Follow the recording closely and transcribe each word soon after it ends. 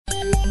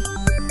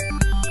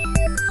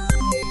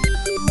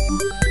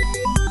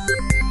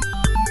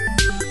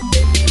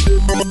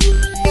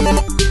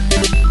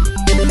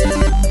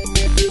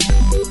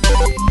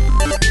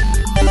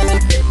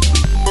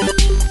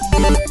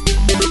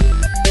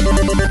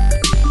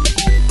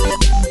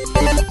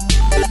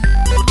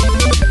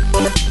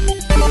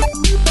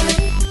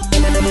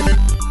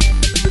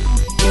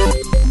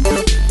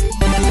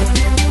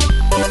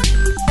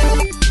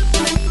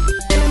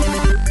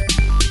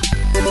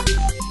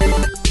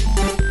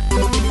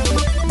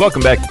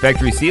Welcome back to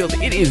Factory Sealed.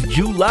 It is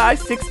July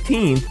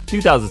 16th,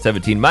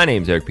 2017. My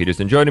name's Eric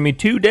Peterson. Joining me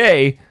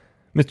today,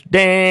 Mr.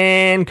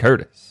 Dan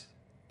Curtis.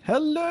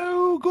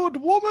 Hello, good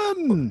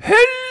woman.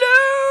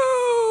 Hello!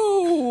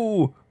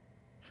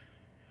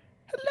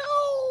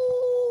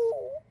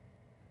 Hello.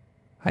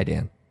 Hi,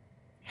 Dan.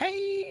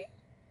 Hey.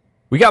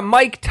 We got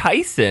Mike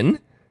Tyson,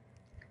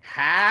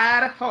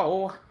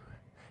 Hi-ho.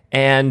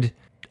 and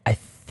I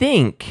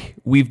think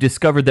we've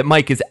discovered that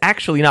Mike is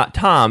actually not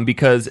Tom,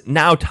 because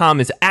now Tom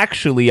is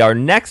actually our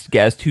next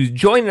guest who's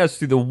joining us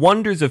through the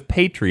wonders of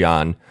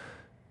Patreon,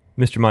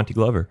 Mr. Monty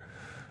Glover.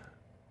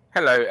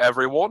 Hello,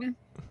 everyone.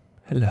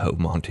 Hello,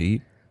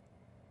 Monty.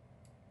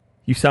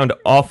 You sound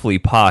awfully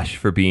posh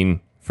for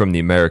being from the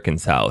American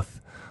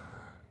South.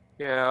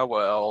 Yeah,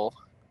 well,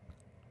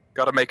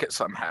 gotta make it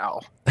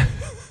somehow.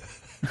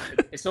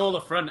 It's all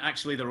the front.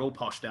 Actually, they're all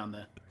posh down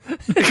there.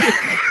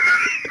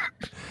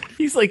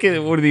 He's like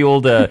one of the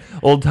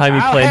old-timey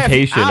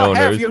plantation I'll owners.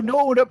 have you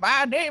know that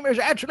my name is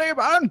actually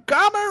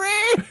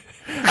Montgomery.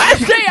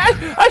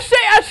 I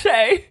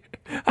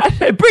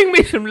say, bring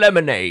me some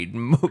lemonade.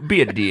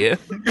 Be a dear.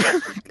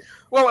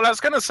 Well, and I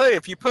was gonna say,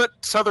 if you put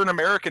Southern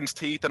Americans'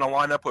 teeth in a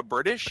lineup with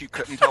British, you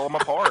couldn't tell them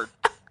apart.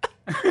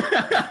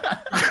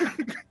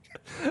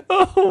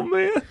 Oh,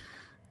 man.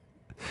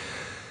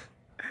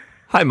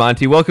 Hi,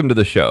 Monty. Welcome to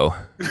the show.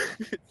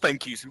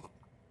 Thank you.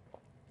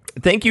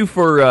 Thank you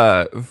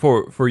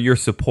for your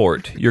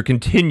support, your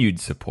continued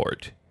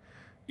support.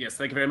 Yes,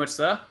 thank you very much,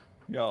 sir.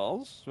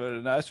 Yes,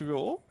 very nice of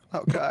you.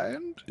 How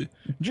kind.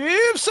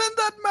 Jeeves, send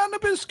that man a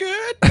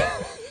biscuit.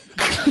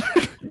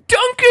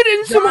 Dunk it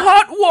in some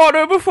hot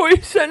water before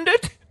you send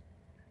it.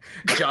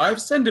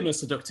 Jive, send him a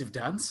seductive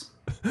dance.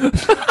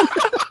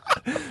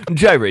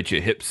 Gyrate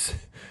your hips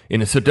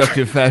in a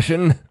seductive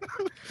fashion.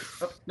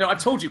 No, I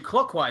told you,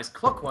 clockwise.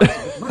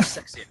 It's much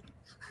sexier.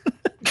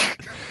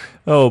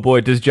 Oh, boy.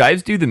 Does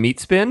Jives do the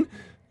meat spin?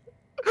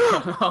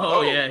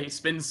 Oh, yeah, he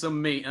spins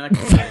some meat. I can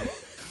see it.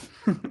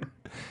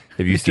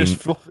 Have you seen...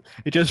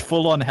 It just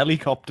full on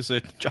helicopters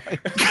it.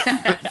 Giant.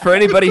 For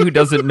anybody who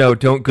doesn't know,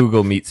 don't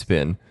Google meat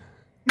spin.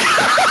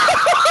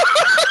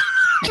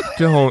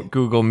 Don't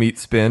Google meat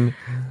spin.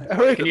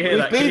 Can you hear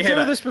that? Can you We've been hear through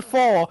that? this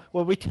before.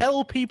 When we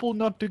tell people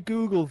not to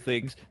Google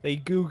things, they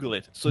Google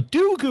it. So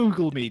do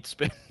Google meat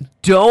spin. I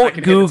Don't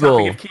can hear the tapping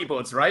Google. of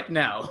keyboards right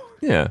now.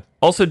 Yeah.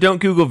 Also, don't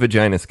Google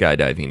vagina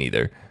skydiving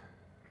either.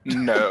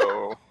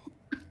 No.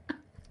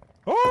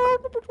 Oh.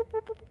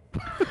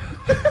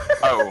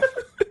 Oh.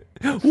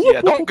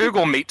 Yeah, don't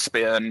Google meat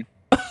spin.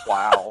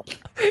 Wow.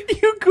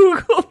 You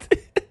Googled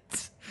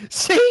it.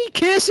 See,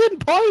 case in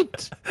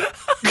point.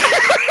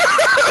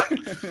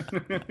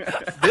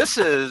 This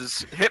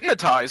is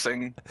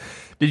hypnotizing.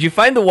 Did you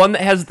find the one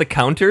that has the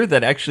counter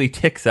that actually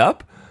ticks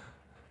up?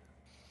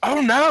 Oh,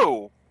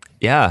 no.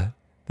 Yeah.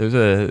 There's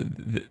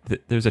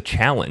a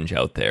challenge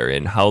out there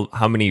in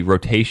how many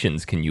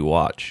rotations can you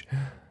watch.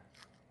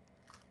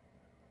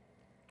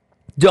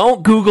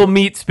 Don't Google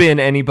meat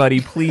spin, anybody.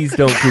 Please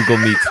don't Google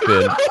meat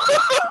spin.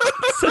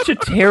 It's such a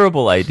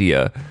terrible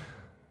idea.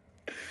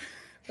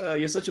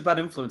 You're such a bad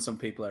influence on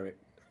people, Eric.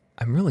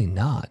 I'm really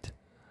not.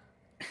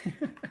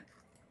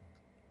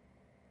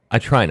 I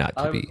try not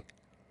to be.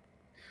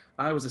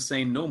 I was a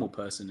sane, normal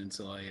person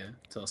until I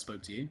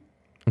spoke to you.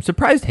 I'm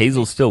surprised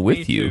Hazel's still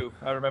with Me you. too.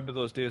 I remember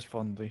those days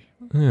fondly.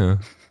 Yeah.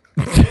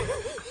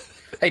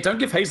 Hey, don't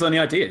give Hazel any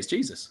ideas,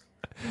 Jesus.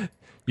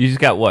 You just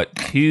got, what,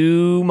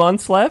 2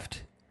 months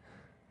left?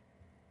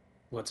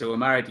 What, till we're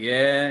married?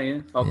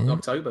 Yeah.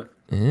 October.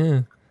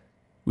 Yeah.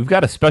 We've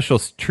got a special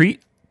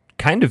treat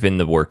kind of in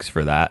the works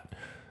for that.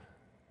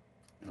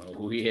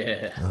 Oh,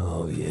 yeah.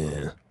 Oh,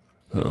 yeah.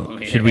 Oh,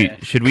 yeah. Should we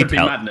Could be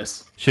tell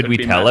madness. Should Could we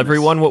be tell madness.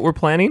 everyone what we're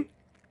planning?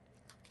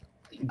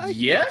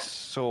 Yes.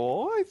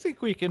 So I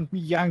think we can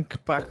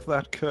yank back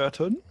that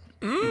curtain.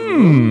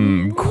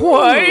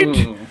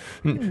 Quite.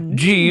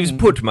 Jeeves,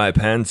 put my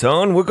pants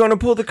on. We're going to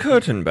pull the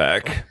curtain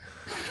back.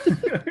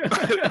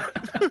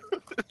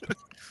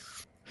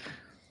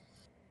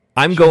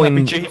 I'm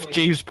going.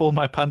 Jeeves pull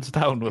my pants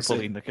down. We're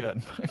pulling the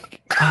curtain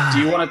back. Do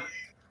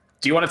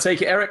you want to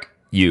take it, Eric?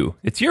 You.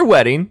 It's your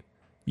wedding.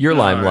 Your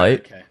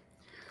limelight. Okay.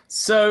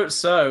 So,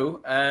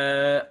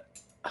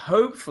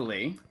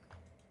 hopefully,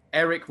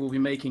 Eric will be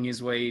making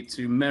his way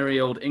to merry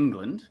old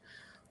England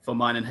for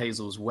mine and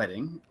Hazel's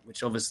wedding,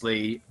 which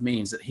obviously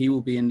means that he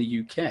will be in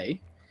the UK.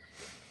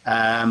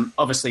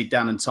 Obviously,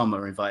 Dan and Tom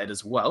are invited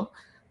as well.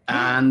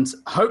 And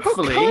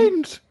hopefully,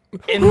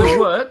 in the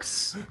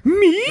works,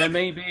 Me? there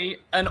may be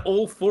an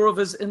all four of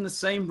us in the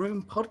same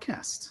room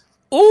podcast.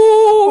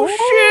 Oh,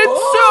 shit,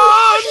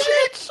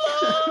 son!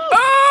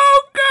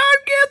 Oh, God,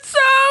 get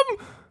some!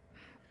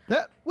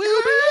 That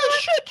will be a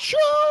shit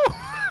show.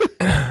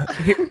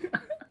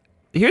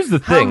 Here's the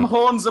Ham thing.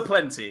 horns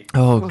aplenty.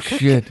 Oh,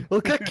 shit.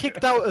 We'll get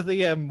kicked out of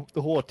the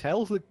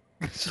hotel.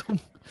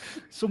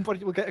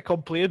 Somebody will get a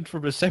complaint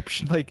from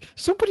reception, like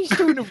somebody's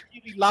doing a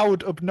really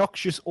loud,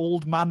 obnoxious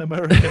old man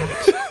American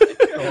accent.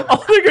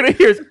 All they're going to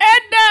hear is,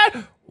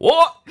 Edna!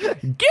 What?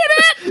 Get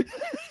it?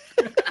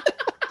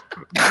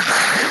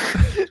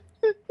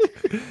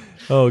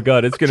 Oh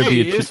God, it's gonna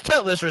be. Jeez,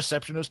 tell this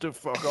receptionist to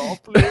fuck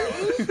off,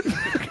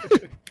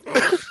 please.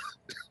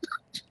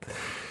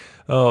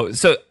 Oh,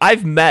 so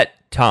I've met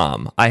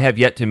Tom. I have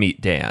yet to meet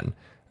Dan.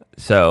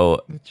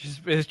 So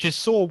It's just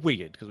so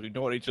weird because we've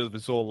known each other for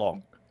so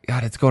long.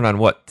 God, it's going on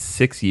what,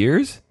 6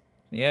 years?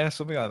 Yeah,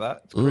 something like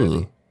that. It's crazy.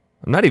 Ugh.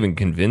 I'm not even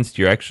convinced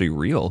you're actually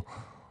real.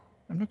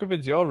 I'm not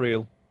convinced you're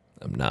real.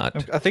 I'm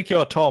not. I think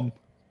you're Tom.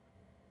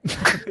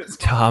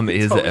 Tom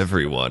is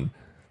everyone.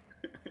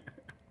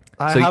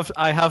 I So-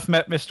 have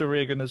met Mr.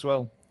 Reagan as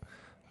well.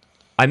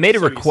 I made a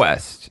So you said.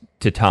 request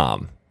to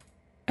Tom.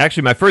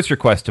 Actually, my first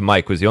request to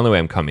Mike was the only way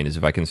I'm coming is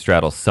if I can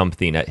straddle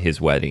something at his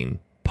wedding,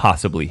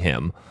 possibly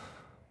him.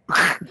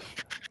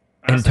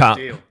 That's Tom-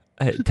 a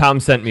deal. Tom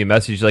sent me a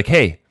message like,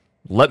 hey,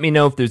 let me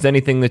know if there's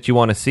anything that you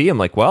want to see. I'm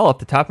like, well, off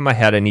the top of my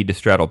head, I need to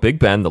straddle Big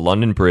Ben, the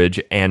London Bridge,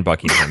 and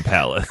Buckingham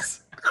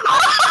Palace.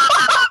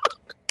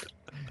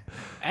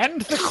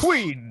 And the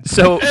Queen.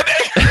 So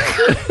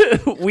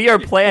we are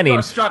You've planning.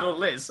 got to straddle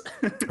Liz.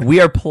 We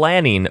are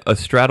planning a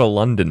straddle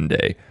London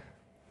day.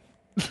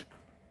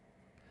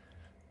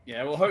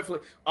 Yeah, well, hopefully,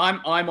 I'm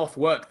off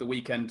work the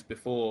weekend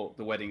before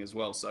the wedding as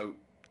well, so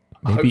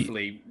Maybe-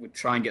 hopefully we'll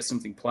try and get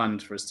something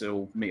planned for us to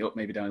all meet up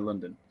maybe down in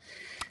London.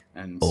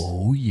 And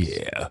Oh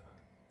yeah,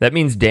 that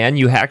means Dan,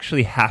 you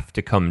actually have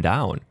to come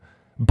down.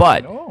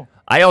 But No.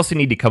 I also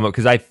need to come up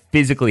because I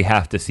physically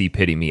have to see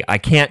Pity Me. I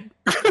can't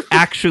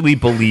actually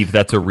believe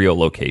that's a real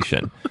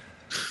location.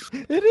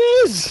 It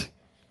is.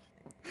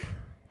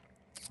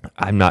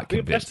 I'm not Best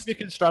convinced if you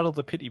can straddle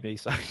the pity me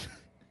side.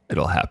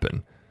 it'll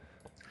happen.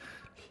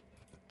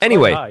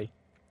 Anyway, Hi.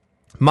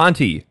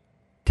 Monty,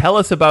 tell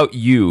us about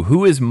you.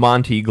 Who is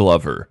Monty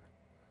Glover?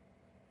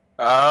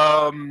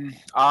 I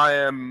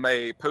am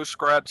a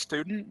post-grad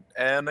student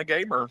and a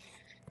gamer.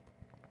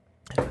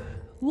 That's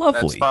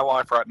Lovely. my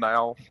life right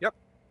now. Yep.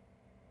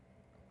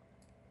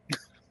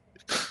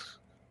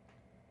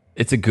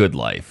 It's a good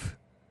life.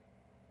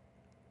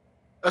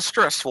 A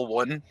stressful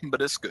one,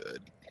 but it's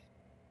good.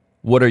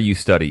 What are you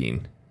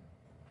studying?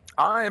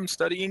 I am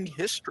studying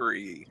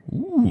history.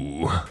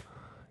 Ooh.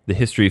 The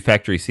History of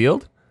Factory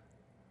Sealed?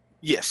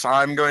 Yes,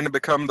 I'm going to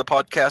become the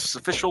podcast's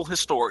official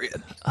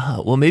historian.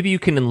 Well, maybe you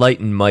can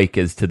enlighten Mike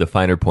as to the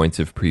finer points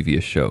of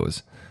previous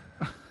shows.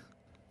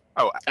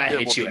 Oh, I it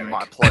hate will you, be Eric.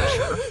 my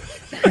pleasure.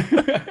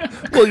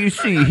 Well, you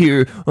see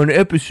here on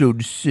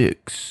episode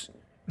 6,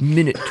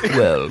 minute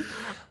 12.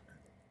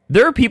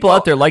 There are people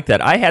out there like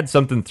that. I had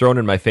something thrown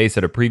in my face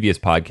at a previous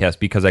podcast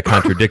because I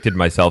contradicted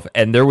myself,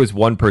 and there was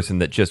one person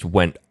that just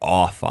went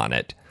off on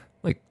it.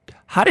 Like,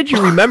 how did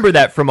you remember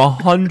that from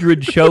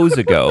 100 shows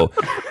ago?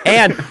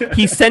 And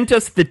he sent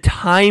us the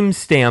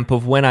timestamp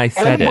of when I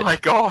said Oh my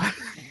it. god.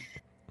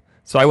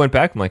 So I went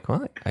back. I'm like,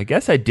 well, I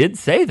guess I did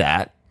say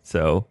that.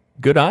 So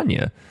good on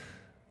you.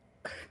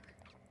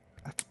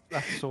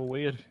 That's so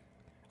weird. It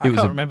I was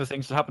can't a- remember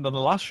things that happened on the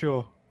last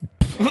show.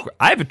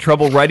 I have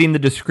trouble writing the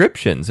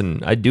descriptions,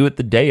 and I do it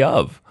the day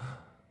of.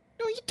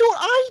 No, you don't.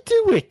 I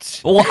do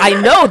it. Well,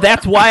 I know.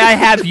 That's why I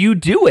have you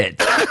do it.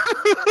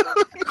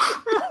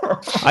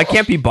 I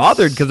can't be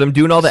bothered because I'm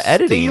doing all the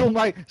editing.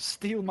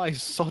 Steal my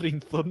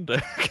sodding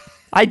thunder.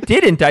 I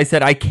didn't. I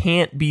said I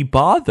can't be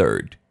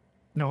bothered.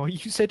 No,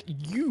 you said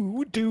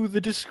you do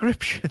the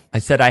description. I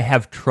said I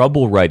have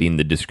trouble writing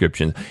the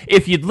descriptions.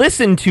 If you'd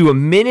listened to a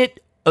minute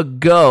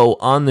ago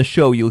on the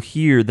show, you'll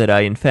hear that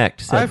I, in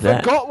fact, said I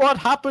that. forgot what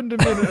happened a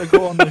minute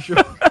ago on the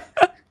show.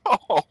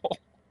 Oh.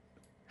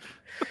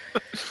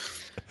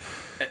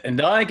 And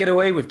I get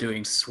away with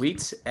doing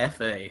sweet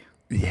FA.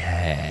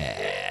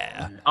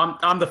 Yeah.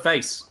 I'm the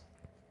face.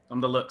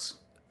 I'm the looks.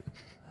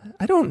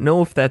 I don't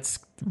know if that's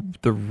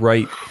the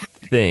right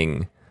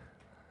thing.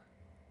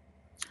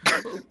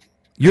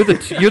 You're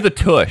the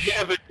tush.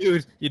 Yeah, but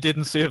dude, you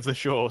didn't save the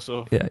show,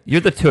 so Yeah,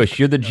 you're the tush.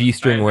 You're the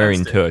G-string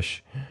wearing announced it.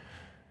 tush.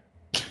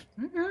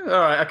 All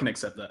right, I can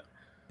accept that.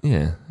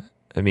 Yeah.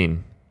 I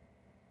mean,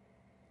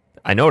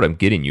 I know what I'm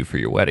getting you for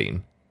your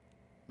wedding.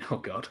 Oh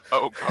God.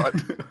 Oh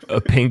god. A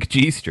pink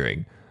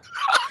G-string.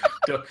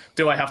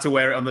 Do I have to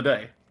wear it on the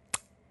day?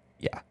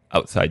 Yeah,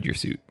 outside your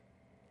suit.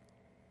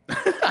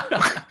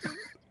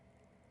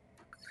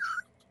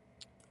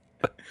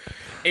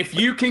 If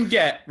you can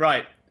get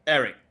right,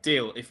 Eric,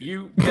 deal. If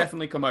you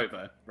definitely come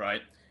over,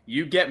 right,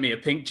 you get me a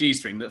pink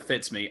G-string that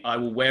fits me. I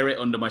will wear it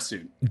under my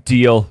suit.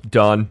 Deal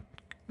done.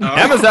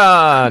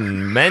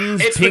 Amazon men's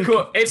It's, pink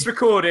it's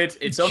recorded.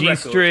 It's on record.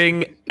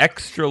 G-string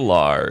extra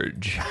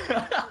large.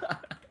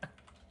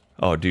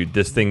 Oh, dude,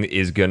 this thing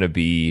is gonna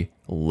be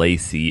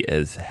lacy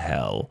as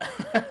hell.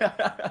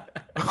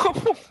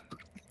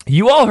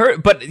 You all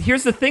heard, but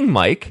here's the thing,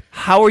 Mike.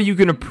 How are you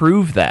gonna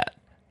prove that?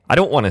 I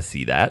don't want to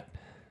see that.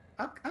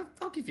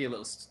 I'll give you a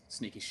little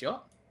sneaky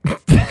shot.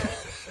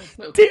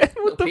 Dan,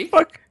 what the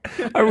fuck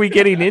are we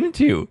getting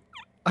into?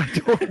 I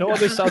don't know.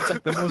 This sounds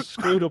like the most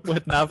screwed up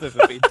wedding I've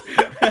ever been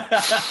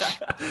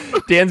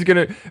to. Dan's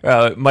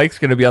gonna, Mike's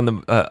gonna be on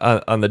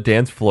the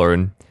dance floor,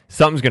 and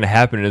something's gonna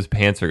happen, and his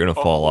pants are gonna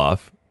fall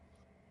off,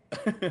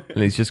 and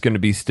he's just gonna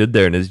be stood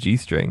there in his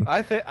G-string.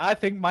 I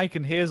think Mike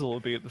and Hazel will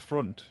be at the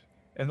front,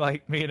 and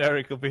like me and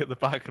Eric will be at the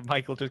back, and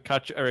Mike will just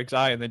catch Eric's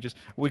eye and then just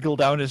wiggle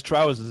down his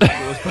trousers as he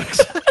goes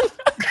backside.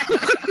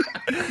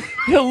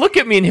 He'll look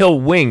at me and he'll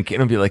wink,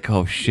 and I'll be like,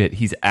 "Oh shit,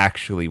 he's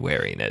actually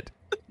wearing it."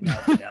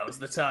 Now's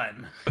the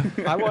time.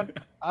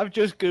 I've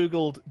just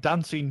googled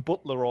dancing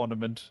butler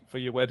ornament for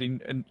your wedding,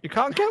 and you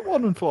can't get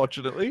one,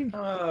 unfortunately.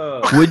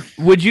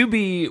 Would you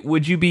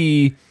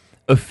be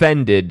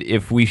offended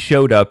if we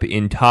showed up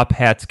in top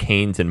hats,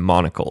 canes, and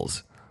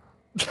monocles?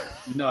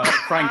 No,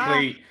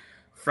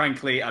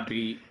 frankly, I'd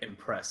be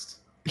impressed.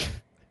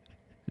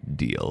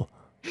 Deal.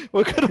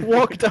 We're gonna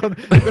walk down.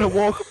 We're gonna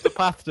walk up the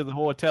path to the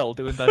hotel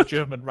doing that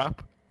German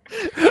rap.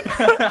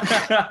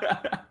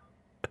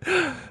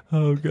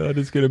 Oh god,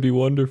 it's gonna be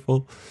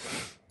wonderful.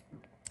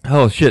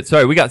 Oh shit!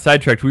 Sorry, we got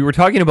sidetracked. We were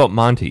talking about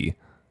Monty,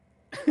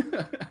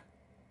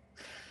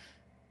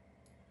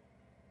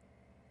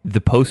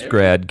 the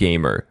post-grad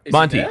gamer. Is he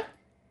Monty, there?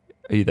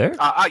 are you there?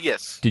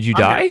 Yes. Did you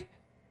I'm die? here.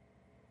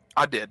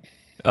 I did.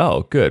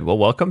 Oh, good. Well,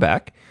 welcome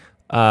back.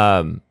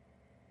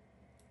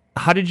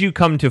 How did you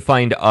come to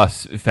find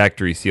us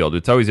Factory Sealed?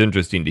 It's always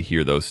interesting to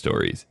hear those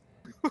stories.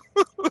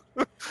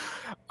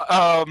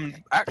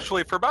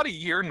 Actually, for about a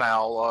year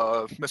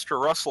now,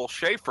 Mr. Russell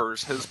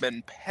Schaefer's has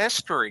been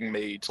pestering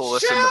me to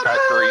listen to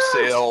Factory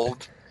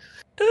Sealed.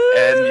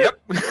 And yep.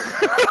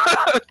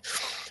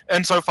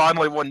 And so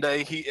finally one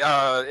day he,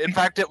 in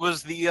fact, it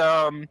was the,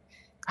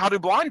 How Do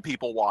Blind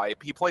People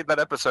Wipe? He played that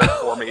episode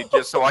for me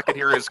just so I could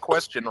hear his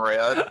question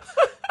read.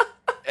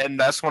 And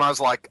that's when I was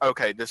like,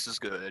 okay, this is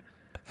good.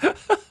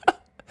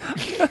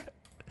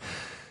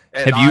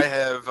 And I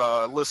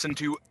have listened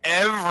to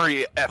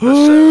every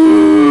episode.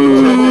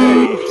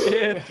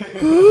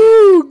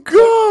 Oh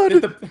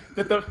god!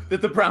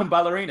 Did the brown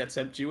ballerina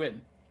tempt you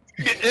in?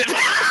 It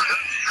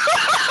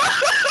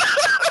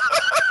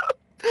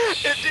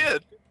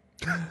did.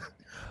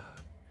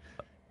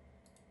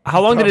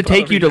 How long did it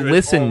take you to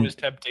listen? Always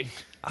tempting.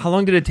 How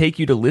long did it take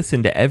you to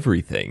listen to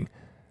everything?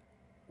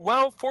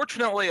 Well,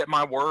 fortunately at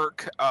my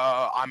work,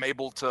 I'm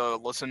able to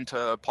listen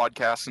to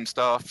podcasts and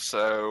stuff,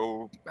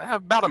 so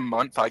about a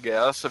month, I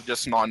guess, of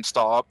just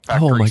nonstop.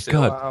 Oh my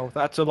Sealed. god! Wow,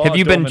 that's a lot. Have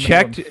you been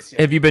checked? Yeah.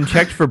 Have you been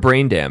checked for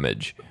brain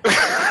damage?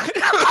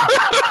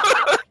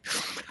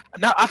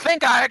 Now, I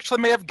think I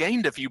actually may have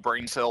gained a few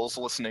brain cells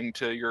listening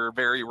to your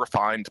very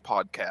refined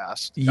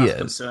podcast. That's Yes.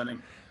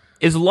 concerning.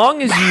 As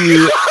long as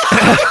you,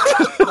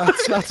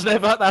 That's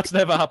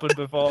never happened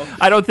before.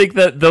 I don't think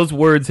that those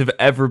words have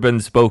ever been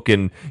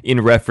spoken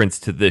in reference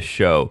to this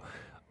show,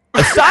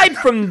 aside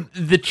from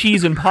the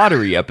cheese and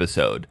pottery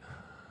episode,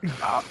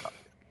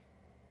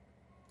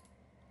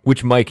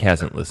 which Mike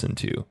hasn't listened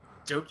to.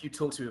 Don't you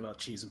talk to me about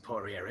cheese and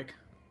pottery, Eric?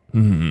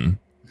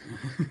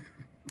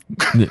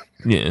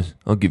 Yes,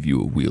 I'll give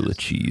you a wheel of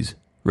cheese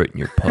right in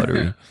your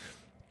pottery.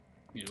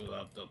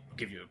 I'll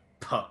give you a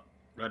putt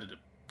right at the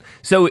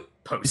So,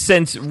 post.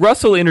 since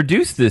Russell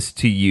introduced this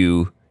to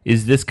you,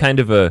 is this kind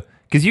of a,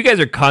 because you guys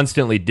are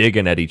constantly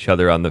digging at each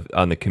other on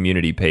the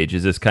community page?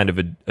 Is this kind of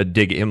a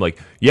dig at him, like,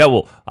 yeah,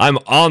 well, I'm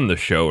on the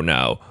show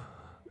now?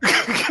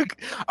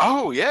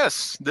 Oh,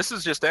 yes. This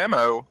is just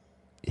ammo.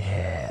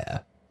 Yeah.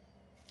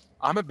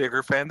 I'm a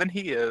bigger fan than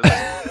he is.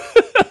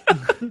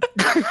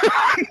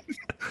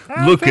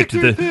 Look at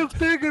the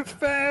biggest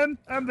fan.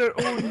 I'm their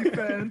only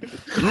fan.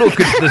 look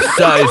at the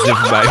size of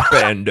my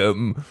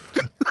fandom.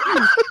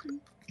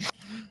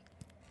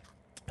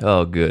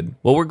 Oh, good.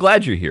 Well, we're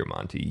glad you're here,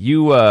 Monty.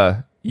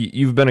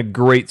 You've been a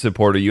great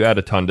supporter. You add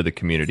a ton to the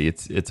community.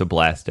 It's a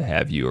blast to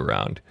have you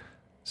around.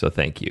 So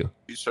thank you.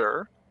 You,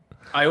 sir.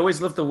 I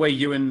always love the way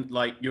you and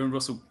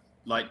Russell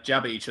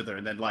jab at each other,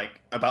 and then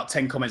about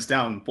 10 comments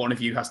down, one of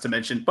you has to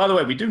mention, by the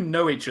way, we do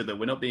know each other.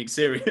 We're not being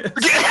serious.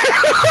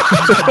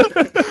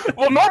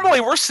 Well, normally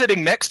we're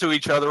sitting next to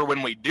each other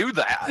when we do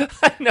that.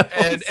 I know.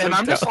 And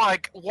I'm just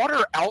like, what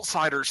are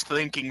outsiders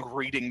thinking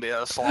reading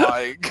this?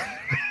 Like,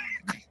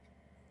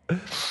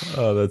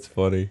 Oh, that's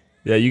funny.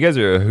 Yeah, you guys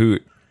are a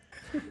hoot.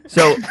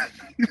 So,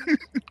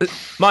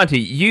 Monty,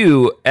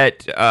 you,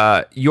 at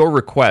your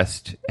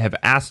request, have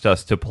asked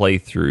us to play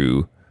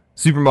through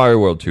Super Mario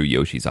World 2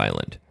 Yoshi's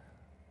Island,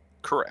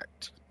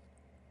 correct.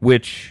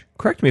 which,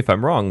 correct me if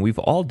I'm wrong, we've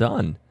all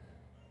done.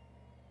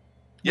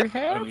 Yep.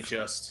 Only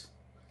just.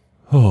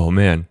 Oh,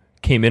 man.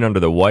 Came in under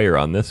the wire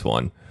on this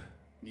one.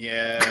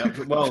 Yeah,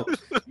 well,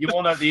 you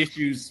all know the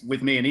issues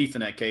with me and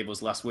Ethernet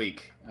cables last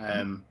week.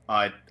 I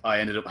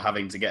ended up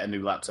having to get a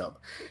new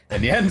laptop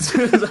in the end.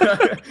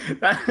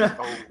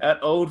 that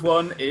old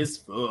one is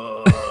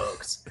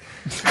fucked.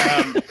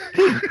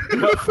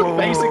 But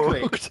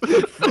basically,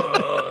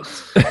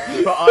 fucked.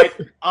 But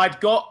I'd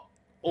got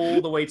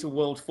all the way to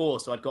World 4,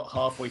 so I'd got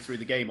halfway through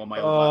the game on my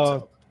old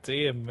laptop.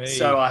 Dear me.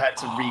 So I had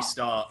to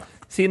restart.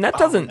 See, and that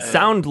doesn't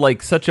sound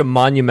like such a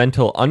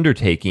monumental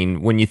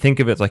undertaking when you think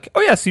of it like,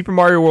 oh yeah, Super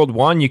Mario World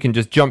 1, you can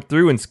just jump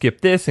through and skip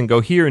this and go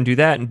here and do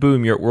that, and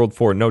boom, you're at World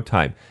 4 in no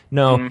time.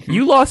 No,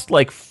 you lost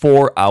like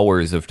 4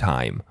 hours of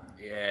time.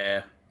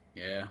 Yeah.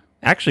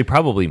 Actually,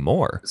 probably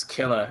more. It's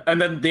killer.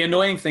 And then the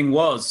annoying thing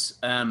was,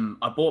 I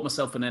bought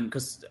myself an end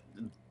because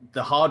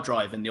the hard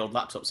drive in the old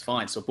laptop's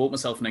fine. So I bought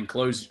myself an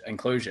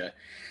enclosure.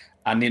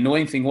 And the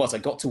annoying thing was I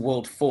got to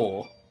World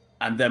 4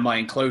 and then my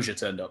enclosure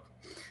turned up.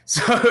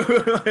 So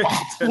it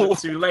turned up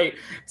too late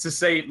to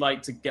save,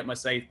 to get my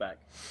save back.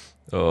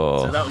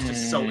 Oh, So that was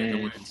just salt in the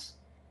wounds.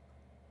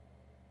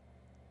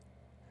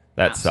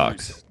 that Absolute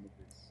sucks.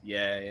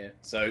 Yeah.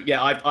 So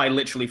yeah, I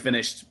literally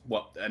finished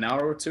an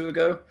hour or two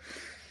ago.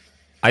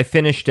 I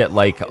finished at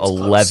like It's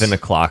 11 close.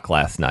 o'clock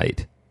last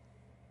night.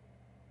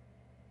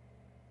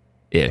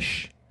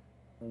 Ish.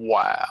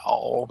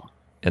 Wow.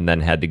 And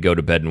then had to go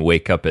to bed and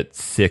wake up at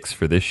 6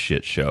 for this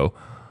shit show.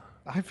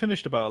 I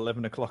finished about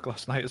 11 o'clock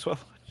last night as well,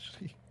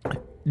 actually.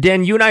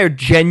 Dan, you and I are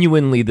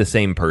genuinely the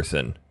same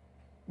person.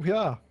 We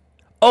are.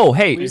 Oh,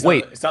 hey, Is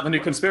wait. that the new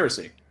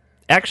conspiracy?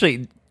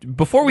 Actually,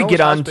 before we No, get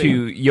it has on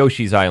to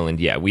Yoshi's Island,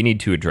 yeah, we need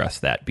to address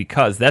that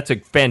because that's a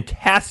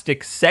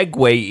fantastic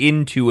segue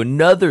into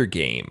another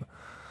game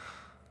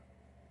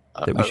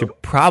that we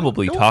should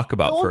probably talk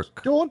about for.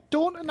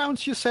 Don't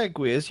announce your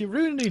segues. You're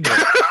ruining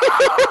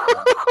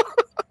it.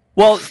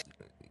 Well,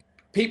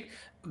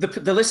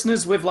 The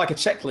listeners with like a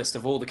checklist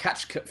of all the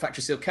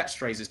factory seal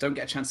catchphrases don't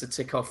get a chance to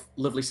tick off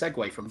lovely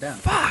segue from Dan.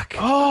 fuck.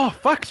 Oh,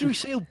 factory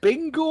seal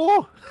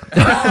bingo!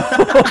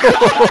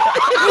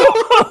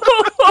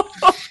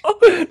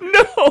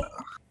 No.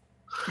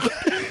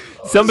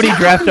 Somebody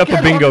draft up a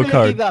Get bingo on making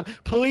card. that,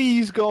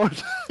 please, God.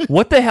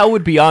 What the hell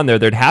would be on there?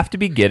 There'd have to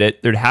be Get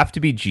It. There'd have to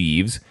be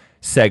Jeeves,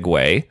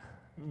 Segway,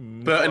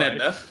 Bert and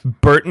Edna,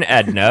 Bert and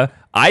Edna.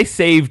 I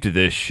saved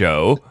this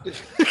show.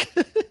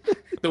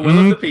 the will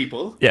of the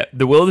people. Yeah,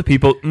 The Will of the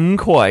People.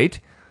 Quite.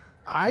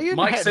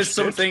 Mike says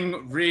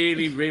something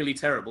really, really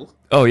terrible.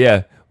 Oh,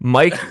 yeah.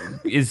 Mike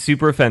is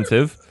super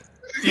offensive.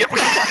 Yep.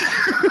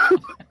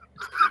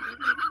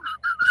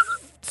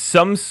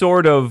 Some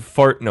sort of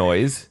fart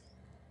noise.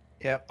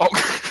 Yep. Oh.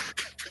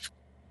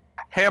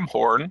 Ham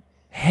horn.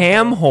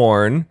 Ham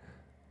horn.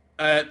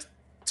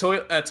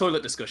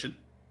 Toilet discussion.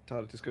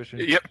 Toilet discussion.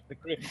 Yep.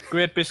 The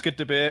Great Biscuit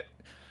debate.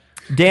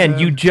 Dan,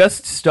 you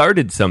just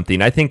started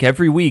something. I think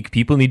every week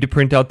people need to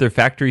print out their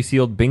factory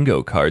sealed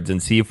bingo cards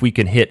and see if we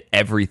can hit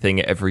everything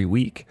every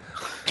week.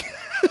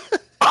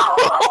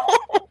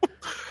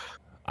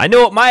 I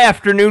know what my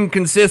afternoon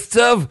consists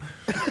of.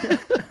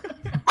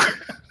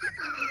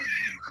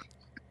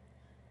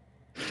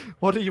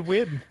 What do you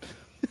win?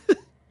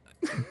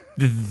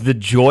 The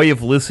joy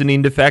of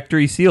listening to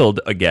Factory Sealed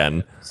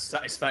again.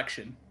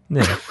 Satisfaction.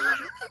 Yeah.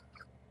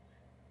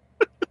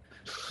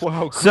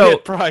 Wow, great So-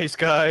 prize,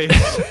 guys.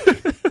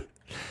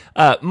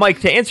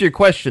 Mike, to answer your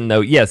question,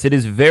 though, yes, it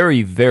is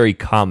very, very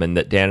common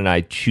that Dan and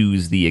I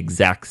choose the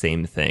exact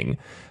same thing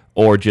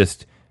or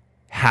just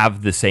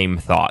have the same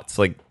thoughts.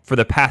 Like, for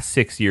the past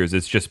 6 years,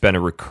 it's just been a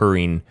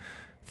recurring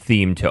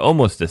theme to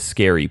almost a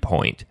scary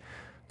point.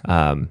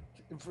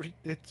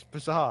 It's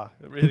bizarre.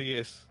 It really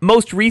is.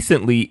 Most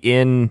recently,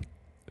 in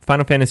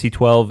Final Fantasy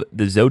XII,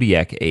 the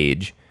Zodiac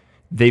Age,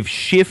 they've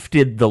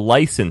shifted the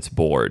license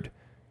board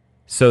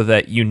so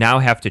that you now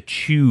have to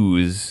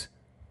choose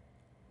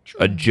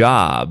a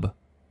job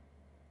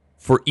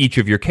for each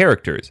of your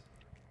characters.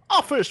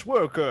 Office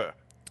worker.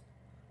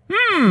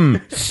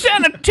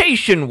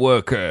 Sanitation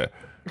worker.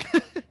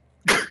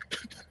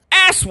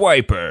 Ass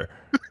wiper.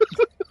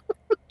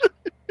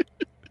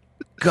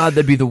 God,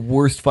 that'd be the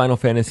worst Final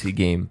Fantasy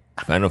game.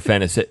 Final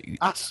Fantasy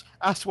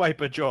Ass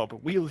wiper job.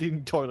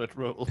 Wielding toilet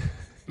roll.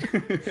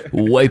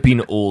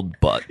 wiping old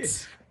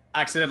butts.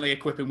 Accidentally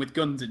equipping with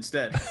guns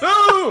instead.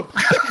 Oh!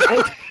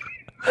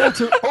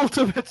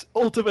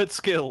 Ultimate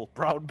skill.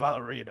 Brown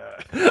ballerina.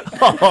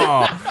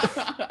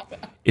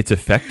 It's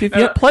effective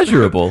yet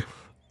pleasurable.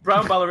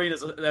 Brown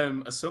ballerina's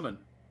a summon.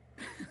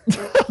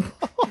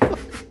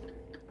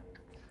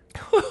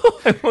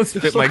 I almost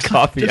spit my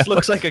coffee Just out.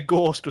 looks like a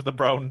ghost with a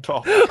brown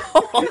top.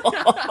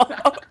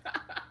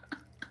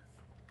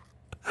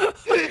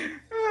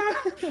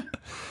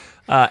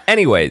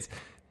 Anyways,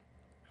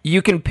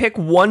 you can pick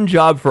one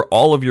job for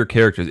all of your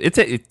characters.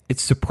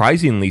 It's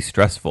surprisingly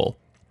stressful.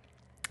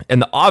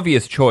 And the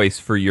obvious choice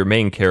for your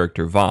main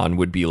character, Vaughn,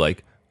 would be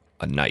like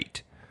a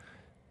knight.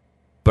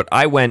 But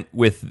I went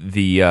with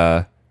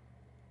the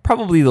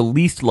probably the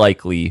least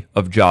likely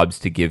of jobs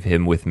to give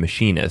him with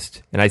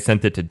machinist. And I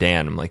sent it to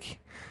Dan. I'm like,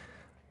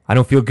 I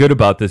don't feel good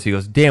about this. He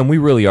goes, damn, we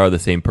really are the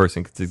same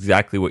person. 'Cause it's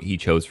exactly what he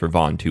chose for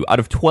Vaughn, too. Out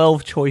of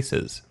 12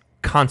 choices,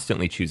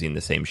 constantly choosing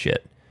the same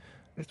shit.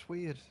 It's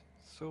weird.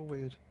 So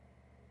weird.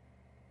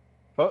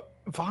 But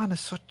Vaughn is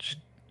such...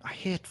 I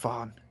hate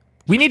Vaughn.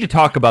 We need to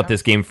talk about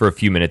this game for a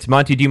few minutes.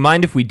 Monty, do you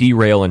mind if we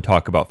derail and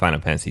talk about Final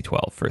Fantasy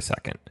XII for a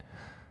second?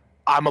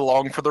 I'm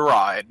along for the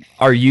ride.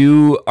 Are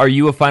you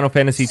a Final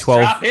Fantasy XII?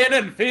 Strap in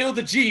and feel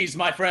the G's,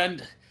 my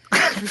friend.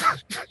 Did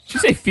you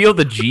say feel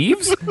the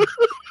Jeeves?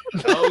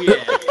 Oh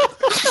yeah.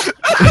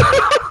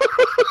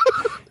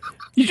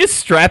 You just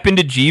strap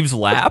into Jeeves'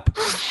 lap?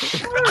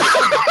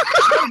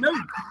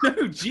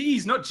 no,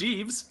 G's, not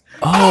Jeeves.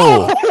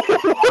 Oh,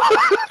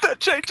 That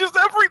changes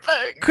everything.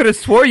 thing. Could have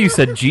swore you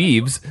said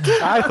Jeeves.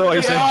 I thought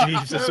he said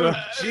Jeeves as well.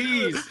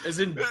 Jeez, as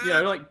in,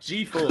 like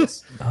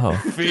G-force. Oh.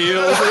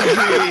 Feel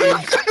the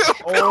Jeeves.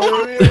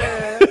 Oh,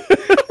 yeah.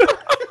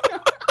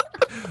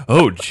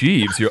 Oh,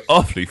 Jeeves, you're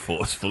awfully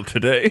forceful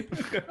today.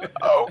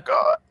 Oh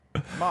God.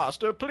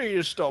 Master,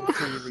 please stop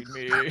feeling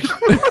me.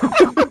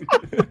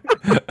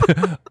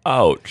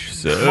 Ouch,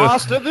 sir.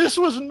 Master, this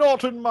was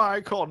not in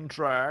my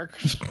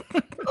contract.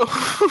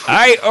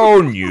 I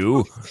own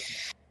you.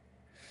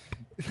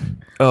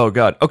 Oh,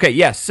 God. Okay,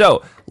 yes.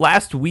 So,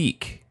 last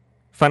week,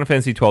 Final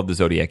Fantasy XII The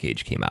Zodiac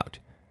Age came out.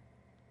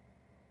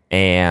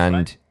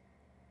 And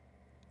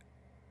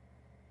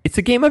it's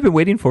a game I've been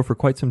waiting for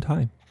quite some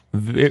time.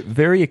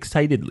 Very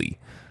excitedly.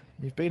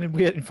 You've been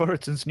waiting for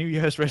it since New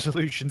Year's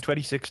resolution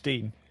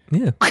 2016.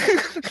 Yeah.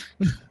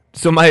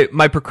 So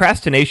my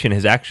procrastination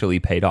has actually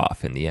paid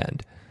off in the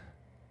end.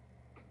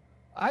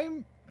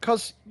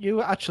 Because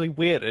you actually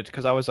waited,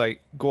 because I was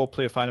like, go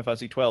play Final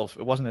Fantasy 12.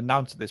 It wasn't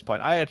announced at this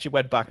point. I actually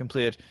went back and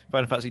played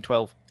Final Fantasy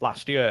 12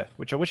 last year,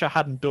 which I wish I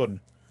hadn't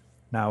done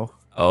now.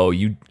 Oh,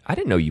 I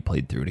didn't know you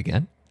played through it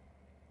again.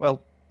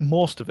 Well,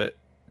 most of it.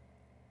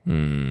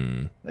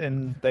 And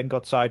then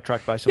got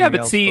sidetracked by something else. Yeah,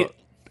 but see,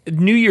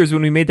 New Year's,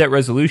 when we made that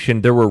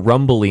resolution, there were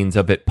rumblings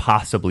of it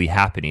possibly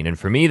happening. And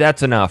for me,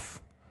 that's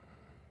enough.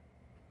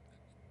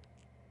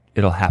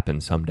 It'll happen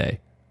someday.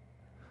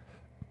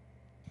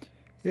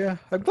 Yeah,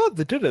 I'm glad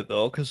they did it,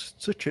 though, because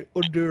it's such an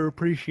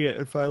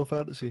underappreciated Final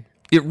Fantasy.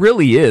 It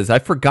really is. I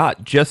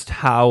forgot just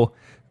how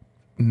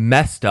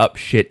messed up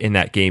shit in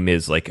that game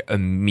is, like,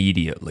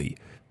 immediately.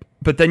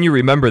 But then you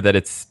remember that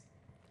it's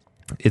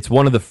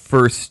one of the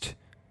first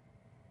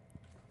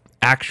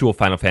actual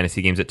Final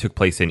Fantasy games that took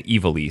place in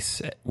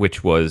Ivalice,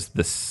 which was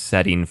the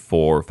setting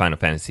for Final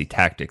Fantasy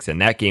Tactics,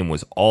 and that game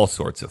was all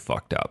sorts of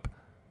fucked up.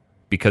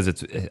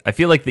 Because I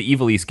feel like the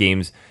Ivalice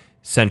games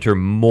center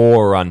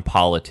more on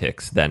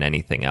politics than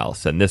anything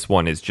else, and this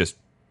one is just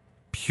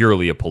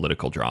purely a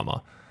political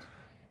drama.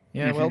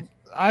 Yeah, well,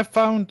 I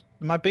found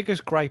my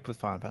biggest gripe with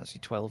Final Fantasy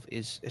 12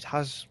 is it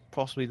has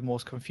possibly the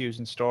most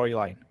confusing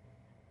storyline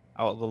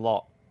out of the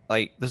lot.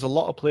 Like, there's a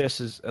lot of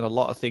places and a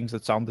lot of things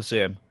that sound the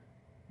same.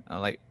 And I'm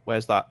like,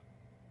 where's that?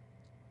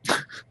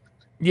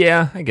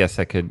 Yeah, I guess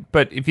I could.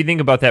 But if you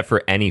think about that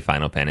for any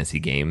Final Fantasy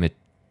game,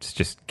 it's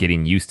just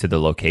getting used to the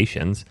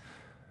locations.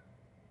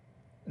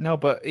 No,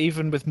 but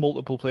even with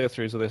multiple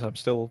playthroughs of this, I'm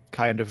still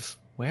kind of,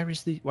 where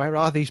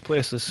are these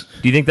places?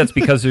 Do you think that's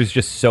because there's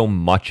just so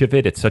much of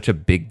it? It's such a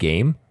big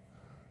game?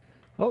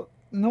 Well,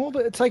 no,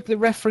 but it's like they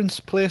reference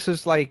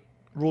places like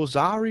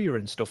Rosaria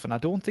and stuff, and I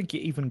don't think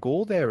you even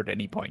go there at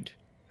any point.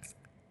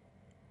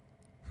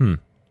 And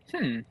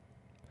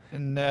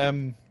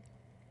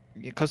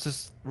because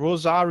there's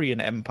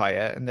Rosarian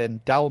Empire, and then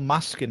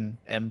Dalmascan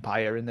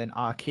Empire, and then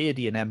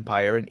Arcadian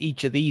Empire, and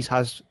each of these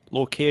has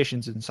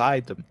locations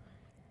inside them.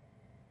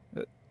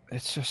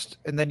 It's just,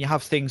 and then you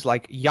have things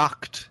like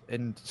Yacht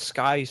and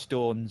Sky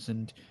Stones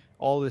and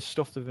all this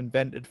stuff they've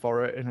invented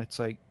for it, and it's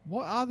like,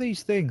 what are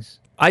these things?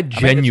 I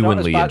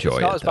genuinely enjoy it.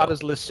 It's not as bad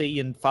as Lassie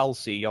and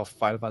Falsey off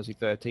Final Fantasy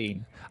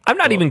 13. I'm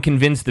not even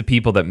convinced the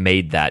people that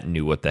made that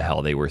knew what the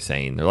hell they were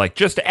saying. They're like,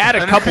 just add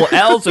a couple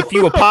L's, a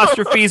few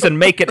apostrophes, and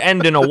make it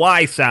end in a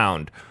Y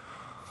sound.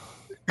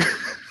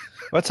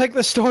 Well, it's like the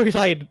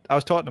storyline, I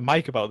was talking to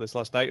Mike about this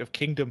last night, of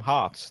Kingdom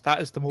Hearts.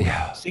 That is the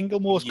single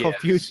most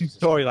confusing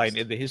storyline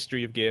in the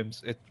history of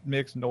games. It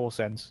makes no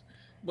sense.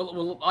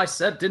 Well, I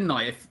said, didn't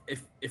I?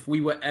 If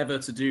we were ever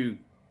to do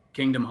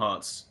Kingdom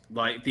Hearts,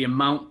 like the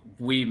amount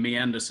we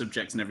meander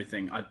subjects and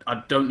everything,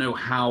 I don't know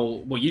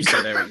how. Well, you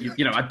said, Eric,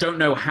 you know, I don't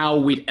know how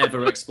we'd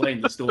ever explain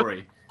the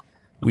story.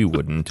 We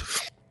wouldn't.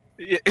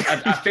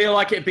 I feel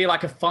like it'd be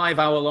like a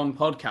 5-hour-long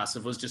podcast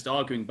of us just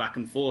arguing back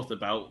and forth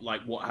about like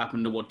what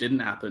happened or what didn't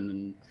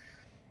happen,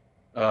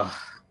 and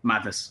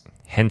madness.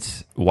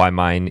 Hence why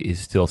mine is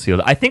still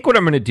sealed. I think what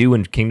I'm going to do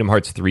when Kingdom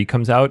Hearts 3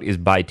 comes out is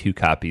buy 2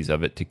 copies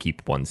of it to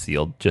keep one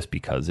sealed, just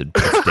because it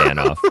puts Dan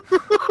off.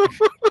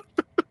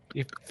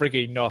 You're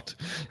frigging not.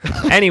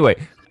 Anyway,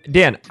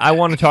 Dan, I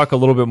want to talk a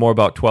little bit more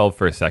about 12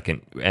 for a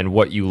second, and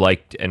what you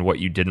liked and what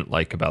you didn't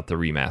like about the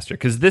remaster,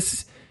 because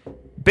this...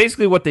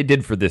 Basically, what they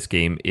did for this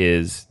game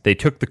is they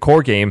took the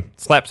core game,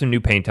 slapped some new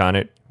paint on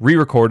it,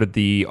 re-recorded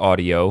the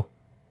audio,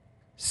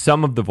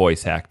 some of the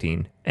voice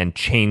acting, and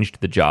changed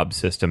the job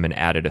system and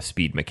added a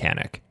speed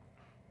mechanic.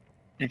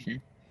 It's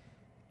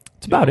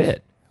about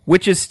it,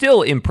 which is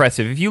still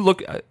impressive. If you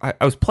look, I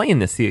was playing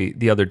this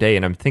the other day,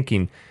 and I'm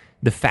thinking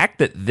the fact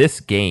that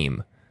this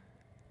game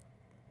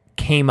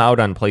came out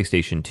on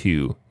PlayStation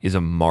 2 is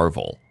a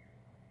marvel.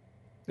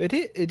 It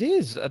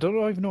is. I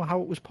don't even know how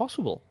it was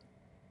possible.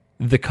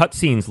 The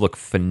cutscenes look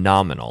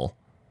phenomenal.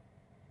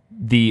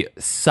 The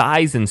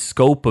size and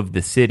scope of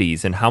the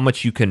cities and how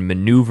much you can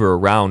maneuver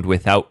around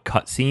without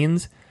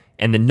cutscenes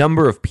and the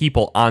number of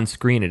people on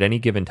screen at any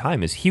given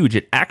time is huge.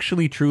 It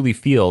actually truly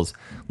feels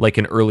like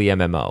an early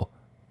MMO,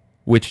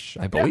 which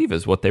I believe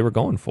is what they were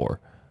going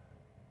for.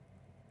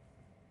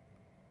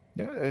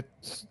 Yeah,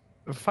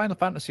 Final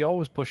Fantasy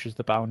always pushes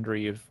the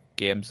boundary of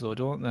games, though,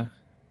 don't they?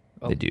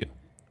 Well, They do.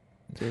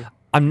 they do.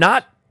 I'm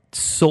not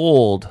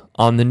sold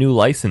on the new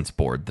license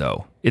board,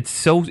 though. It's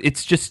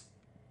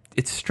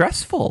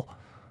stressful.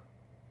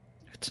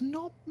 It's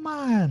not,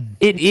 man.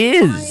 It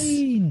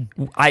is.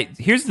 Fine.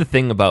 Here's the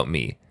thing about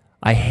me.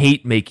 I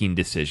hate making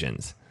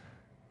decisions.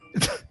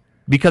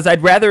 Because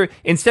I'd rather,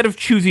 instead of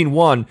choosing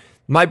one,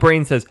 my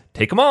brain says,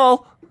 take them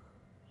all.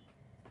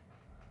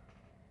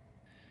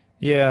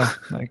 Yeah,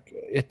 like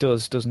it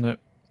does, doesn't it?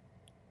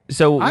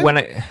 So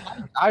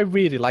I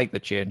really like the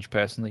change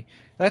personally.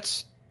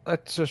 Let's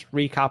just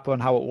recap on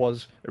how it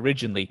was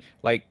originally.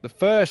 Like the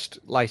first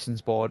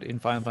license board in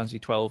Final Fantasy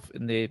XII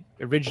in the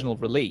original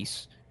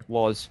release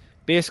was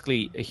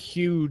basically a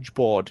huge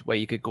board where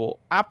you could go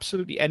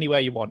absolutely anywhere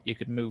you want. You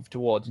could move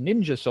towards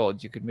ninja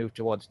swords, you could move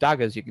towards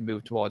daggers, you could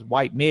move towards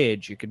white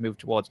mage, you could move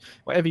towards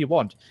whatever you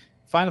want.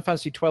 Final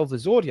Fantasy XII The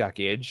Zodiac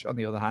Age, on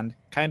the other hand,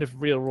 kind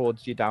of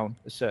railroads you down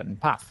a certain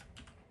path.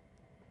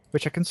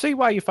 Which I can see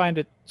why you find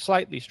it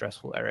slightly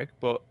stressful, Eric,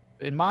 but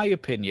in my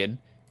opinion,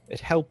 it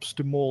helps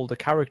to mold a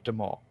character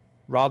more,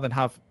 rather than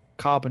have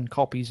carbon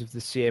copies of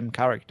the same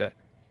character.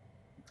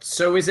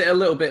 So is it a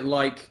little bit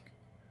like,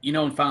 in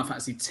Final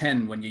Fantasy X,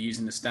 when you're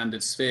using the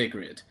standard sphere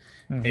grid,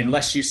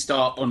 unless you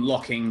start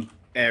unlocking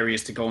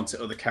areas to go onto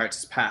other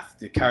characters' path,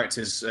 the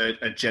characters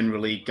are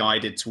generally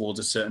guided towards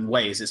a certain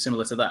way. Is it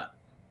similar to that?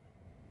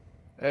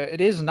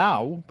 It is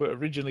now, but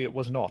originally it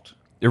was not.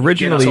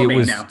 Originally, Yeah, it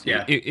was now.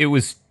 Yeah. it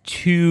was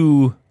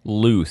too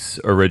loose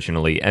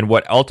originally, and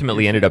what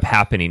ultimately ended up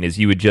happening is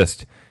you would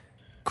just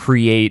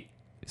create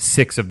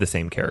 6 of the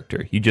same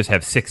character. You just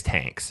have 6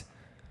 tanks.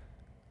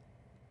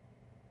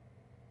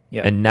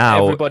 Yeah, and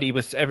now everybody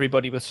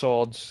with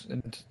swords,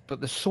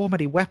 but there's so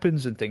many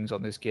weapons and things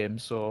on this game.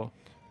 So,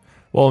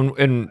 well,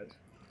 and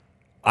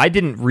I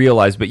didn't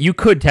realize, but you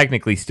could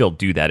technically still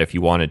do that if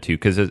you wanted to,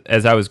 because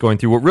as I was going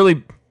through, what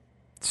really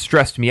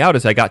stressed me out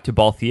is I got to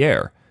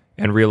Balthier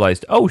and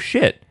realized, oh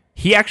shit,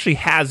 he actually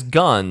has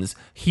guns.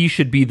 He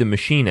should be the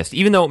machinist,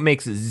 even though it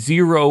makes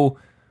 0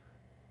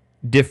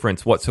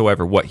 difference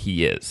whatsoever what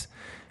he is.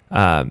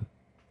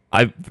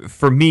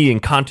 For me,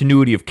 in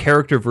continuity of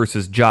character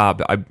versus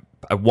job,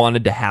 I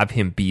wanted to have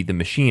him be the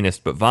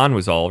machinist, but Vaughn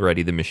was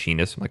already the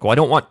machinist. I'm like, well, I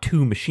don't want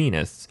 2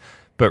 machinists,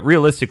 but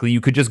realistically,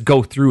 you could just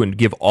go through and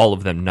give all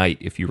of them knight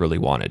if you really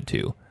wanted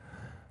to.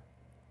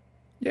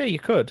 yeah, you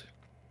could.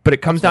 But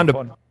it comes down That's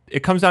to not fun.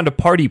 it comes down to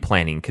party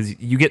planning, because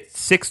you get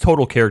 6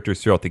 total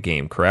characters throughout the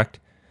game, correct?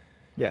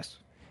 Yes.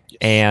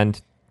 And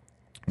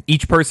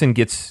each person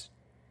gets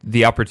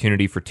the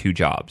opportunity for 2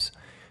 jobs.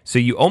 So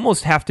you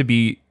almost have to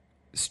be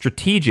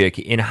strategic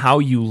in how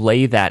you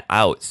lay that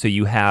out. So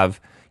you have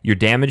your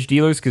damage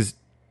dealers, because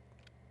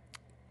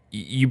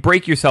you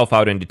break yourself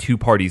out into 2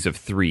 parties of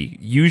 3.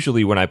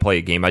 Usually when I play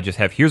a game, I just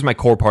have, here's my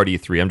core party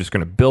of 3. I'm just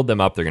going to build them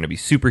up. They're going to be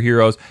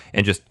superheroes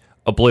and just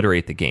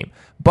obliterate the game.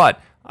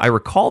 But I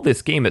recall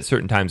this game at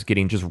certain times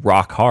getting just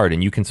rock hard,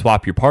 and you can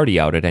swap your party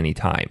out at any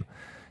time.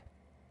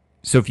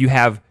 So if you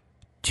have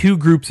 2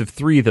 groups of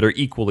 3 that are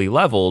equally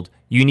leveled,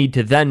 you need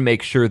to then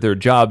make sure their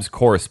jobs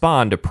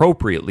correspond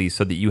appropriately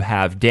so that you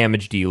have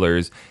damage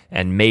dealers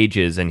and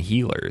mages and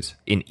healers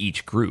in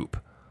each group.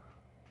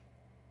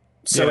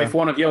 So Yeah. if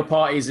one of your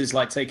parties is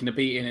like taking a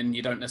beating and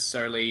you don't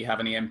necessarily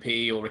have any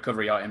MP or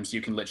recovery items, you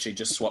can literally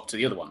just swap to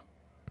the other one.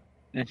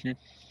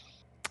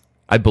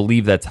 I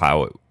believe that's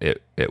how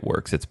it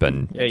works. It's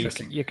been Yeah,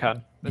 Interesting. you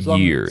can.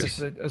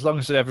 Years. As long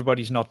as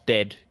everybody's not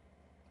dead.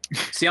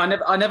 See, I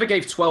never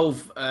gave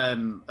 12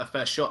 a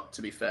fair shot,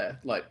 to be fair,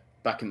 like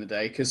back in the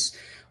day, because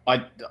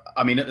I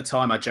mean, at the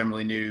time, I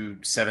generally knew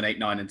 7, 8,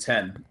 9, and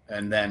 10,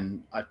 and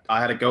then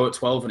I had a go at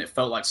 12, and it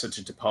felt like such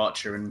a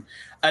departure. And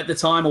at the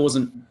time, I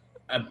wasn't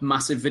a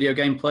massive video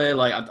game player.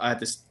 Like I had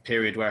this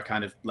period where I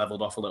kind of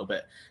leveled off a little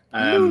bit,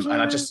 and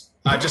I just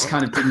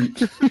kind of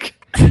didn't.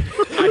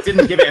 I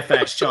didn't give it a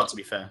fair shot, to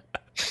be fair.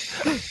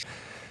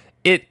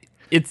 it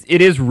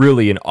is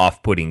really an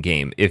off-putting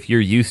game if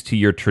you're used to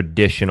your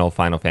traditional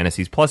Final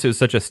Fantasies. Plus, it was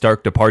such a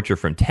stark departure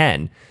from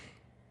 10,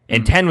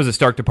 and 10 was a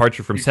stark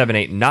departure from 7,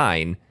 8, and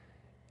 9.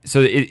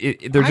 So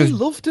they're just. I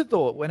loved it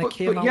though when it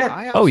came out. yeah.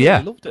 I Oh, absolutely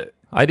yeah. loved it.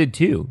 I did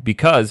too,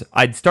 because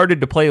I'd started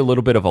to play a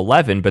little bit of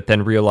 11, but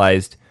then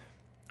realized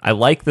I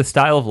like the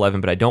style of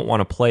 11, but I don't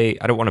want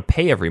to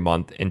pay every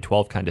month, and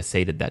 12 kind of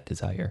sated that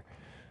desire.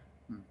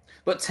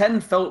 But 10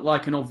 felt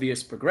like an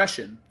obvious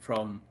progression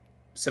from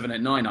 7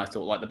 and 9, I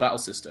thought, like the battle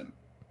system.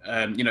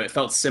 It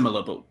felt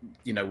similar, but,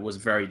 was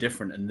very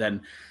different. And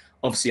then,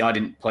 obviously, I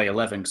didn't play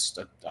 11 because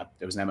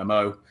it was an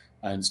MMO,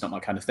 and it's not my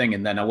kind of thing.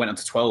 And then I went on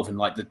to 12, and,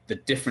 like, the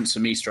difference for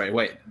me straight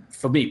away,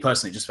 for me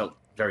personally, just felt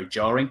very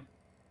jarring.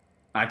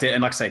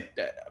 And like I say,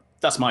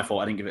 that's my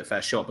fault. I didn't give it a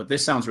fair shot. But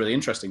this sounds really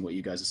interesting, what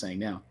you guys are saying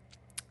now.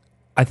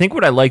 I think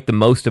what I like the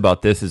most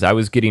about this is I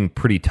was getting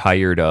pretty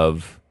tired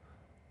of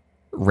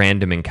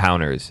random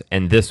encounters,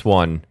 and this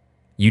one,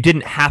 you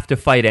didn't have to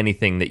fight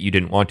anything that you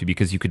didn't want to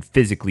because you could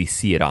physically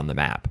see it on the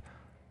map.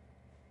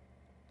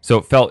 So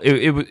it felt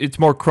it's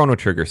more Chrono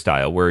Trigger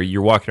style, where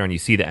you're walking around, you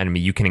see the enemy,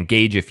 you can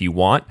engage if you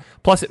want.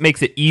 Plus, it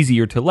makes it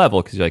easier to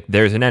level because you're like,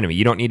 there's an enemy.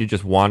 You don't need to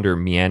just wander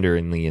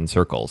meanderingly in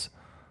circles.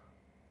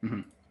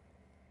 Mm-hmm.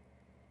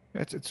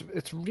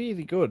 It's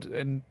really good,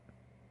 and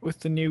with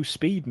the new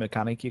speed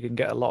mechanic, you can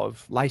get a lot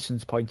of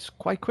license points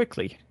quite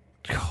quickly.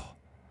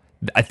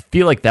 I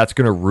feel like that's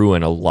going to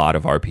ruin a lot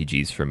of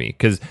RPGs for me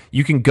because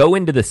you can go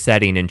into the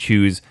setting and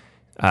choose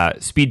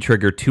speed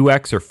trigger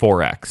 2x or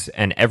 4x,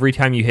 and every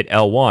time you hit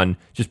L1,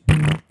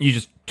 you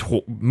just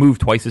move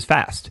twice as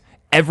fast.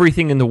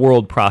 Everything in the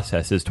world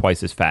processes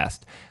twice as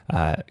fast.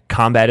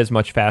 Combat is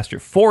much faster.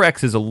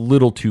 4x is a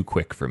little too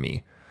quick for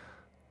me.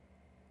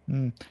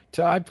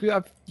 So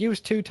I've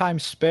used 2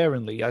 times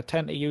sparingly. I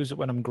tend to use it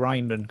when I'm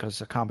grinding because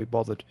I can't be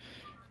bothered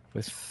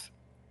with,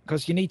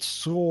 because you need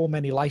so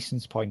many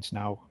license points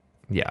now.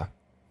 Yeah.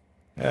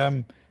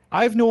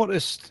 I've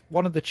noticed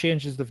one of the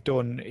changes they've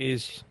done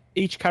is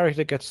each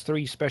character gets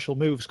 3 special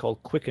moves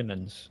called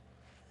quickenings,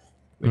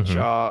 which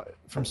are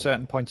from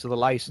certain points of the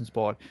license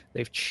board.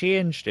 They've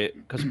changed it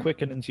because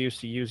quickenings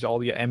used to use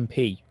all your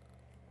MP.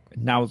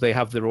 Now they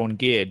have their own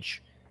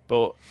gauge,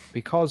 but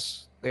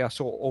because they are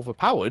so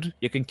overpowered,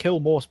 you can kill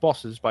most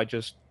bosses by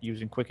just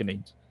using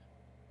quickenings.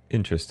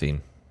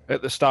 Interesting.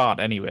 At the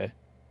start, anyway.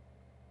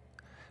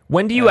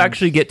 When do you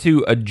actually get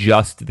to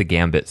adjust the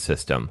Gambit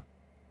system?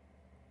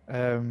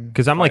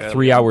 Because I'm like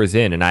 3 hours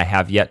in, and I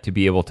have yet to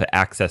be able to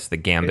access the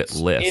Gambit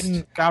list.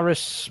 In Gareth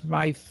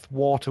Smythe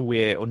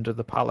Waterway under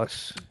the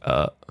palace.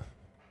 I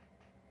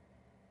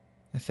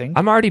think.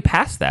 I'm already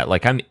past that.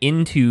 Like, I'm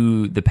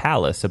into the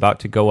palace, about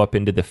to go up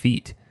into the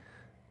feet.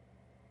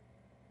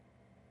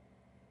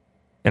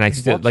 And I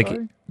still, like,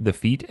 sorry? the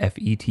feet,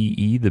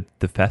 Fete,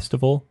 the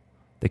festival.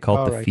 They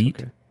call it the feet.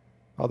 Okay.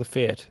 Oh, the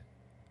fate.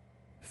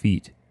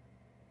 Feet.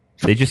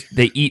 They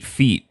eat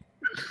feet.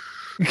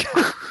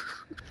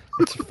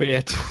 It's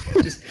fate.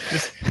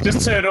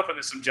 just turn up and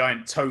there's some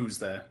giant toes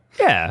there.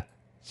 Yeah.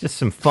 Just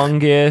some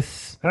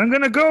fungus. I'm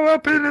gonna go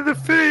up into the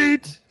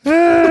feet.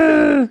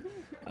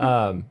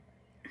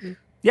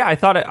 Yeah, I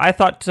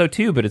thought so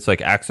too, but it's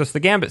like access the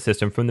Gambit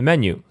system from the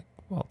menu.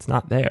 Well, it's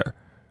not there.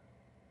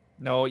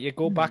 No, you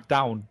go back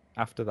down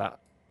after that.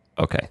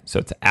 Okay, so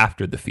it's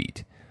after the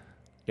feet.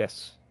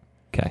 Yes.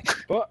 Okay.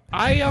 But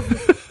I have,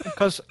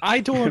 because I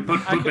don't.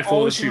 But I before the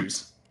always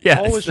shoes. Yeah.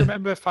 always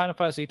remember Final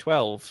Fantasy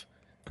 12.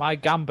 My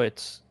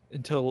gambits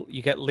until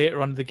you get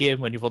later on in the game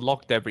when you've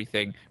unlocked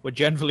everything were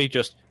generally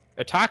just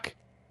attack,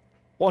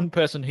 one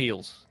person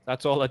heals.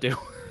 That's all I do.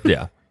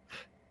 Yeah.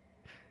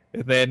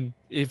 And then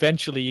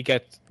eventually you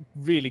get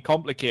really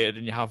complicated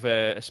and you have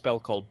a spell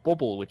called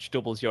Bubble, which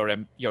doubles your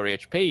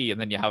HP,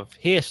 and then you have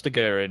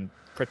Hastiger and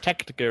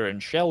Protectiger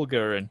and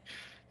Shelger, and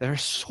there are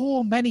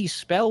so many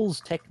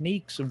spells,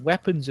 techniques, and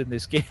weapons in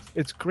this game.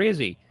 It's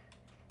crazy.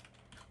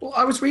 Well,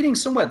 I was reading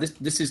somewhere.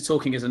 This is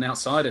talking as an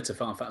outsider to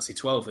Final Fantasy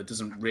 12. It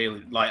doesn't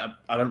really I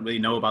don't really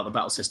know about the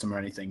battle system or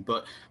anything.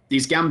 But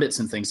these gambits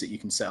and things that you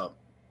can set up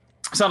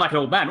I sound like an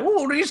old man.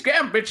 Oh, these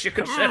gambits you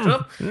can set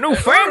up. No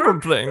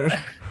favorite things.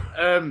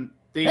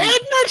 The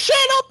Edna,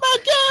 shut up my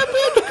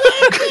gambit!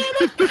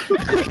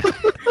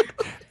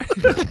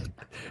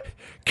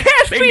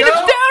 Cash Bingo. me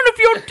down if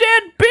you're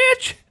dead,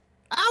 bitch!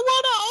 I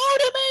want to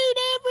automate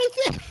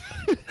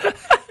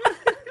everything!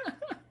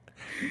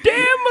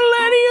 Damn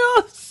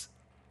millennials!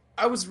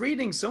 I was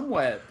reading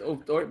somewhere,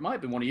 or it might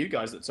have been one of you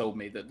guys that told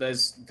me that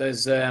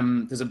there's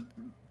an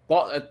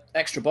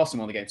extra boss in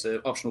one of the games,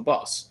 an optional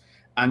boss,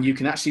 and you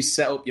can actually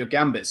set up your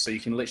gambits so you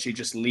can literally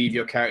just leave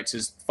your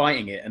characters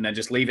fighting it and then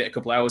just leave it a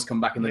couple hours,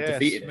 come back and they've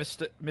defeated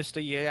it.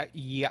 Mr.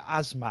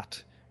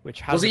 Yasmat, which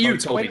has Was it you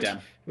about told me, 20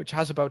 Dan? which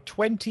has about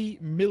 20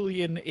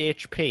 million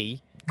HP,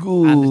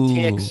 Ooh. and it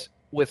takes,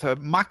 with a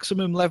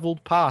maximum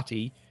leveled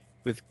party,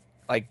 with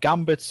like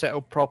gambits set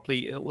up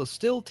properly, it will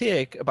still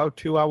take about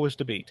 2 hours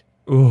to beat.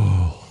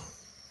 Ooh.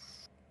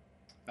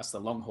 That's the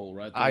long haul,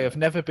 right? I have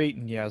never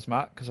beaten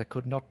Yasmat because I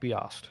could not be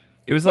asked.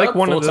 It was like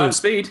one of full-time those.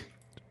 speed.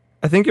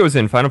 I think it was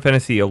in Final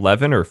Fantasy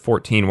 11 or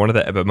 14, one of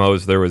the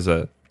MMOs. There was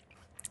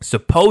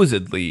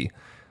supposedly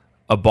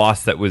a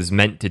boss that was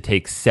meant to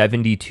take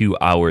 72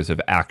 hours of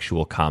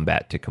actual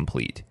combat to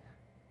complete.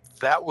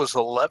 That was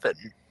 11.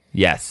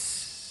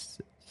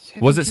 Yes.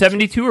 Was it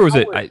 72 or was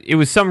it? hours? It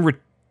was some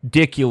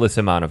ridiculous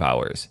amount of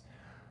hours.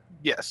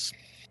 Yes.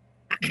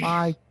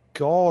 My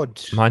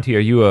God. Monty, are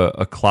you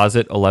a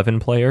closet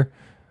 11 player?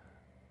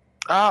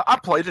 I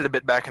played it a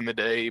bit back in the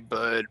day,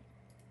 but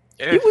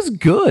It was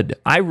good.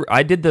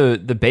 I did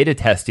the beta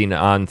testing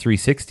on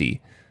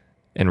 360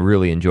 and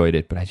really enjoyed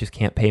it, but I just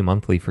can't pay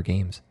monthly for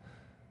games.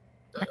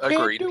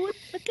 agreed.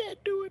 I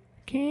can't do it.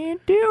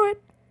 Can't do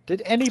it.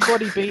 Did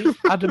anybody beat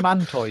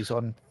Adamantoise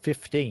on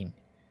 15?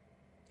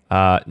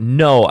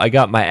 No, I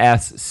got my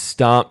ass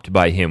stomped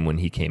by him when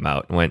he came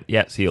out and went,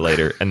 yeah, see you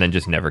later, and then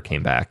just never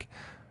came back.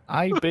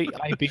 I beat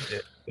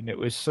it, and it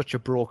was such a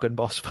broken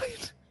boss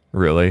fight.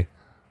 Really?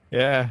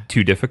 Yeah.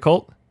 Too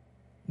difficult?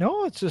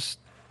 No, it's just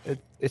it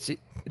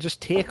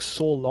just takes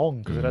so long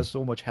because it has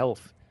so much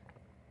health,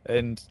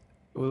 and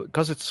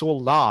because it's so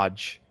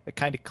large, it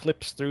kind of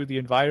clips through the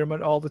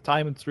environment all the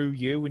time and through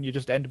you, and you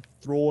just end up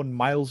thrown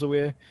miles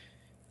away.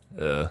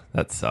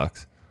 That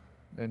sucks.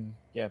 And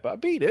yeah, but I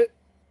beat it.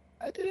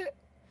 I did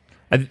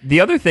it.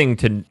 The other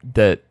thing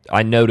that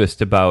I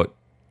noticed about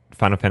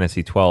Final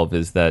Fantasy 12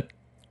 is that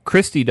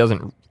Christy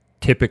doesn't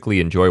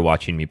typically enjoy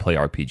watching me play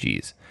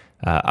RPGs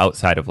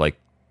outside of like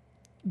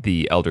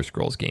the Elder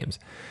Scrolls games.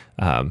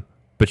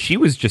 But she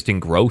was just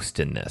engrossed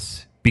in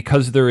this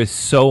because there is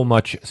so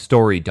much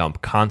story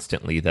dump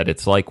constantly that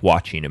it's like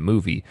watching a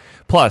movie.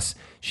 Plus,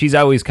 she's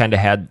always kind of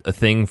had a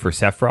thing for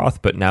Sephiroth,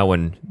 but now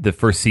when the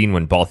first scene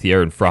when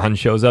Balthier and Fran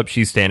shows up,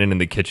 she's standing in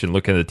the kitchen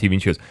looking at the TV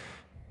and she goes,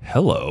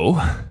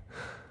 "Hello."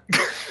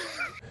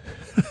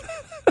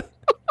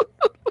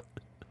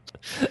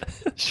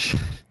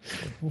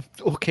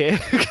 Okay.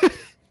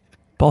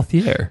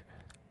 Balthier.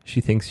 She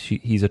thinks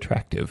he's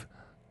attractive.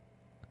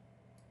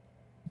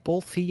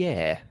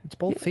 Balthier. It's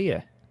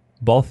Balthier.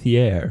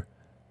 Balthier.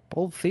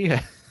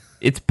 Balthier.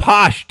 It's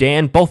posh,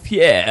 Dan.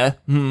 Balthier.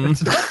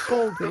 It's not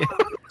Balthier.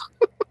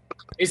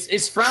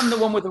 Is Fran the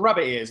one with the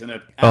rabbit ears and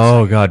a?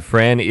 Oh, God.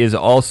 Fran is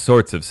all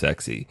sorts of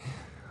sexy.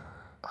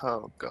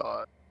 Oh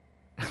God.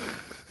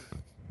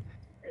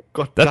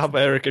 God damn,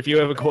 Eric, if you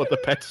ever go to the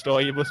pet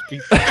store, you must be...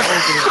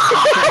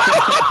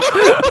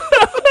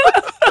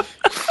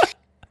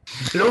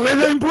 Look at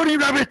them bunny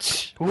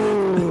rabbits!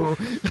 Ooh.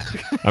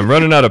 I'm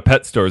running out of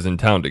pet stores in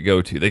town to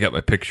go to. They got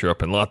my picture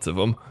up in lots of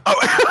them.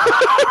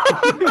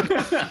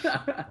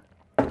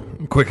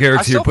 Quick,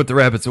 Eric's here. Put the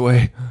rabbits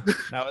away.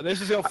 Now,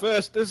 this is your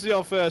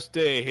first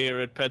day here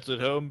at Pets at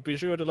Home. Be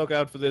sure to look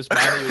out for this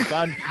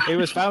man. He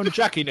was found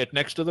jacking it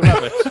next to the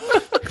rabbits.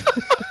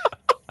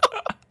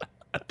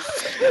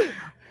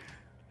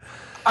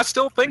 I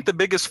still think the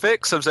biggest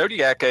fix of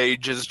Zodiac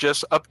Age is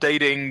just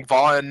updating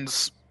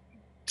Vaughn's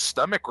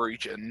stomach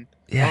region.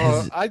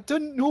 Yeah, I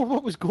didn't know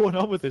what was going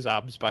on with his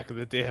abs back in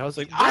the day. I was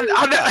like, I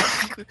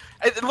know.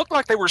 It looked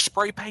like they were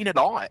spray painted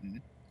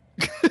on.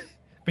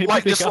 maybe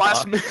Like they just got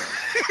last that. minute.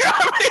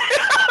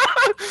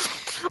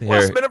 Here.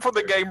 Last minute before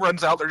the game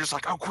runs out, they're just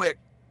like, "Oh, quick!"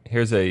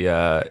 here's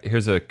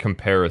a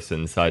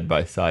comparison side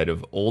by side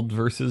of old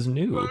versus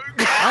new.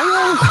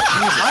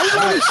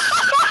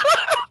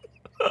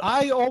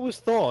 I always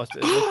thought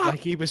it looked like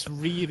he was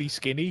really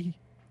skinny.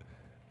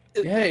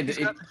 Yeah,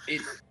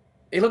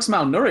 it looks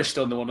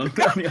malnourished on the one on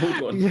the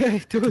old one. Yeah,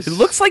 it does. It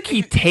looks like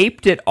he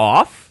taped it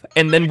off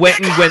and then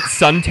went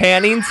sun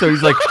tanning. So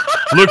he's like,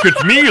 "Look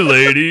at me,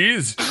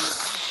 ladies."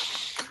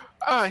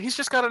 He's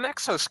just got an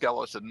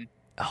exoskeleton.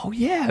 Oh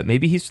yeah,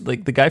 maybe he's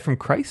like the guy from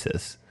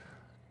Crisis.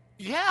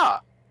 Yeah.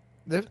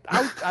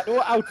 I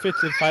know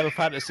outfits in Final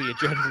Fantasy are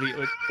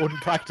generally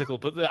unpractical,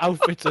 but the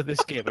outfits in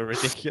this game are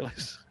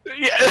ridiculous.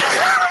 Yeah.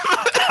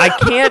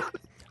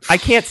 I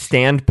can't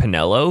stand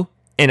Penelo,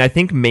 and I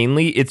think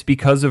mainly it's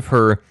because of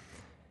her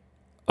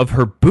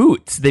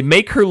boots. They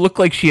make her look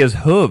like she has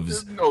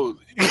hooves. No.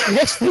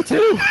 Yes, they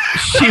do.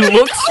 She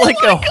looks like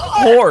a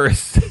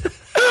horse.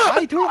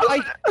 I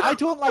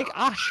don't like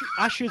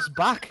Ash's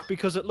back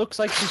because it looks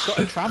like she's got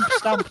a tramp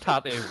stamp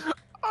tattoo.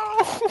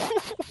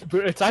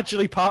 But it's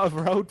actually part of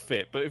her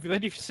outfit. But if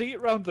you see it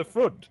around the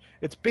front,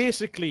 it's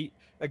basically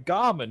a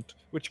garment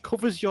which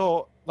covers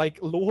your like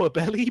lower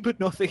belly but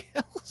nothing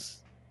else.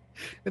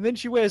 And then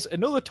she wears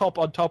another top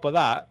on top of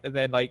that, and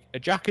then like a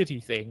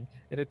jackety thing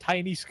and a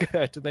tiny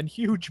skirt and then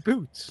huge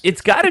boots.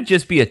 It's got to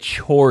just be a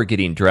chore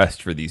getting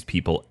dressed for these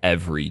people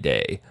every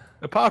day.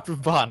 Apart from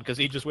Van, because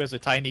he just wears a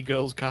tiny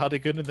girl's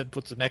cardigan and then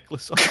puts a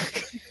necklace on.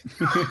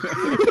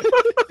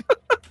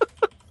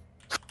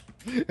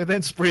 And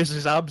then sprays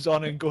his abs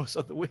on and goes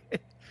on the way.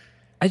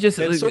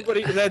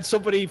 Then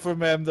somebody from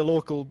the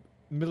local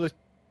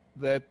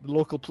the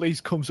local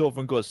police comes over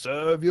and goes,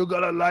 "Sir, have you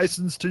got a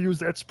license to use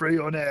that spray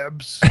on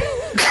abs?"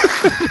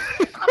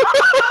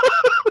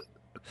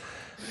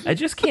 I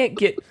just can't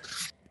get.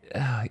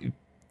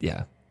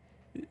 Yeah,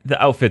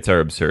 the outfits are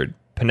absurd.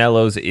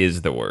 Penelo's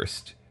is the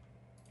worst,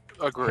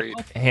 Agreed.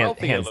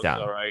 hands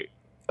down. All right.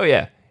 Oh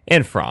yeah,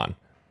 and Fran.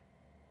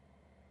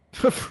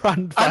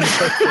 Fran,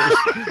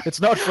 it's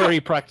not very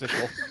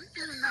practical.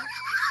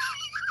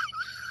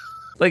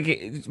 Like,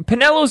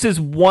 Penelo's is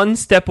one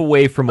step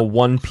away from a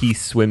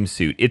one-piece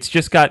swimsuit. It's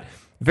just got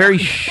very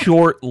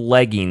short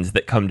leggings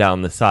that come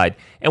down the side.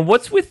 And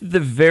what's with the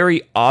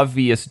very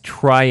obvious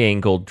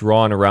triangle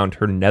drawn around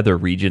her nether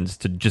regions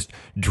to just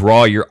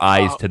draw your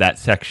eyes to that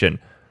section?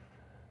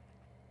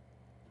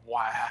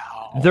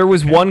 Wow. There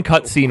was one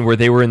cutscene where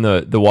they were in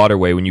the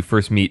waterway when you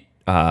first meet...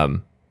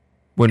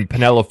 when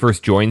Penelo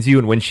first joins you,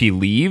 and when she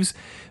leaves,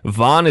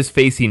 Vaughn is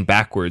facing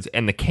backwards,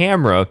 and the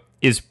camera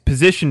is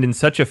positioned in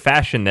such a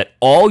fashion that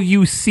all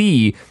you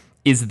see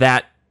is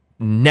that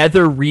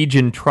nether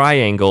region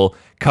triangle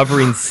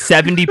covering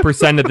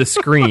 70% of the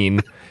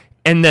screen,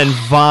 and then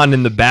Vaughn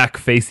in the back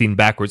facing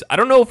backwards. I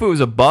don't know if it was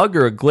a bug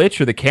or a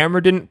glitch or the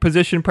camera didn't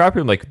position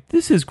properly. I'm like,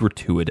 this is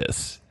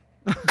gratuitous.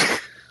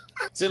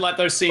 Is it like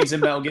those scenes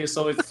in Metal Gear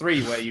Solid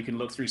 3 where you can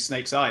look through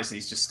Snake's eyes and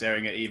he's just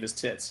staring at Eva's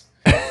tits?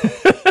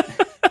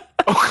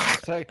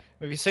 Have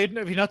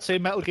you not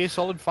seen Metal Gear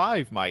Solid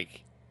 5,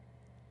 Mike?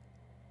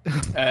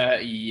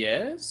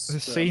 Yes. The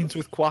scenes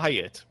with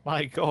Quiet.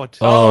 My God.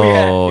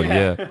 Oh,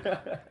 yeah.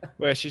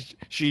 Where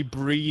she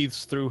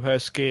breathes through her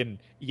skin.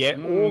 Yeah,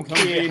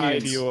 okay,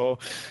 convenience. Hideo.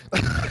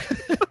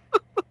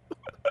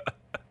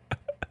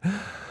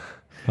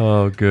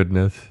 Oh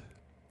goodness.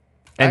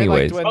 I liked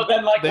Anyways, when But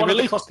then, like, they one of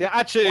the released, they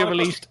actually one of the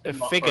released a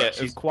costume- figure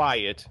she's- of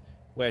Quiet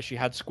where she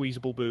had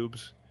squeezable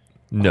boobs.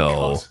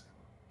 no. God.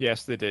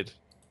 Yes, they did.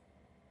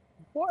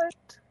 What?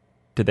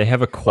 Did they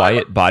have a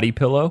quiet body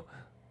pillow?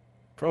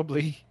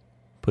 Probably.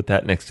 Put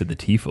that next to the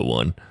Tifa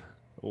one.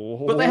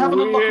 Oh, But they have an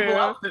unlockable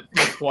yeah. outfit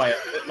for Quiet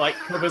that like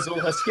covers all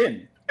her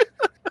skin.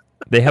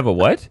 They have a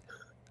what?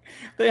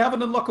 They have an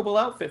unlockable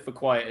outfit for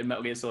Quiet in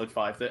Metal Gear Solid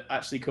 5 that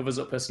actually covers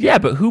up her skin. Yeah,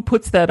 but who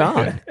puts that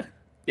on?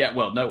 Yeah,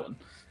 well, no one.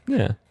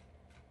 Yeah.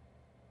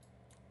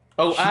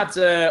 Oh, add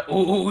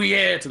oh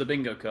yeah to the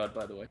bingo card,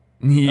 by the way.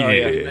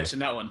 Yeah. Mention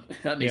that one.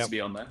 That needs Yep. to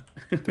be on there.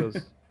 It does.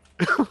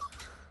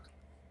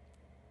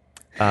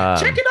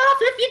 Check it off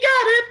if you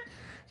got it.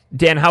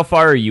 Dan, how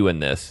far are you in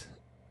this?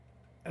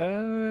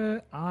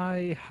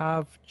 I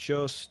have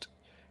just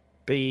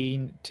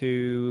been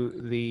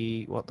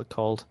to what they're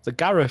called, the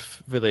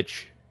Gareth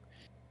village,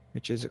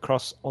 which is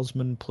across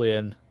Osman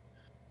Plain.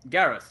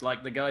 Gareth,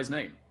 like the guy's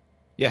name.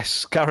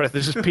 Yes, Gareth.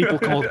 There's just people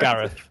called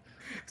Gareth.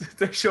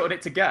 They shortened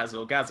it to Gaz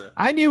or Gaza.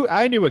 I knew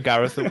a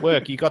Gareth at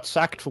work. He got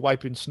sacked for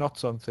wiping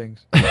snots on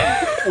things.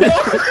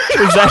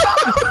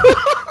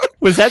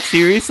 Was that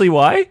seriously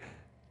why?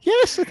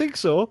 Yes, I think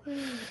so.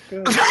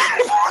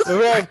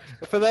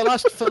 For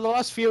the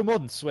last few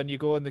months, when you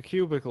go in the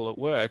cubicle at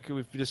work,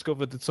 we've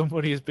discovered that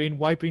somebody has been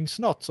wiping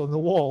snots on the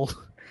wall.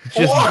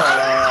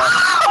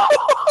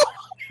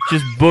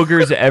 Just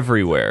boogers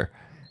everywhere.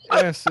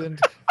 Yes, and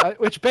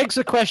which begs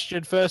the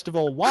question: first of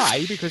all,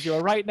 why? Because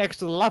you're right next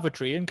to the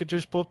lavatory and could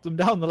just put them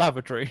down the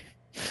lavatory.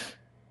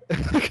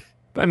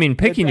 I mean,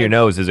 picking your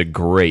nose is a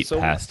great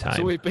pastime.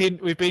 So we've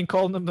been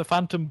calling them the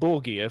Phantom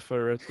Bogier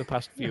for the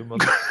past few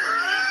months.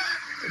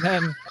 And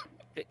then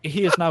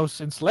he has now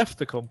since left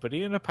the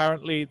company, and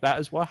apparently that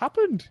is what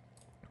happened.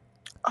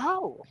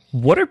 Oh.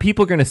 What are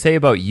people going to say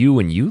about you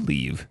when you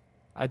leave?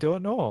 I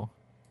don't know,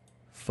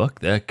 Fuck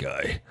that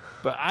guy.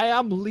 but I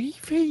am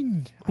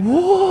leaving.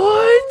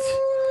 What?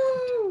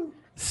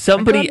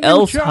 Somebody I got a new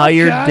else job,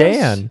 hired guys.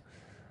 Dan.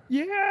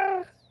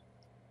 Yeah,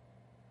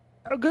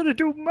 I'm gonna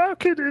do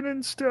marketing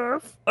and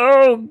stuff.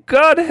 Oh,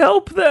 God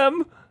help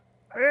them.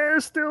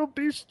 They'll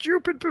be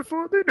stupid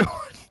before they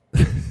know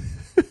it.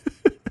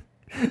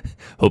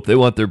 Hope they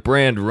want their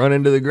brand run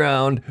into the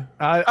ground.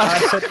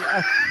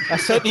 I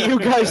said to you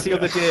guys the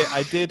other day,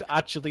 I did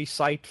actually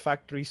cite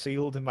Factory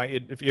Sealed in my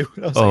interview.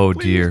 I was Oh, like,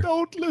 please dear.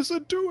 don't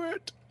listen to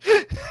it.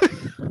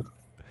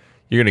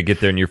 You're going to get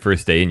there on your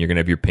first day and you're going to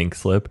have your pink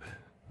slip.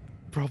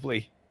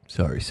 Probably.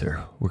 Sorry,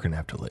 sir. We're going to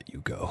have to let you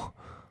go.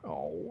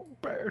 Oh,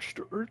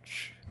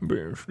 bastards.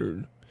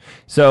 Bastard.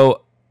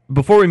 So,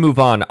 before we move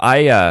on,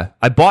 I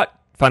bought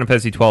Final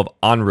Fantasy XII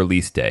on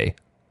release day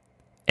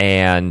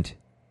and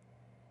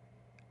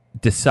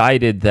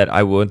decided that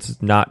I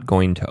was not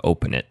going to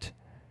open it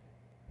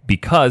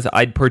because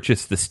I'd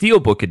purchased the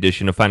Steelbook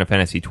edition of Final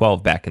Fantasy XII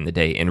back in the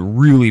day and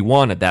really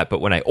wanted that. But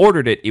when I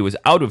ordered it, it was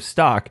out of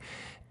stock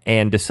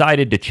and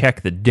decided to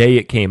check the day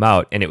it came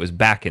out and it was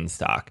back in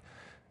stock.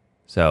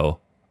 So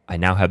I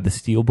now have the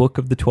Steelbook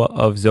of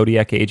of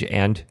Zodiac Age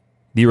and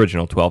the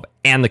original 12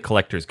 and the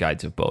collector's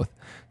guides of both.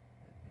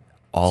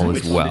 All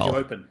Which as one did you well.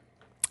 open?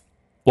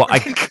 Well,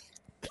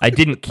 I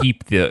didn't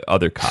keep the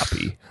other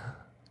copy.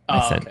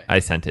 Okay. I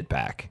sent it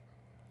back.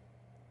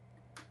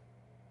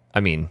 I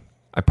mean,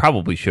 I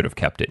probably should have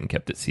kept it and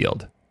kept it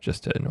sealed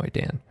just to annoy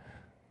Dan.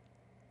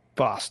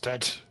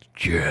 Bastard.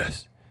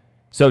 Yes.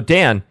 So,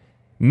 Dan,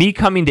 me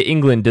coming to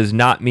England does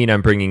not mean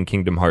I'm bringing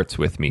Kingdom Hearts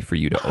with me for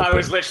you to open. I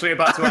was literally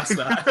about to ask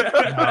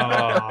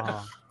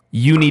that.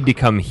 You need to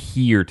come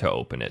here to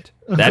open it.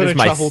 That is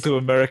my travel to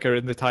America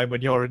in the time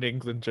when you're in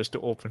England just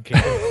to open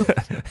Kingdom.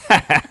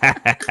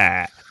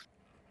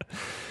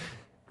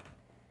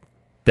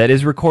 That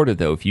is recorded,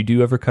 though. If you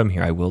do ever come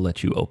here, I will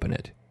let you open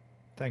it.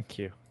 Thank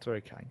you. It's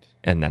very kind.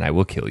 And then I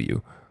will kill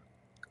you.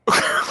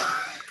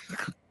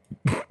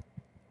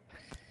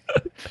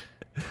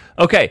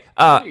 Okay,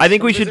 I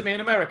think we Visit should... me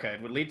in America.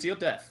 It would lead to your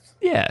death.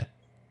 Yeah.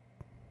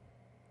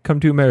 Come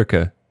to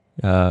America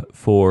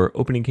for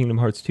opening Kingdom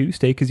Hearts 2.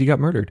 Stay because you got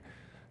murdered.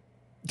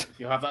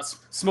 You'll have that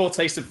small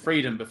taste of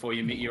freedom before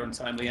you meet your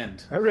untimely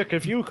end. Eric,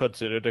 have you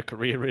considered a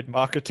career in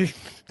marketing?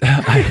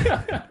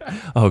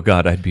 Oh,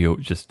 God, I'd be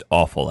just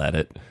awful at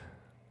it.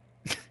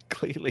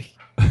 Clearly.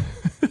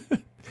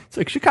 It's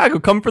like, Chicago,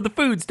 come for the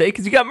food. Stay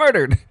because you got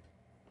murdered.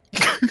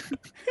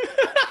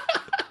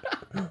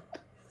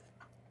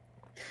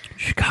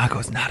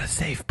 Chicago's not a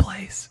safe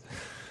place.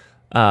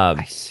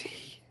 I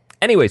see.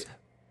 Anyways,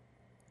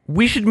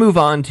 we should move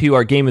on to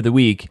our game of the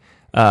week.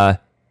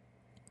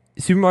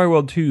 Super Mario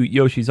World 2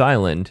 Yoshi's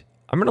Island.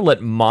 I'm going to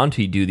let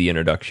Monty do the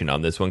introduction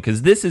on this one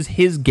because this is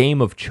his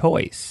game of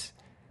choice.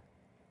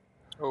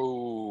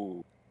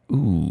 Oh.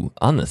 Ooh,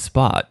 on the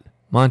spot.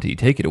 Monty,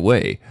 take it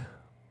away.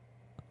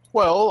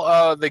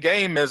 Well, the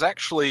game is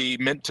actually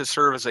meant to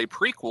serve as a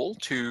prequel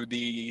to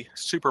the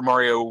Super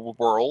Mario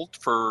World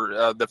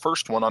for the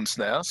first one on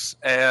SNES,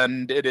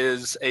 and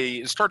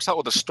it starts out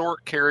with a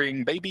stork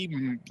carrying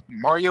baby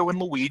Mario and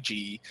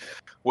Luigi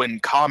when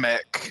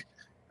Kamek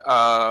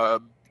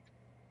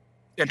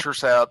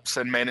intercepts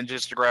and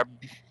manages to grab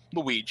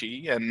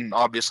Luigi, and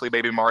obviously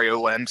Baby Mario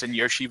lands in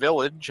Yoshi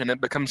Village, and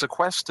it becomes a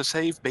quest to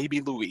save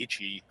Baby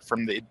Luigi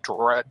from the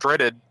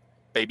dreaded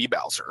Baby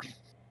Bowser.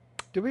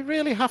 Do we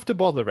really have to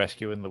bother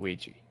rescuing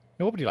Luigi?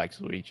 Nobody likes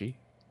Luigi.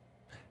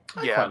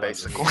 Yeah, quite like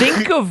basically.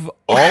 Think of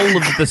all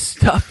of the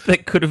stuff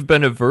that could have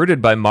been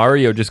averted by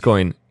Mario just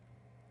going,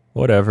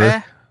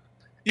 whatever.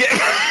 Yeah.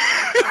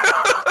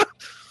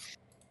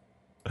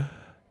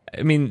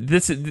 I mean,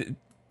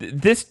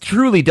 this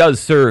truly does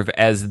serve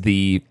as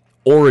the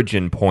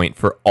origin point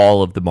for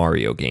all of the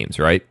Mario games,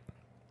 right?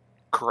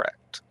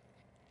 Correct.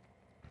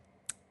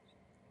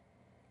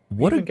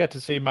 What You even get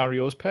to see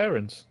Mario's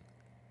parents.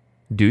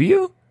 do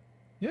you?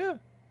 Yeah.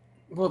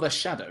 Well, they're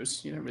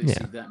shadows. You don't really Yeah.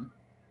 see them.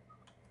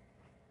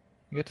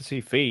 You get to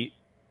see feet.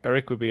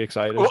 Eric would be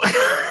excited.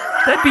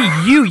 That'd be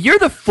you. You're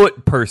the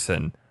foot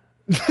person.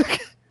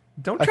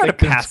 Don't I try to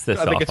think pass this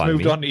I think off it's on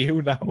moved me. on to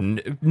you now.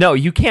 No,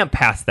 you can't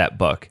pass that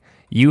buck.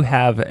 You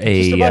have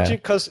a. Just imagine,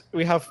 because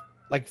we have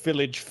like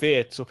village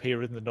fates up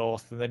here in the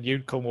north, and then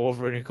you'd come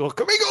over and you go,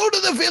 "Can we go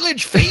to the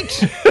village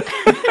fete?"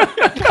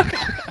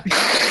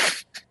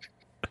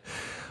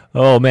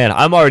 Oh man,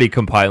 I'm already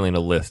compiling a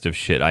list of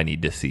shit I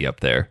need to see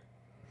up there.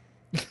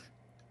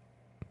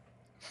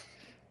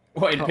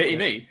 What, in Pity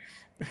Me?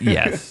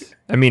 Yes,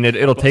 I mean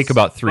it'll take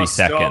about 3 Bus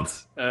stop,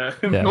 seconds.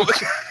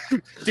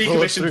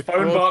 decommissioned Road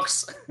phone through-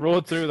 box.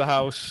 Road through the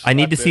house. I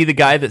need to That's see it. the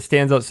guy that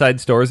stands outside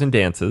stores and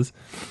dances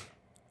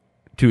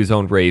to his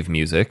own rave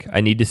music. I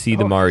need to see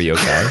the Oh. Mario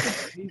guy.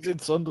 He's in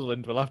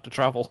Sunderland. We'll have to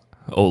travel.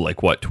 Oh,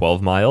 like what,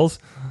 12 miles?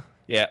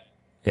 Yeah.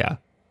 Yeah.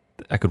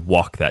 I could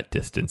walk that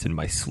distance in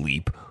my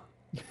sleep.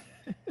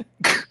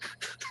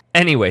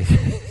 Anyway,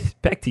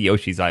 back to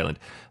Yoshi's Island.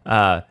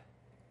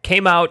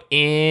 Came out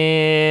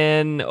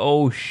in,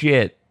 oh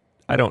shit,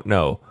 I don't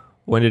know.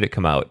 When did it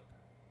come out?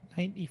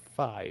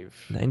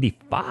 95.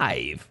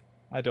 95.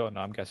 I don't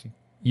know. I'm guessing.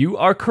 You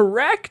are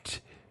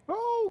correct.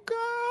 Oh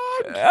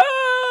God.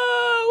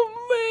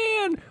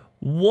 Oh man.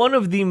 One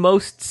of the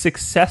most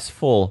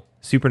successful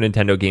Super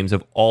Nintendo games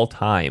of all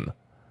time.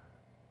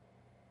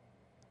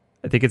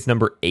 I think it's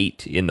number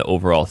 8 in the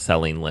overall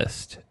selling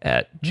list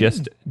at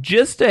just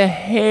a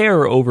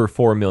hair over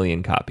 4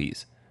 million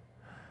copies.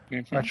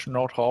 That's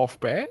not half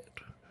bad.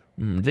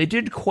 They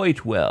did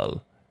quite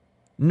well.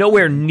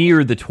 Nowhere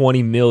near the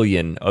 20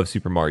 million of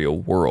Super Mario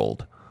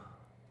World.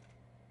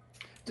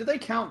 Did they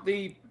count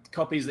the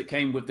copies that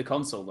came with the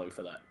console, though,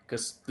 for that?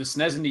 Because the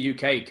SNES in the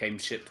UK came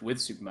shipped with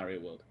Super Mario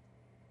World.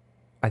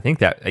 I think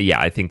that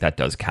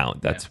does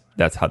count. That's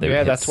how they Yeah,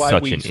 hit that's why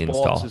such Wii an Sports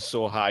install. is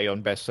so high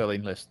on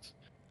best-selling lists.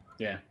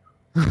 Yeah.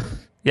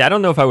 Yeah, I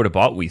don't know if I would have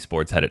bought Wii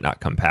Sports had it not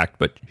come packed,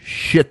 but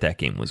shit, that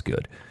game was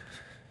good.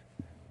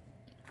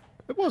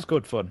 It was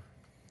good fun.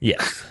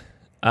 Yes.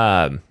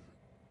 I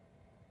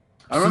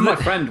remember my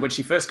friend, when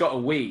she first got a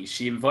Wii,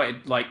 she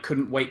invited,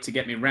 couldn't wait to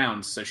get me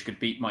round so she could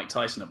beat Mike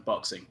Tyson at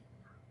boxing.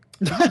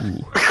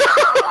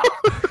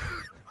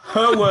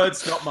 Her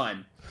words, not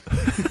mine.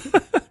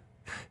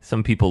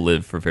 Some people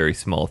live for very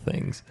small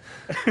things.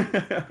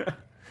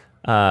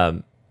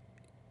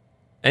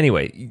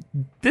 Anyway,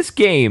 this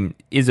game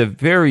is a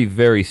very,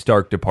 very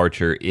stark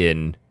departure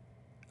in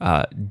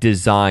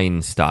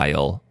design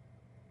style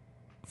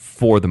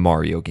for the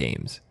Mario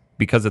games.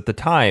 Because at the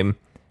time,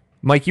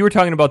 Mike, you were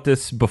talking about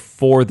this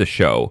before the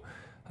show.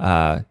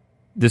 The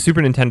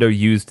Super Nintendo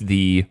used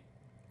the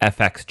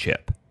FX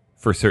chip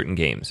for certain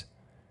games.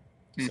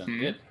 Sound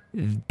good?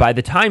 By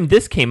the time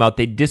this came out,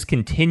 they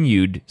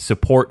discontinued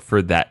support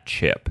for that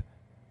chip.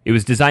 It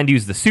was designed to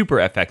use the Super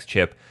FX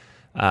chip,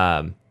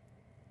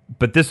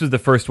 but this was the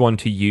first one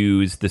to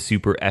use the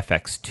Super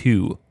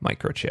FX2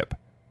 microchip.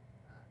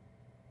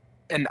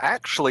 And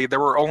actually, there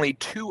were only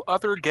 2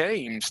 other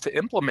games to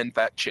implement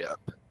that chip.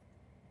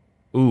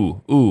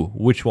 Ooh,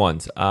 which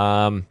ones?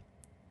 Was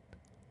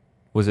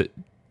it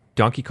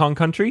Donkey Kong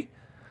Country?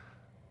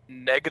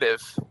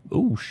 Negative.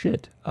 Ooh,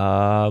 shit.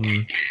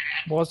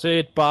 Was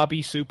it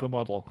Barbie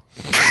Supermodel?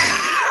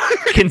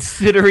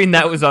 Considering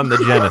that was on the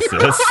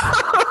Genesis.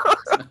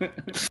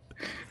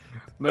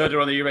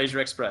 Murder on the Eurasia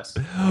Express.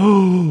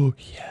 Oh,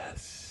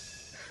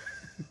 yes.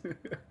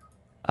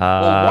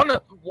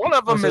 Well, one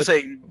of them was is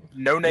a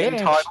no-name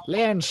title.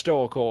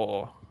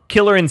 Landstalker.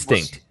 Killer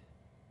Instinct.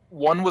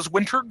 One was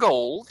Winter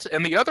Gold,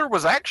 and the other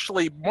was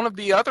actually one of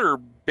the other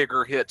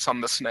bigger hits on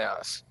the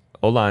SNES.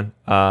 Hold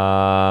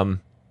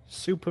on.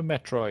 Super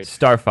Metroid.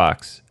 Star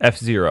Fox,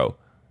 F-Zero.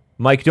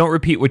 Mike, don't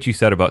repeat what you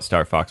said about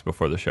Star Fox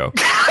before the show.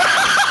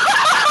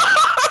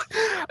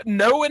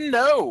 No and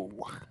no.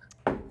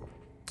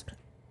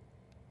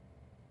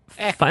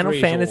 Final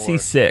Fantasy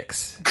VI.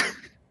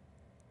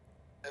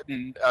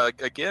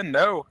 Again,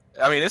 no.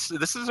 I mean, this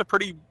is a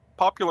pretty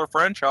popular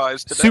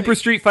franchise today. Super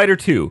Street Fighter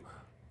 2.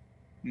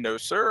 No,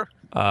 sir.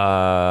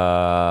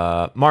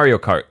 Mario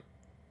Kart.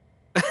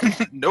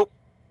 Nope.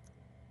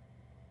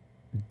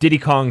 Diddy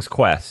Kong's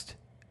Quest.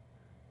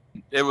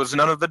 It was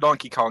none of the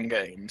Donkey Kong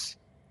games.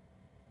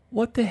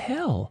 What the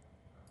hell?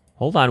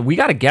 Hold on, we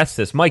gotta guess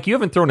this. Mike, you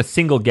haven't thrown a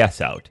single guess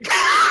out.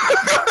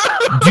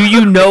 Do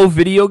you know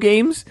video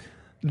games?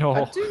 No.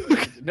 I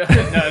do. No,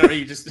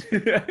 you just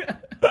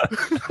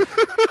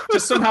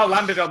just somehow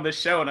landed on this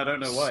show, and I don't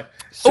know why.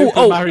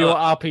 Super Mario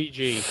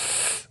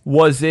RPG.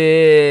 Was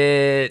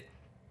it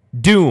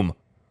Doom?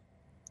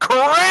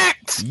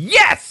 Correct.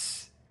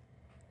 Yes!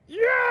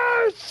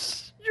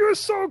 Yes! You're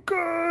so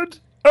good!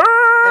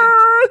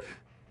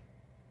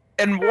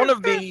 And one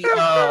of the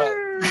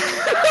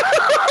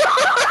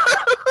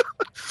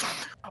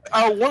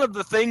one of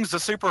the things the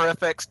Super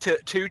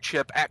FX2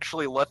 chip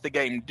actually let the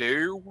game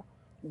do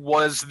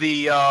was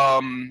the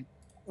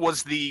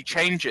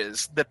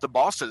changes that the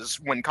bosses,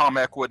 when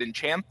Kamek would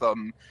enchant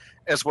them,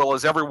 as well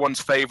as everyone's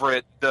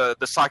favorite, the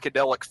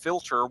psychedelic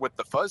filter with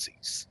the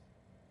fuzzies.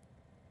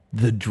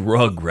 The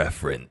drug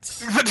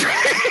reference.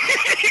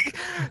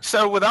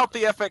 So without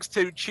the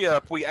FX2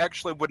 chip, we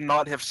actually would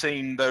not have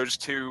seen those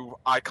two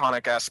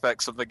iconic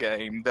aspects of the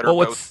game that are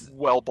both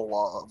well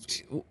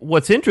beloved.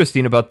 What's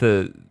interesting about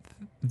the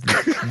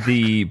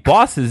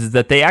bosses is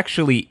that they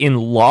actually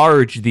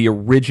enlarge the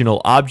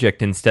original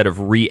object instead of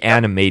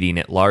reanimating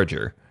it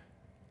larger.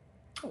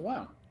 Oh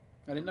wow,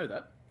 I didn't know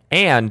that.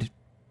 And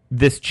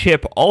this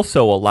chip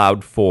also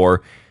allowed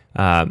for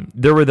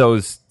there were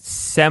those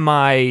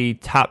semi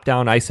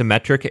top-down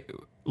isometric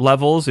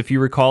levels, if you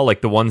recall,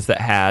 like the ones that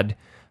had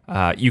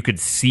you could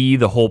see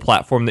the whole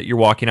platform that you're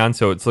walking on.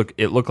 So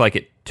it looked like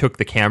it took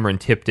the camera and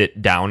tipped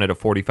it down at a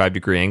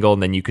 45-degree angle,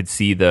 and then you could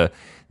see the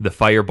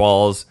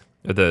fireballs,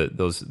 or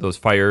those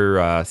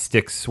fire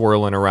sticks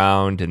swirling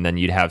around, and then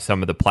you'd have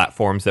some of the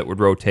platforms that would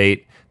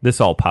rotate.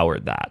 This all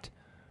powered that.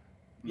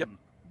 Yep.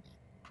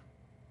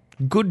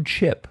 Good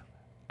chip.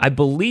 I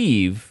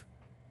believe,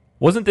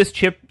 wasn't this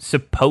chip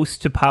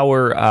supposed to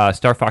power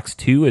Star Fox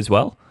 2 as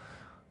well?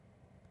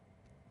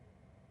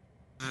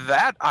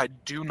 That I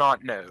do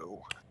not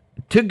know.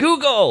 To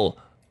Google!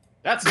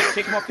 That's it.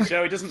 Kick him off the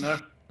show. He doesn't know.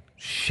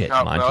 Shit,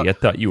 Oh, Monty, I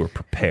thought you were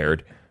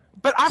prepared.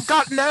 But I've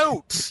got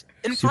notes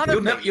in front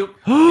of me. You'll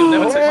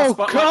never take my Oh,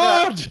 spot like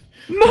God! that.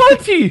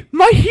 Monty,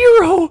 my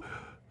hero!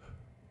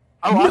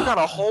 Oh, I've got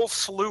a whole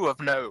slew of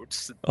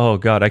notes. Oh,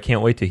 God, I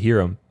can't wait to hear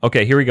them.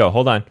 Okay, here we go.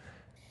 Hold on.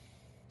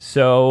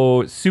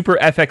 So, Super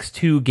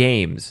FX2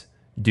 games.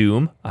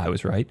 Doom, I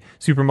was right.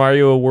 Super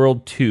Mario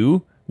World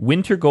 2,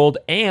 Winter Gold,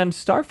 and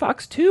Star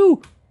Fox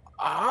 2.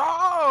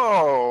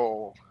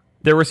 Oh.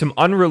 There were some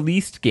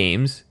unreleased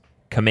games.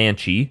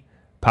 Comanche,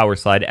 Power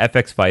Slide,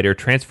 FX Fighter,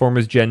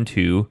 Transformers Gen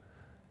 2,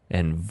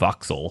 and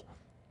Voxel.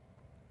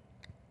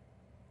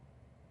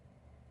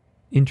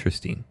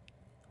 Interesting.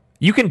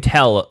 You can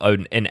tell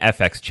an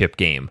FX chip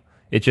game.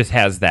 It just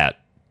has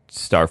that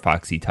Star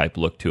Foxy type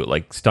look to it,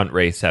 like Stunt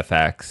Race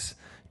FX,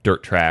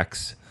 Dirt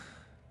Tracks.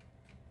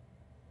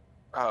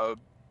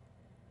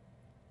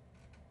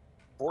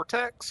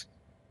 Vortex?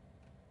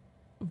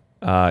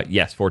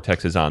 Yes,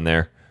 Vortex is on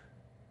there.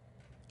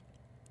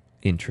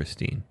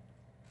 Interesting.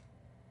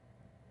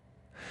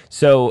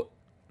 So,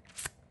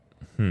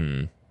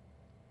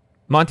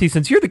 Monty,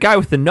 since you're the guy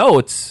with the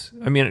notes,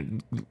 I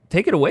mean,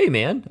 take it away,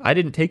 man. I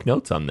didn't take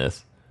notes on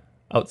this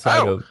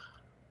outside of...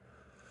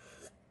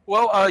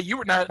 Well, you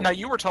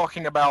were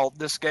talking about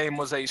this game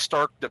was a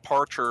stark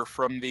departure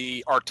from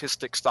the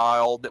artistic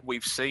style that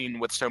we've seen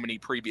with so many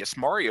previous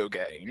Mario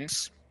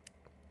games.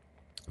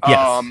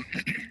 Yes.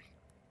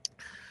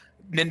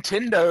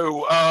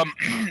 Nintendo's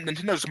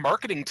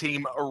marketing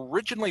team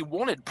originally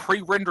wanted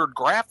pre-rendered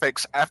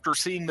graphics after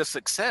seeing the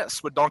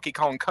success with Donkey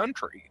Kong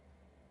Country.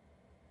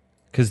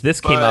 Because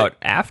this came out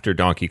after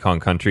Donkey Kong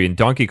Country, and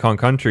Donkey Kong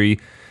Country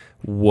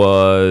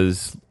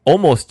was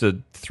almost a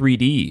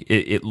 3D.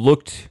 It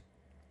looked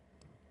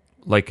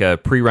like a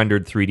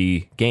pre-rendered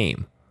 3D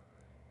game.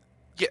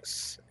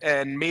 Yes,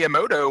 and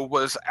Miyamoto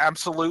was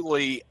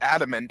absolutely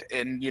adamant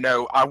in,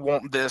 I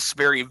want this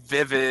very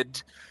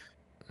vivid,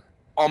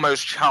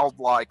 almost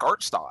childlike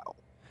art style.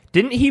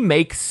 Didn't he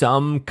make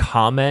some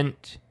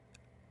comment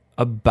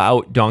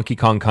about Donkey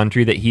Kong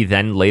Country that he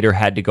then later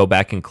had to go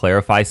back and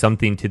clarify,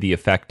 something to the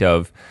effect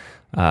of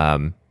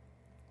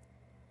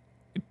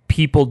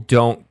people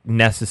don't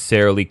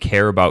necessarily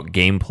care about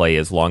gameplay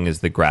as long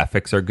as the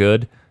graphics are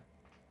good?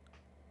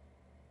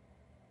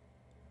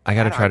 I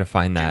got to try to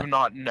find that. I do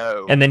not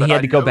know. And then he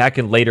had to go back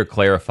and later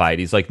clarify it.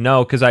 He's like,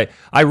 no, because I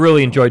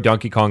really enjoyed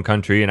Donkey Kong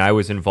Country, and I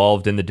was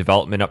involved in the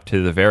development up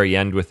to the very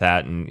end with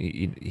that, and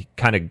he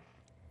kind of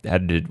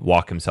had to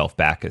walk himself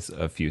back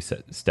a few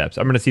steps.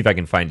 I'm going to see if I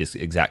can find his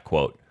exact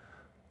quote.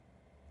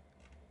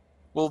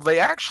 Well,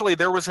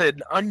 there was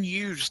an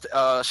unused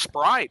enemy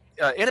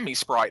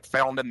sprite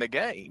found in the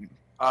game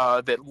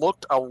that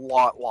looked a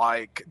lot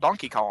like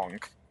Donkey Kong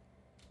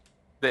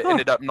that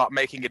ended up not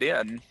making it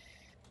in.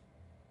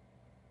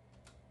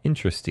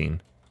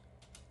 Interesting.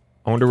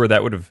 I wonder where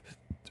that would have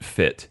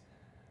fit.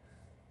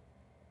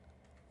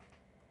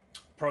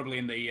 Probably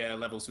in the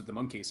levels with the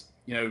monkeys.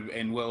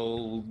 In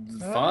World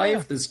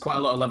 5, there's quite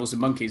a lot of levels with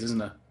monkeys, isn't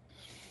there?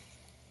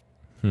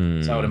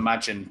 So I would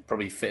imagine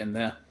probably fit in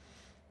there.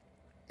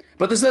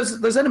 But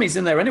there's enemies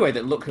in there anyway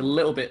that look a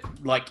little bit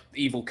like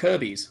evil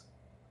Kirby's.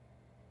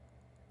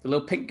 The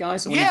little pink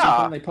guys, when you jump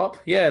on, they pop.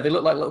 Yeah, they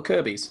look like little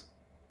Kirby's.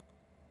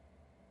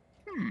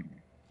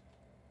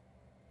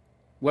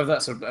 Whether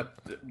that's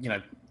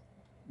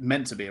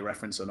meant to be a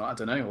reference or not, I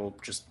don't know, or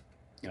just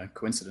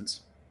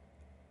coincidence.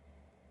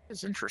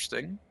 It's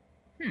interesting.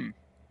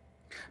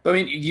 But I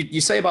mean, you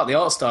say about the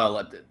art style,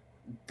 like,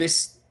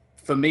 this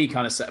for me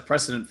kind of set a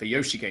precedent for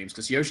Yoshi games,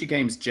 because Yoshi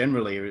games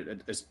generally are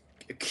as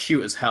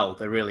cute as hell.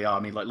 They really are. I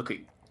mean, like, look at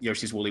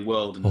Yoshi's Woolly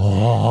World and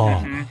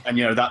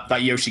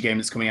that Yoshi game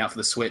that's coming out for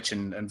the Switch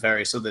and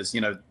various others.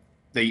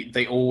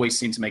 They always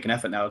seem to make an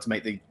effort now to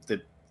make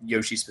the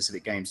Yoshi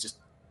specific games just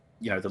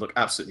they look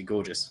absolutely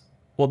gorgeous.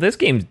 Well, this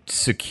game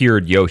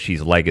secured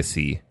Yoshi's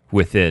legacy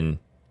within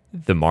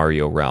the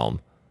Mario realm,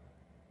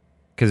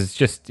 because it's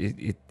just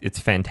it's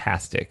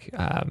fantastic.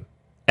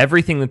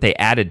 Everything that they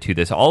added to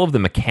this, all of the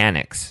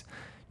mechanics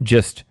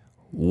just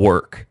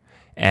work.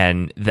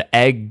 And the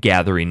egg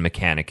gathering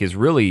mechanic is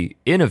really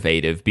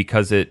innovative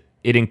because it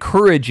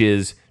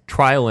encourages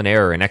trial and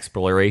error and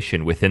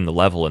exploration within the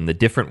level, and the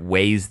different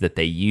ways that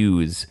they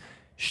use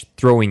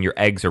throwing your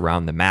eggs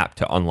around the map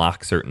to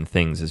unlock certain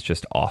things is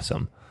just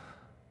awesome.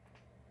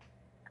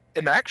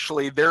 And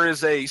actually, there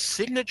is a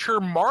signature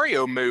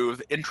Mario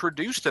move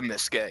introduced in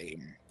this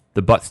game.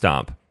 The butt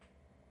stomp.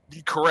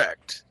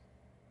 Correct.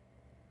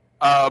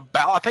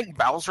 I think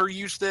Bowser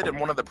used it in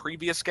one of the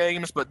previous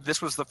games, but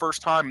this was the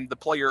first time the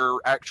player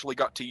actually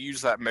got to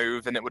use that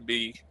move, and it would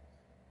be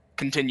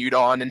continued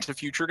on into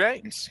future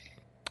games.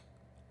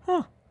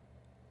 Huh.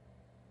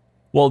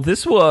 Well,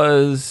 this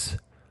was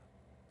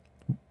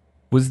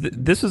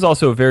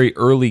also a very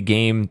early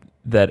game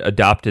that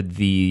adopted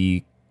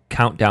the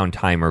countdown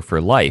timer for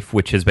life,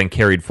 which has been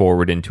carried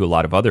forward into a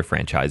lot of other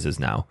franchises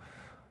now.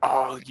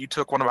 Oh, you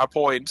took one of my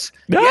points.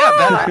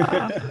 Ah!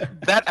 Yeah,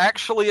 that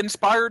actually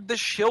inspired the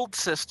shield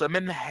system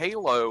in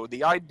Halo,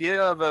 the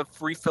idea of a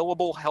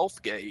refillable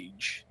health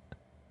gauge.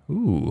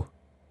 Ooh.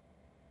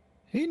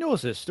 He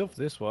knows his stuff,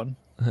 this one.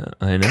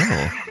 I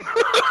know.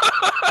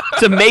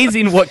 It's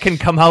amazing what can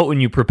come out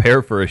when you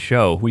prepare for a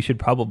show. We should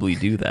probably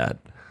do that.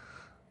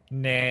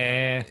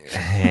 Nah.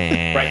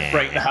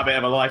 break the habit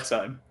of a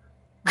lifetime.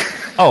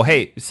 Oh,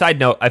 hey, side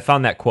note, I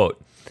found that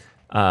quote.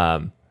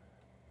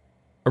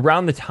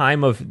 Around the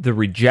time of the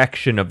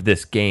rejection of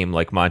this game,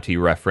 like Monty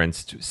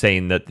referenced,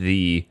 saying that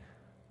the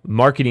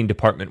marketing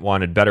department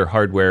wanted better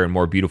hardware and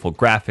more beautiful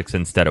graphics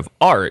instead of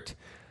art,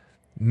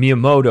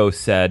 Miyamoto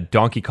said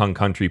Donkey Kong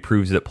Country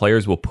proves that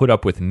players will put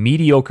up with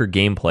mediocre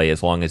gameplay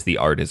as long as the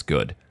art is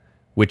good,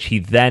 which he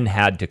then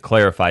had to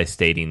clarify,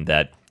 stating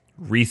that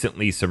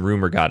recently some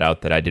rumor got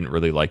out that I didn't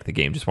really like the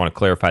game. Just want to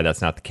clarify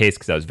that's not the case,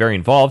 because I was very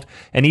involved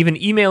and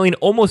even emailing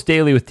almost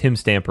daily with Tim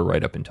Stamper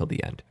right up until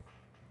the end.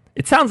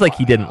 It sounds like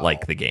he didn't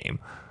like the game.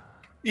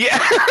 Yeah.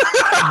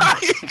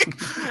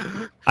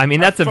 I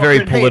mean, that's a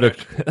very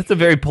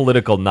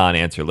political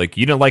non-answer. Like,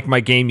 you didn't like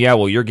my game? Yeah,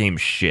 well, your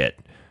game's shit.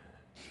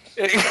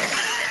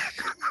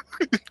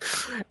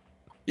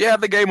 Yeah,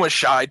 the game was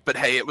shite, but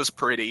hey, it was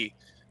pretty.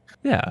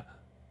 Yeah.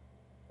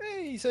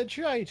 Hey, he said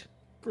shite.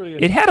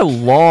 Brilliant. It had a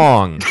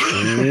long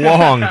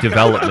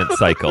development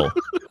cycle.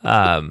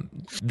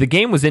 The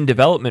game was in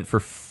development for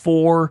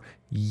 4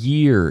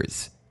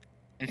 years.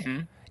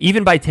 Mm-hmm.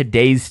 Even by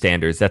today's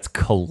standards, that's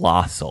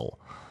colossal.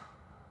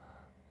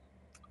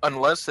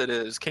 Unless it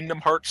is Kingdom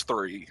Hearts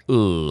 3.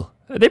 Ugh.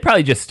 They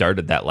probably just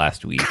started that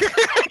last week.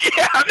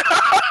 Yeah.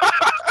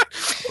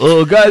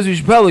 Oh, guys, we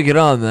should probably get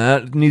on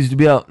that. It needs to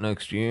be out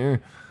next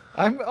year.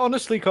 I'm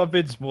honestly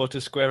convinced more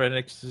to Square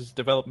Enix's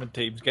development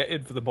teams get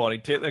in for the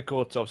morning, take their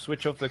coats off,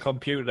 switch off the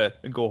computer,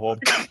 and go home.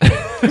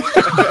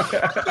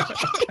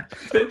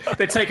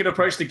 They take an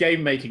approach to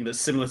game making that's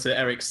similar to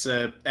Eric's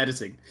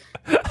editing.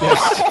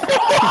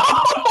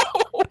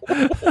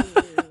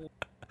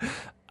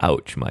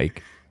 Ouch,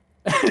 Mike.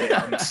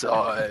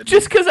 Inside.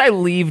 Just because I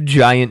leave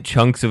giant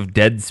chunks of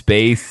dead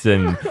space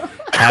and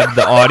have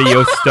the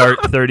audio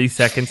start 30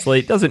 seconds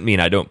late doesn't mean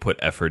I don't put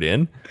effort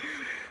in.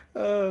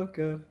 Oh,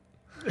 God.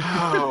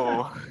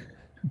 Oh.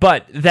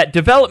 But that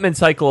development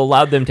cycle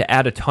allowed them to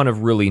add a ton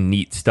of really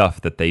neat stuff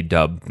that they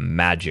dubbed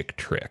magic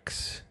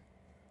tricks.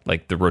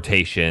 Like the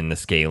rotation, the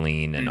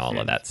scaling, and all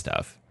of that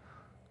stuff.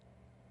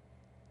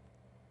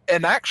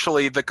 And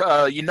actually, the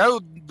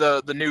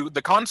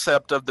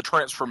concept of the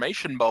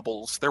transformation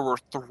bubbles. There were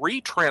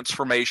 3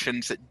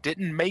 transformations that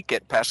didn't make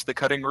it past the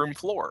cutting room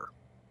floor.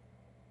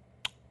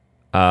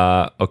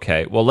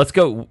 Okay. Well, let's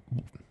go.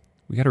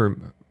 We got to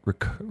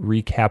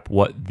recap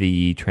what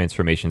the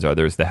transformations are.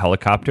 There's the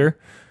helicopter.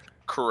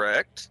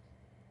 Correct.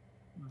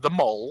 The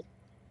mole.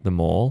 The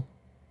mole.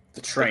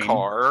 The train. The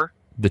car.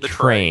 The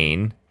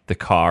train. The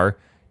car.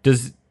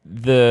 Does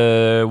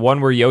the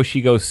one where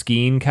Yoshi goes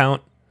skiing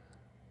count?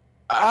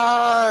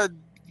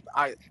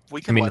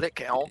 We can let it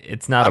count.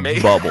 It's not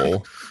a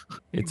bubble.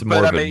 It's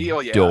more of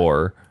a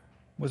door.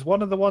 Was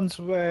one of the ones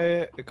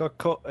where it got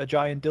cut a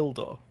giant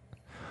dildo?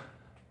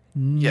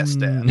 Yes,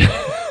 Dad.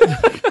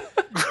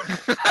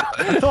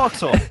 I thought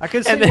so. I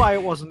can see why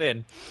it wasn't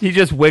in. He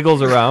just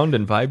wiggles around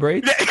and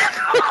vibrates.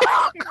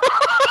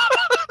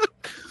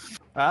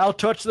 I'll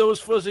touch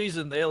those fuzzies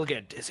and they'll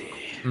get dizzy.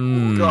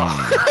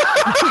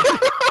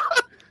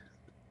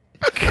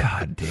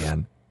 God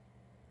damn.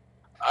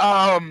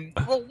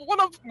 Well,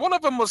 one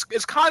of them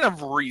is kind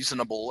of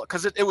reasonable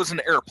because it was an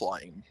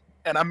airplane,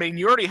 and I mean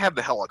you already have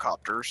the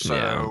helicopter,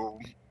 so.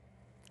 Yeah.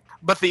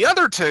 But the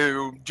other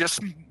two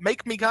just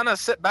make me kind of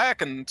sit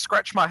back and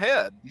scratch my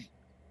head.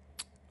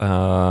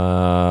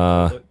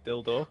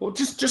 Dildo. Well,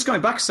 just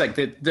going back a sec,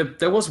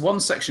 there was one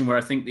section where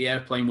I think the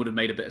airplane would have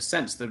made a bit of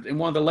sense. In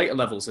one of the later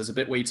levels, there's a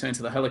bit where you turn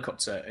to the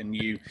helicopter and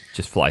you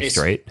just fly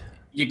straight.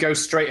 You go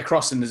straight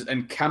across, and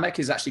Kamek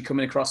is actually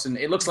coming across, and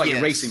it looks like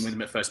you're racing with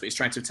him at first, but he's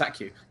trying to attack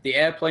you. The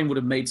airplane would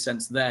have made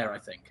sense there, I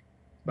think,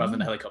 rather than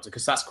the helicopter,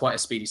 because that's quite a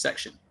speedy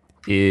section.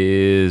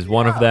 Is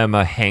one of them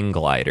a hang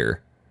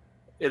glider?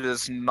 It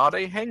is not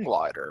a hang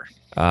glider.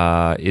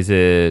 Is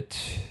it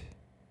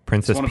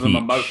Princess Peach? One of them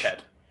a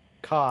moped.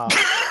 Car.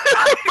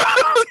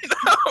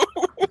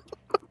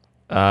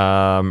 No.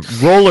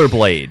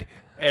 Rollerblade.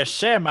 A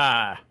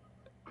semi.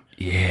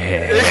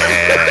 Yeah.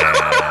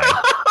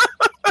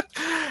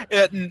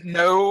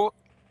 They're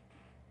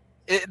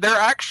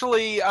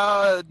actually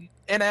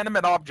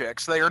inanimate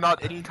objects. They are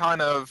not any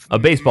kind of a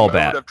baseball mode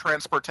bat of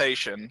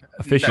transportation.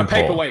 A fishing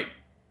pole. Paperweight.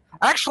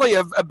 Actually,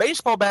 a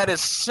baseball bat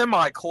is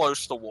semi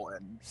close to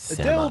one. A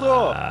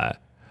dildo.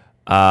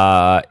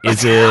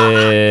 Is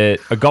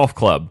it a golf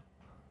club?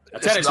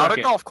 It's not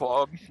a golf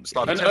club. It's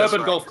not an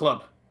urban golf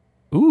club.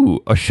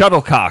 Ooh, a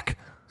shuttlecock.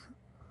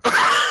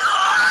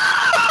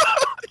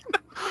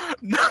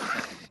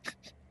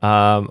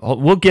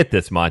 We'll get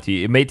this,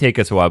 Monty. It may take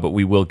us a while, but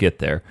we will get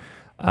there.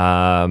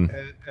 A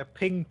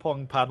ping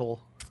pong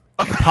paddle.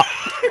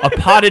 A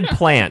potted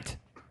plant.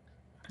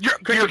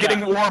 You're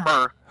getting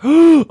warmer.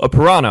 A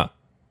piranha.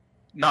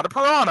 Not a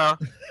piranha.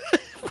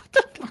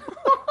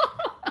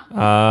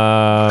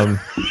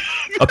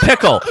 A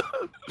pickle.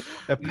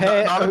 A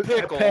pair, not a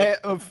pickle. A pair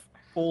of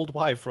old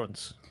Y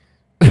fronts.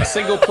 A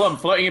single plum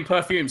floating in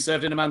perfume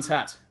served in a man's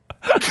hat.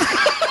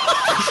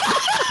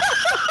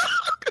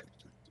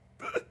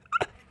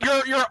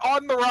 You're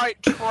on the right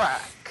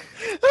track.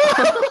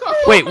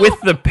 Wait,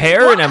 with the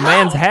pear in a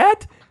man's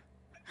hat?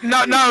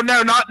 No,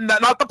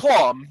 not the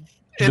plum.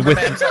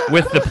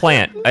 With the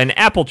plant, an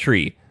apple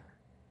tree.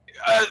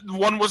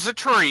 One was a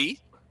tree.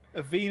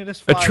 A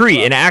Venus. A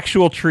tree, an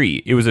actual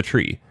tree. It was a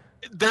tree.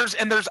 There's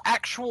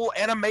actual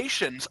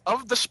animations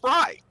of the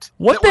sprite.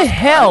 What the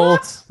hell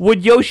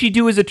would Yoshi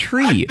do as a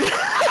tree?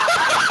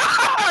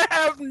 I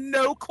have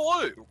no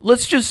clue.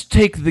 Let's just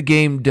take the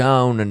game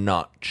down a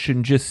notch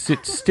and just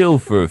sit still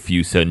for a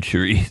few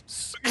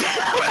centuries. Well,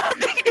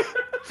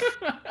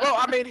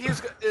 I mean,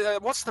 he's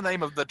what's the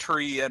name of the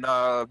tree in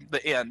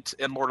the Ent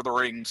in Lord of the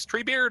Rings?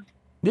 Treebeard?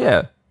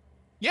 Yeah.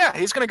 Yeah,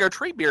 he's gonna go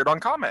Treebeard on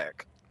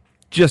Kamek.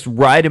 Just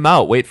ride him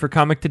out, wait for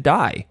Kamek to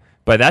die.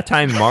 By that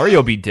time, Mario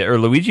will be dead, or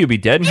Luigi will be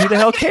dead, and who the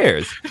hell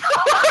cares?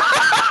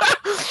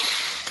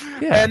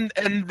 Yeah.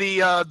 And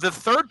the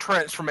third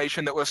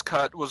transformation that was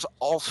cut was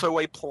also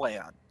a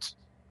plant.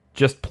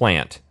 Just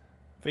plant.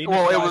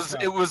 Venus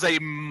it was a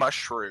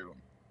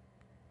mushroom.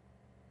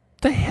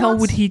 The hell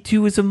would he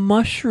do as a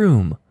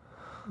mushroom?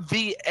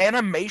 The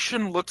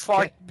animation looks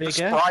like the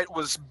sprite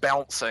was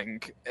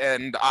bouncing,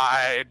 and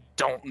I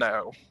don't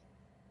know.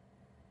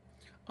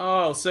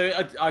 Oh, so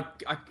I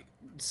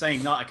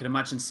saying that, I can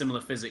imagine similar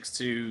physics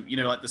to,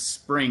 like the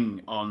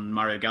spring on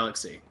Mario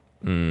Galaxy.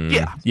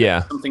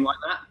 Yeah. Something like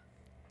that.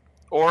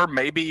 Or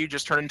maybe you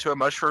just turn into a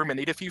mushroom and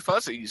eat a few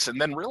fuzzies and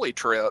then really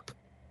trip.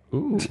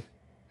 Ooh.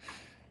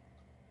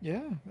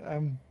 Yeah.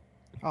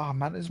 Oh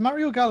man, is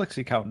Mario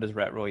Galaxy counted as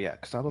retro yet?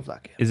 Because I love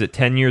that game. Is it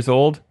 10 years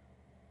old?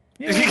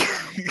 Yeah.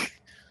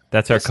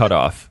 That's our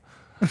cutoff.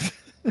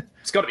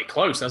 It's got to be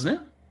close,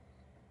 hasn't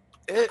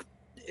it?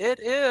 It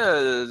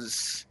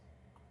is.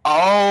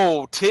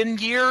 Oh, 10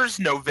 years,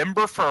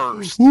 November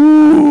 1st.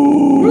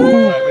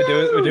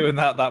 Right, we're doing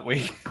that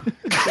week.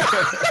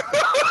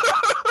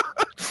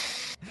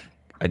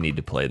 I need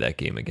to play that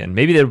game again.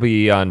 Maybe that'll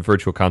be on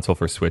Virtual Console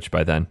for Switch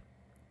by then.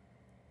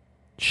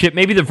 Shit,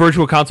 maybe the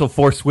Virtual Console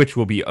for Switch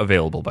will be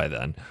available by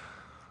then.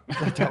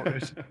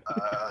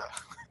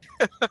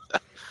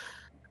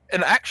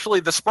 And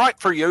actually, the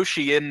sprite for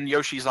Yoshi in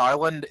Yoshi's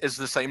Island is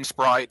the same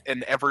sprite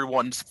in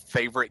everyone's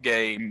favorite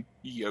game,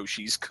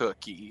 Yoshi's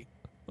Cookie.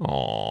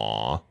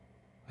 Aww.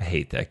 I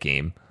hate that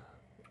game.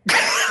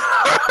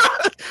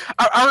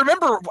 I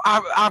remember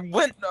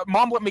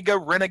Mom let me go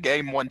rent a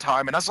game one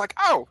time, and I was like,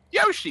 oh,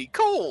 Yoshi,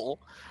 cool.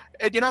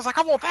 And, I was like,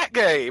 I want that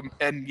game.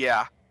 And,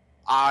 yeah,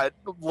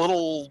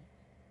 little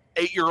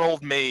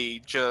 8-year-old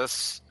me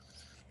just...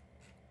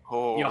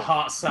 Oh. Your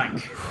heart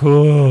sank.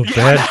 Oh,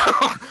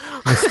 bad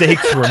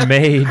mistakes were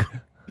made.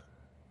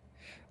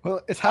 Well,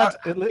 it had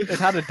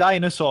a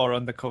dinosaur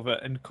on the cover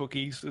and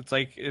cookies. It's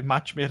like a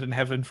match made in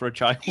heaven for a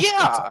child.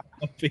 Yeah.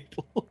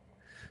 People.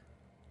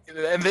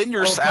 And then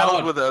you're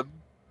saddled with a...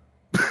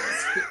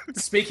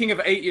 Speaking of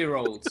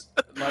 8-year-olds,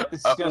 like, this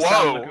is gonna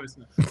whoa.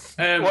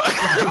 sound like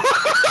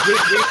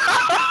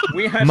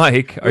we had,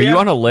 Mike, are you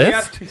on a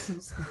list?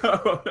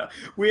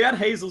 We had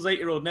Hazel's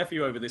 8-year-old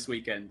nephew over this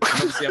weekend. And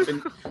obviously, I've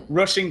been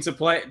rushing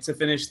to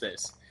finish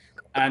this,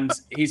 and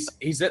he's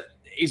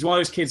he's one of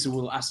those kids who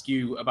will ask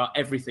you about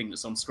everything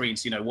that's on screen.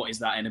 So, what is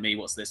that enemy?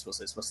 What's this? What's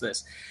this? What's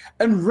this?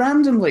 And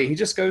randomly, he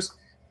just goes,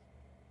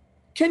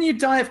 "Can you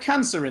die of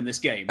cancer in this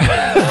game?" Me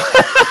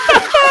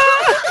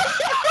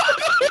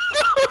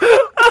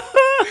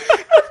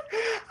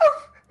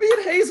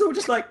and Hazel were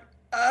just like,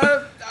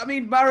 I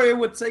mean, Mario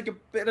would take a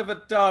bit of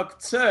a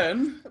dark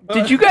turn. But...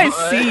 Did you guys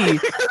see?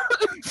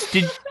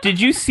 Did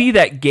you see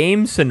that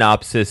game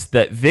synopsis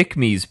that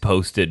VicMe's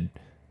posted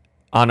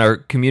on our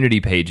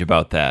community page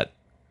about that?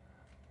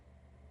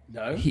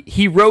 No.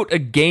 He wrote a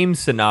game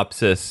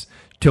synopsis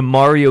to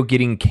Mario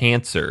getting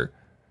cancer.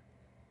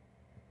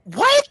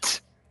 What?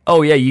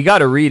 Oh yeah, you got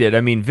to read it.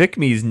 I mean,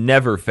 VicMe's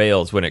never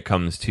fails when it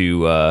comes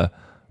to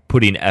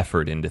putting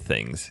effort into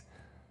things.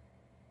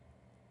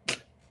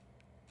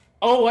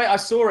 Oh wait, I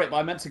saw it, but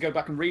I meant to go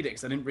back and read it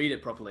because I didn't read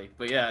it properly.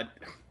 But yeah.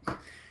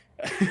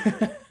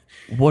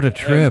 What a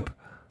trip.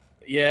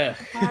 Yeah.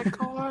 My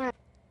God.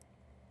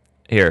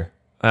 Here.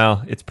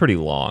 Well, it's pretty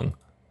long.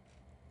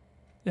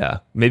 Yeah.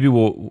 Maybe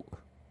we'll...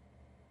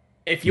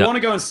 If you want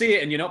to go and see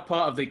it and you're not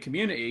part of the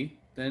community,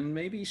 then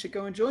maybe you should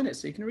go and join it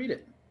so you can read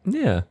it.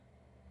 Yeah.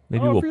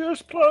 Maybe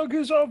Obvious plug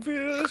is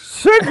obvious.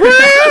 Secret!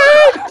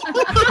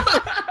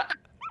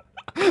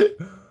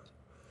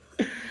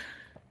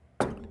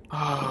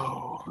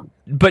 Oh.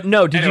 But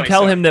no, did you Anyway,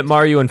 tell sorry. him that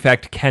Mario, in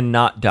fact,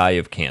 cannot die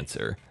of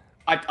cancer?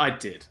 I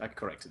did. I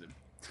corrected him.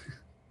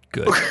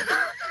 Good.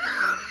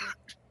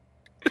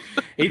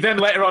 He then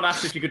later on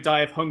asked if you could die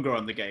of hunger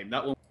on the game.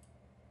 That will.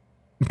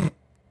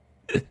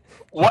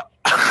 What?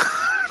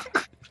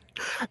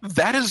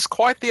 That is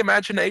quite the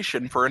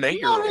imagination for an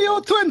 8-year-old. Mario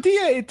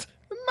 28.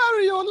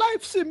 Mario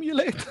Life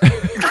Simulator.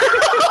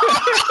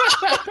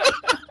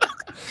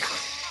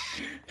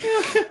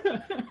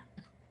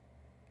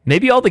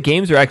 Maybe all the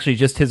games are actually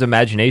just his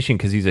imagination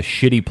because he's a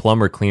shitty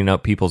plumber cleaning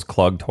up people's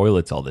clogged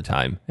toilets all the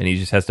time, and he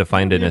just has to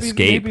find an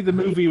escape. Maybe the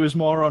movie was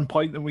more on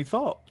point than we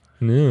thought.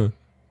 Yeah.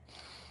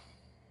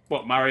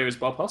 What, Mario is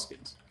Bob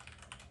Hoskins?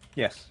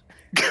 Yes.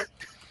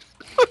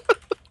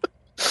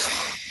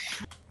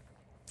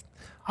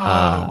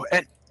 Oh,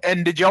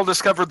 and did y'all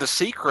discover the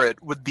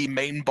secret with the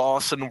main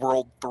boss in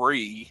World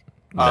 3?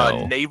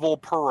 No. Naval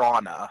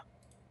Piranha.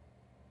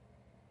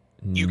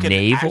 You can-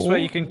 Naval? That's where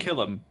you can kill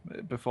him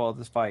before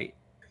this fight.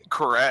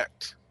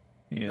 Correct.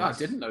 Yes. No, I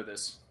didn't know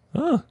this.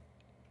 Huh.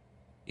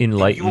 You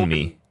Enlighten will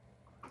me.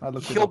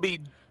 He'll be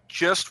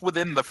just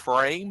within the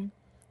frame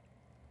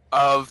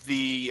of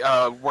the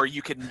where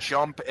you can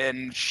jump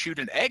and shoot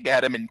an egg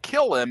at him and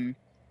kill him,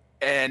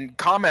 and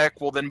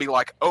Kamek will then be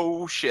like,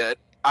 "Oh shit,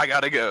 I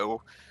gotta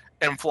go,"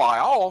 and fly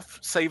off,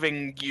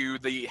 saving you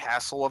the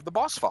hassle of the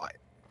boss fight.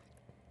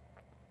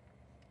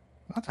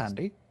 That's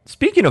handy.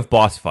 Speaking of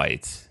boss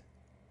fights,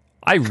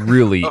 I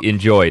really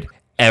enjoyed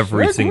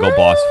every single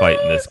boss fight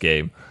in this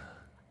game.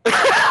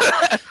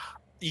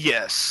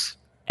 Yes.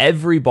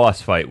 Every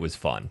boss fight was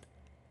fun.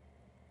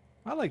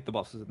 I like the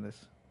bosses in this.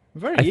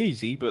 Very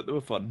easy, but they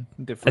were fun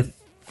and I different.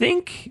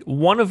 think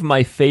one of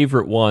my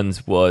favorite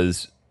ones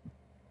was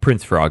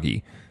Prince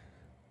Froggy,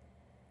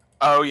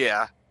 Oh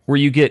yeah. where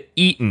you get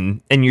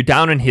eaten and you're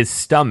down in his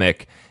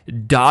stomach,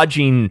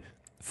 dodging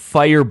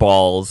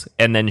fireballs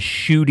and then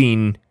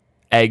shooting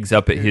eggs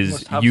up at his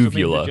Must have some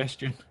uvula.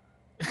 indigestion.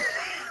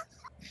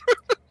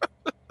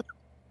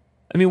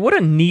 I mean, what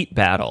a neat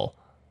battle.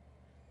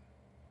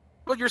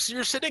 Well, you're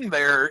sitting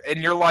there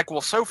and you're like, well,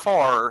 so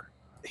far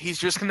he's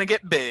just gonna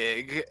get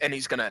big and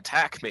he's gonna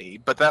attack me,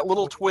 but that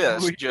little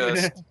twist we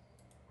just.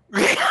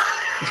 doing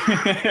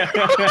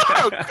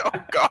Oh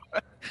God.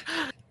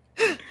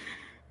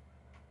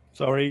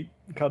 Sorry,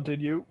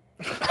 continue.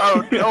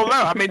 Oh no!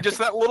 I mean, just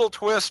that little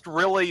twist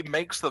really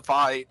makes the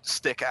fight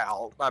stick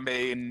out. I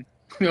mean,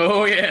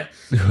 Oh, yeah.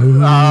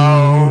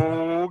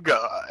 oh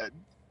God.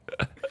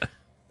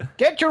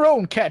 Get your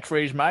own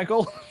catchphrase,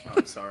 Michael.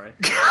 Oh, sorry.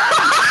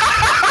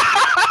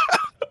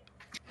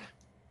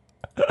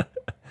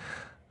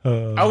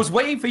 I was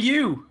waiting for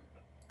you.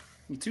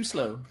 You're too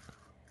slow.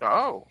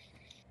 Oh.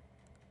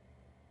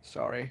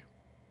 Sorry.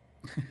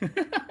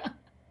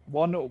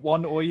 One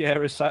oh yeah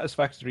is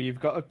satisfactory. You've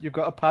got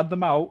to pad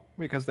them out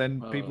because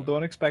then people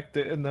don't expect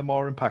it and they're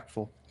more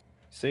impactful.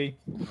 See?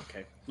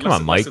 Okay. Come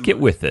on, Mike, get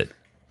with it.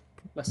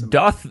 Lesson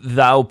Doth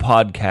thou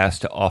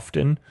podcast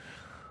often?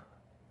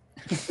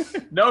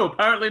 No,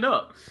 apparently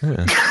not.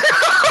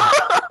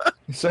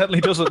 He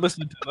certainly doesn't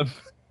listen to them.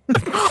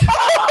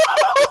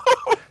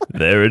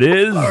 There it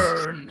is.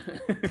 Burn.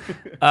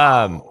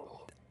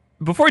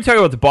 Before we talk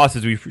about the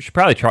bosses, we should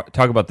probably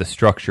talk about the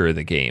structure of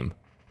the game.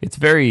 It's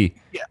very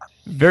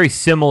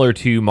similar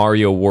to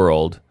Mario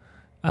World,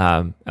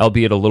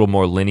 albeit a little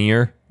more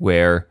linear,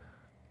 where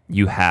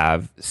you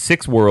have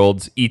 6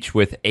 worlds, each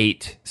with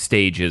 8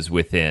 stages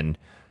within,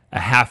 a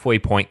halfway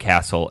point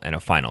castle, and a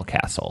final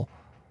castle.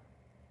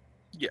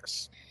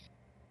 Yes.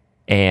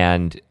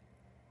 And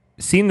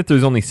seeing that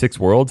there's only 6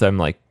 worlds, I'm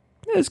like,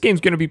 this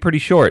game's going to be pretty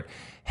short.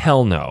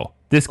 Hell no.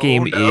 This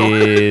game no.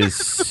 is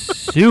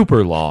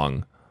super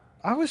long.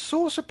 I was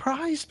so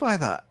surprised by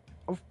that.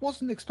 I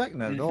wasn't expecting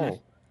that at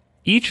all.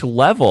 Each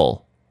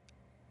level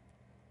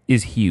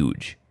is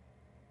huge.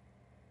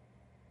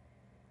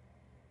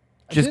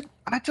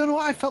 I don't know.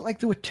 I felt like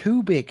they were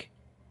too big.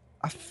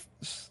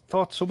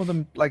 Thought some of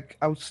them like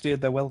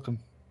outstayed their welcome.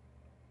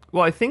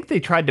 Well, I think they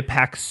tried to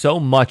pack so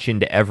much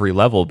into every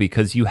level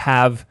because you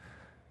have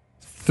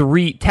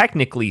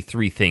technically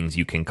three things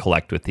you can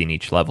collect within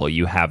each level.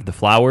 You have the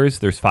flowers,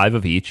 there's 5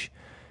 of each.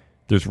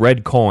 There's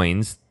red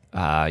coins.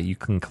 You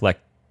can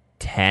collect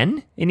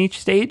 10 in each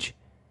stage,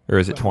 or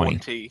is it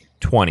 20?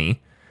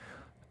 20.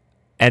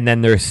 And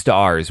then there's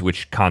stars,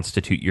 which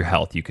constitute your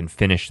health. You can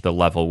finish the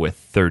level with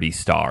 30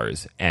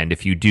 stars. And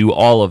if you do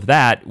all of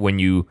that, when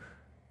you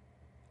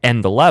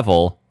end the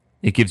level,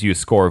 it gives you a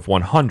score of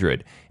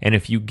 100. And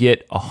if you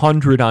get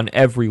 100 on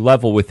every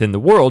level within the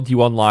world,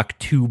 you unlock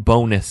 2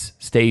 bonus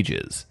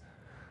stages.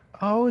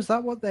 Oh, is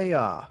that what they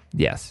are?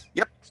 Yes.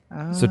 Yep.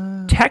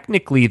 So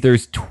technically,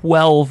 there's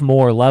 12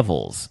 more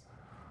levels.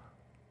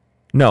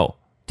 No,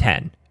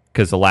 10,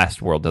 because the last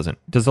world doesn't.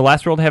 Does the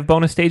last world have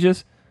bonus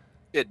stages?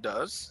 It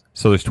does.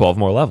 So there's 12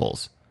 more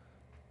levels.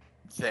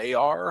 They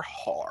are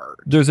hard.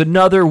 There's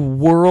another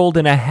world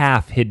and a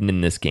half hidden in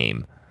this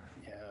game.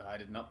 Yeah, I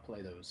did not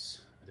play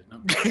those. I did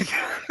not play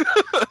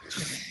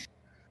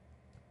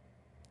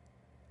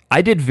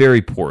I did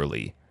very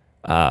poorly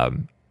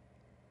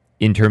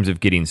in terms of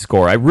getting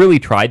score. I really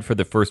tried for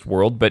the first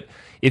world, but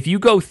if you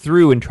go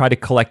through and try to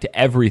collect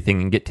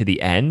everything and get to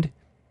the end,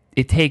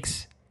 it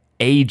takes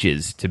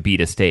ages to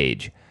beat a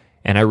stage.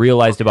 And I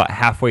realized about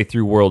halfway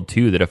through World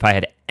 2 that if I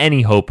had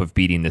any hope of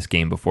beating this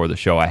game before the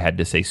show, I had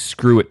to say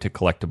screw it to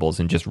collectibles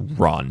and just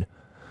run.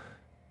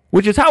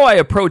 Which is how I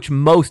approach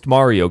most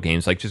Mario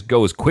games, like just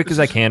go as quick as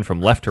I can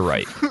from left to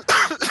right.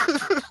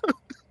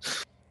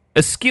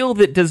 A skill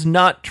that does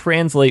not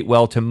translate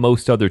well to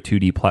most other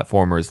 2D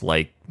platformers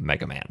like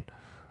Mega Man.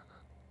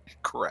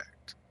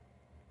 Correct.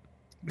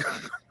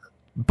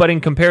 But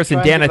in comparison,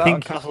 Try and Dan, do I that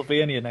think on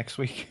Castlevania next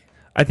week.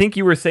 I think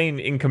you were saying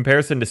in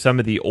comparison to some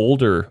of the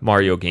older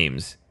Mario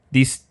games,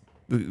 these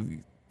the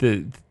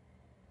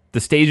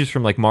stages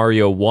from like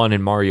Mario 1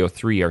 and Mario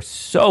 3 are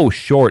so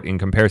short in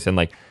comparison,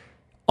 like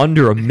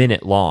under a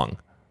minute long.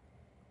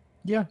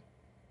 Yeah.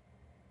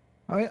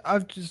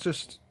 I've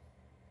just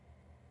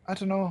I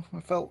don't know.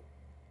 I felt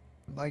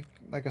like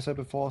I said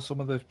before, some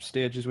of the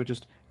stages were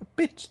just a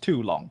bit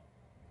too long.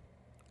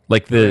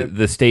 Like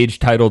the stage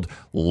titled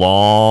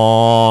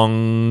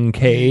Long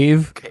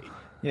Cave. Okay.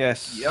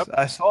 Yes. Yep.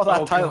 I saw that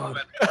Oh, title. God.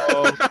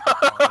 Oh,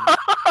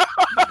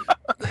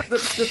 the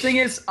thing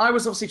is, I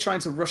was obviously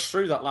trying to rush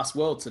through that last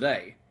world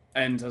today,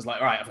 and I was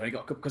like, all right, I've only got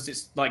a couple, because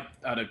it's like,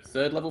 I don't know,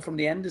 3rd level from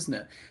the end, isn't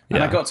it? And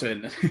Yeah. I got to it,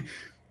 and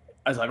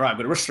I was like, right, I'm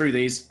going to rush through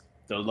these.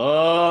 The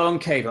long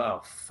cave,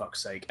 oh,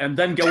 fuck's sake. And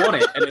then go on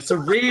it, and it's a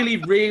really,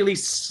 really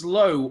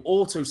slow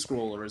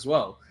auto-scroller as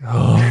well.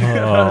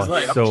 I was Oh,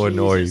 like, so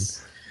annoying.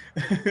 Jesus.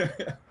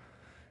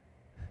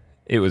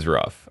 It was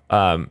rough.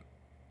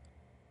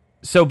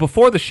 So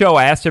before the show,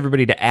 I asked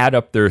everybody to add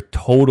up their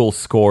total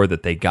score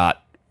that they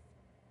got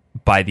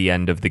by the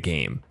end of the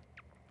game.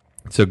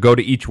 So go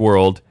to each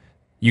world.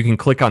 You can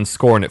click on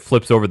score, and it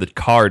flips over the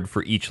card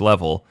for each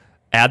level.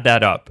 Add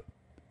that up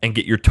and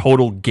get your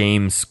total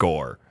game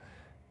score.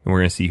 And we're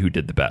going to see who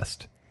did the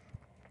best.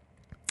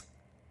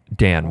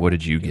 Dan, what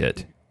did you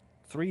get?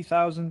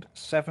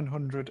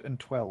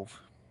 3,712.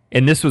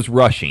 And this was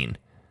rushing.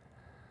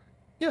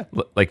 Yeah.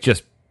 Like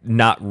just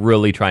not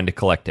really trying to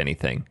collect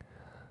anything.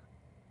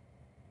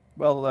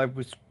 Well, I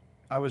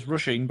was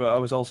rushing, but I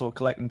was also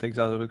collecting things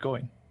as I was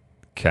going.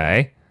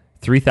 Okay.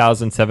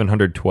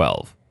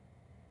 3,712.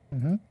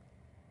 Mm-hmm.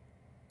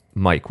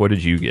 Mike, what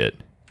did you get?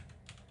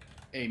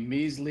 A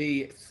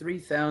measly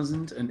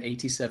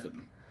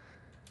 3,087.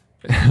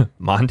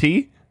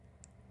 Monty?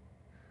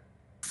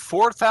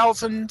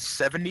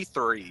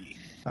 4,073.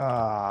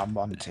 Ah,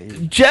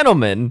 Monty.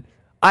 Gentlemen,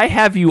 I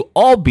have you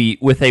all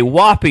beat with a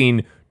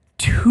whopping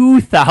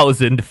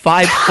 2,568.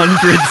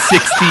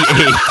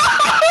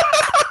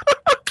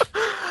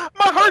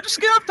 My heart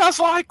skipped. I was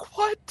like,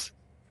 what?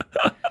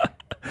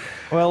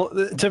 Well,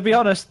 to be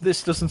honest,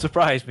 this doesn't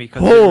surprise me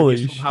because Holy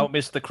you somehow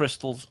missed the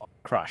crystals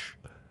crash.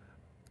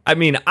 I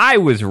mean, I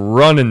was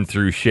running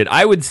through shit.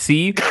 I would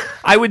see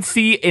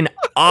an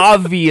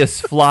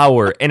obvious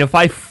flower, and if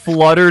I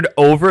fluttered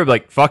over it,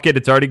 like, fuck it,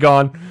 it's already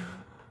gone,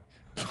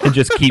 and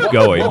just keep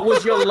going. What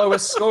was your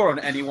lowest score on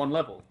any one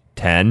level?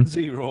 10.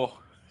 0.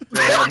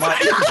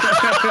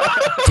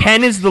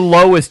 10 is the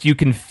lowest you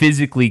can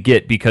physically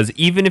get, because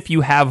even if you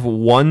have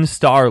 1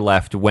 star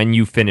left when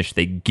you finish,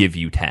 they give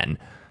you 10.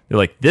 They're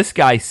like, this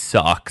guy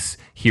sucks.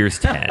 Here's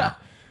 10.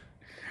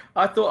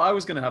 I thought I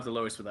was going to have the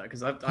lowest for that,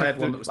 because I had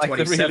one that was like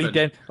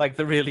 27.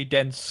 the really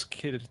dense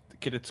kid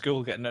at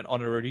school getting an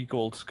honorary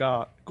gold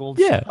star.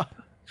 Yeah.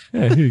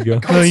 Yeah, here you go.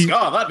 Gold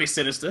scar, that'd be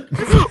sinister.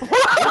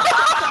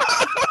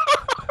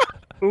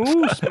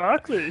 Ooh,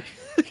 sparkly.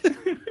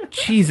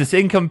 Jesus,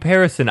 in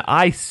comparison,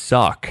 I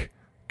suck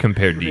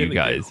compared to you Really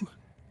guys. do.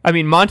 I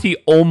mean, Monty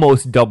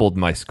almost doubled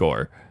my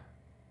score.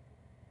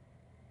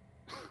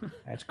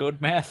 That's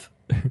good math.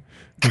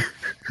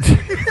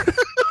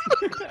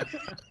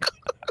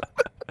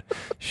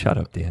 Shut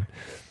up, Dan.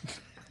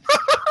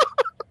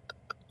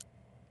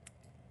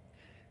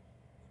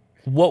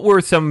 What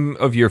were some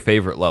of your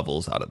favorite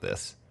levels out of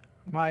this?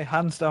 My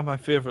hands down, my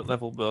favorite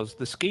level was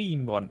the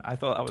skiing one. I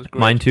thought that was great.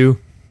 Mine too.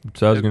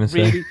 That's what I was going to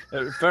say.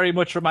 Really, it very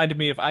much reminded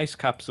me of Ice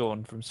Cap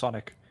Zone from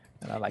Sonic,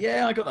 and I like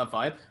Yeah, I got that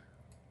vibe.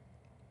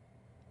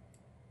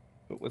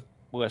 but with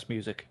worse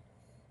music.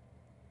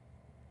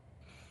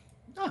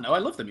 Oh no, I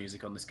love the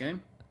music on this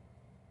game.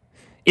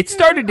 It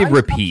started to Ice Cap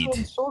repeat.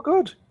 Zone's so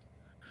good.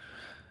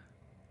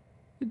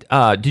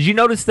 Did you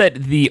notice that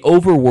the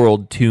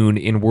Overworld tune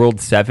in World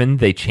 7,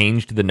 they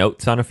changed the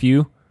notes on a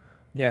few?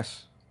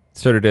 Yes.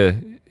 Started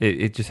to...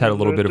 It just had a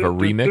little bit of a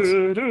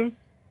remix.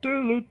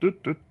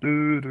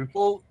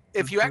 Well,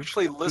 if you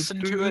actually listen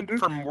to it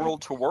from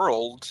world to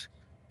world,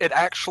 it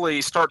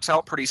actually starts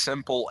out pretty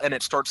simple, and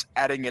it starts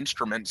adding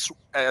instruments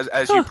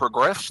as you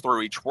progress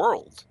through each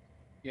world.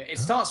 Yeah, it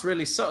starts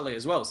really subtly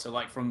as well. So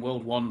like from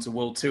World 1 to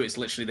World 2, it's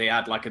literally they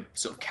add like a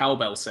sort of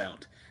cowbell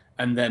sound.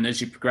 And then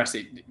as you progress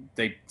it,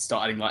 they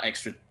start adding like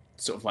extra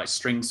sort of like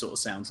string sort of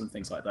sounds and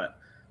things like that.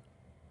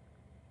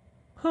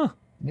 Huh.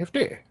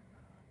 Nifty.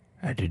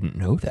 I didn't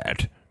know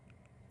that.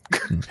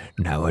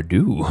 Now I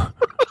do.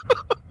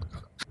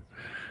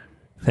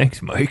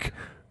 Thanks, Mike.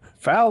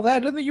 File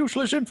that in the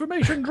useless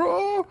information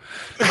drawer.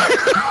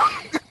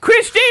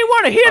 Christy,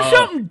 want to hear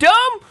something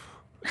dumb?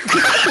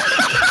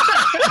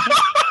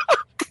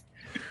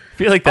 I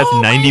feel like that's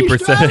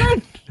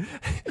 90%.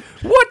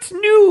 What's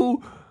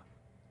new?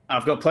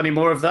 I've got plenty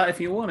more of that if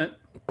you want it.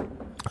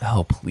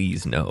 Oh,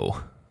 please,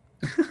 no.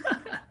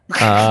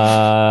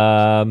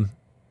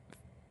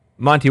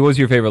 Monty, what was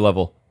your favorite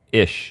level?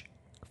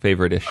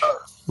 Favorite-ish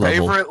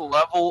level. Favorite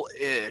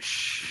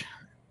level-ish.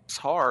 It's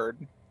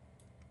hard.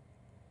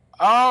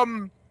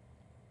 Not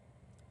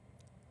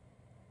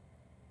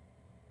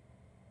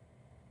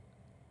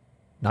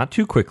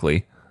too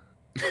quickly.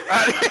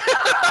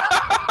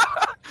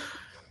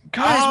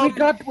 Guys,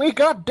 we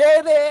got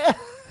Daddy.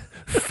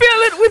 Fill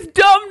it with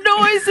dumb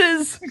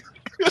noises.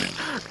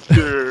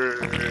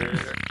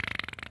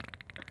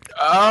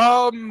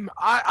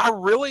 I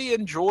really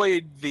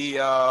enjoyed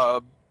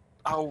the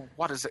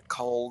what is it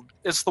called?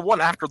 It's the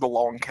one after the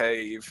long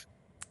cave.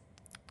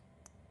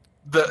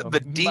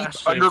 The deep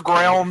massive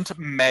underground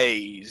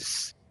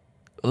maze.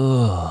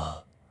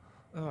 Ugh.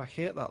 Oh, I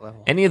hate that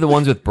level. Any of the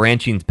ones with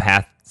branching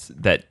paths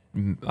that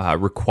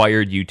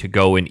required you to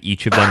go in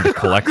each of them to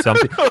collect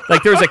something.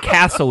 Like there was a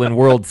castle in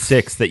World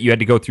 6 that you had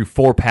to go through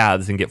 4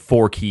 paths and get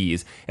 4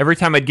 keys. Every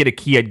time I'd get a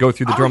key, I'd go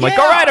through the door. I'm like,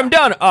 all right, I'm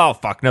done. Oh,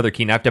 fuck, another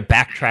key. Now I have to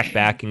backtrack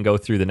back and go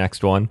through the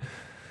next one.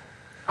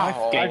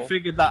 I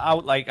figured that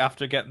out like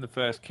after getting the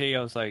first key.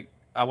 I was like,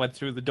 I went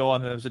through the door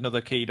and there was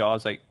another key door. I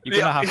was like, you're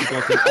gonna have to go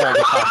through all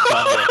the paths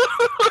down here.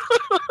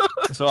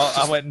 So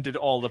I went and did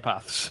all the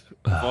paths.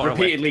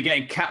 Repeatedly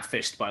getting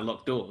catfished by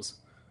locked doors.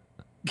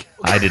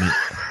 I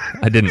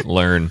didn't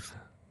learn.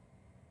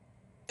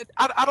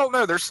 I don't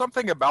know. There's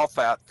something about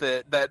that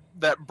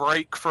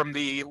break from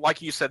the, like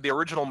you said, the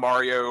original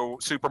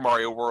Super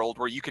Mario World,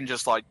 where you can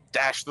just like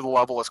dash through the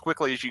level as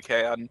quickly as you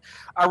can.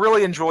 I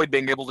really enjoyed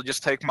being able to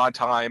just take my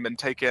time and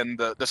take in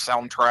the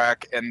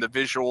soundtrack and the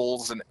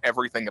visuals and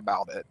everything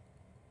about it.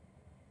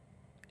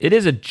 It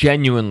is a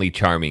genuinely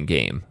charming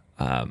game.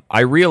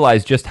 I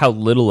realized just how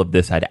little of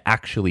this I'd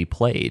actually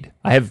played.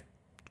 I have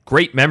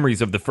great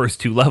memories of the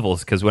first 2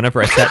 levels because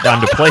whenever I sat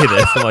down to play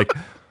this, I'm like,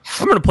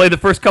 I'm going to play the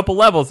first couple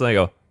levels, and I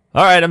go,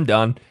 all right, I'm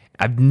done.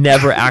 I've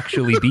never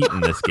actually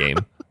beaten this game.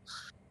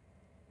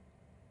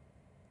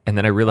 And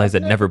then I realized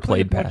I'd never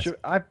played past.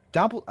 I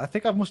dabbled. I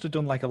think I must have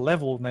done like a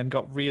level and then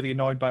got really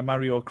annoyed by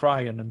Mario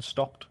crying and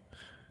stopped.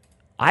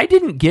 I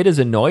didn't get as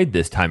annoyed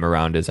this time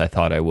around as I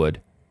thought I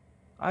would.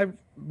 I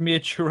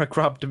made sure I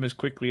grabbed him as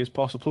quickly as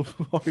possible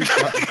before he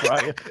started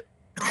crying.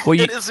 Well,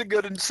 It is a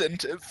good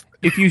incentive.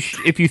 if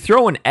you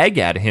throw an egg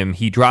at him,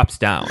 he drops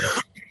down.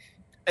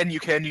 And you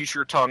can use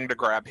your tongue to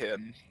grab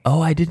him.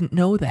 Oh, I didn't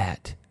know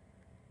that.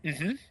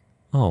 Mm-hmm.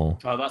 Oh,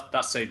 Oh,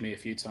 that saved me a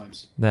few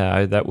times.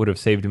 that would have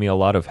saved me a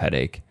lot of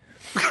headache.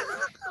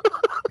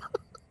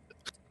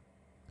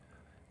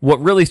 What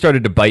really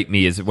started to bite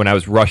me is when I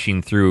was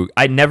rushing through.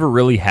 I never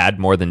really had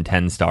more than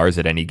 10 stars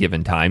at any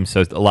given time,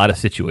 so a lot of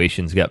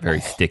situations got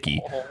very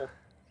sticky.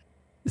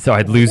 So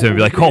I'd lose them and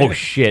be like, oh,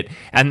 shit.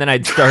 And then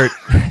I'd start...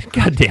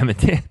 God damn it,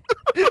 Dan.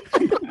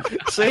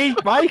 See,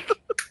 Mike?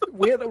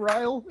 Wait a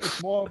while.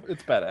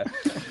 It's better.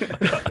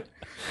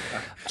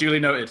 Duly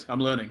noted. I'm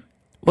learning.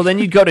 Well, then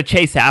you'd go to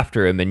chase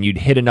after him, and you'd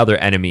hit another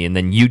enemy, and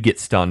then you'd get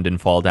stunned and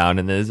fall down,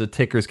 and there's a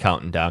ticker's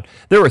counting down.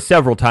 There were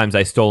several times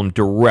I stole them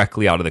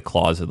directly out of the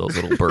claws of those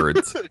little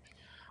birds.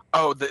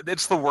 Oh,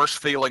 it's the worst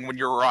feeling when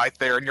you're right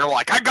there and you're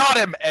like, I got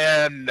him!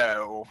 And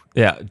no.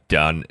 Yeah,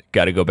 done.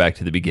 Got to go back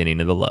to the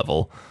beginning of the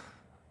level.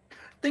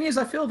 Thing is,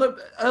 I feel that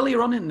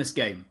earlier on in this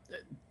game,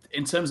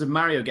 in terms of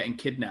Mario getting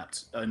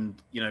kidnapped and,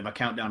 you know, my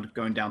countdown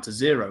going down to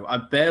 0, I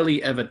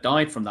barely ever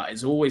died from that.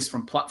 It's always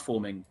from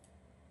platforming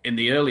in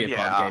the earlier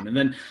part of the game.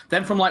 And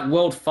then from like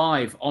World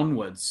 5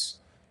 onwards,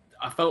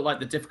 I felt like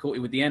the difficulty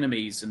with the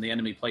enemies and the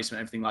enemy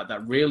placement, everything like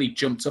that, really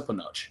jumped up a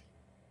notch.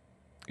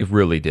 It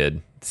really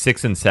did.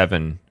 6 and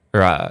 7,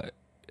 or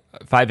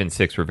 5 and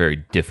 6 were very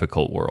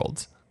difficult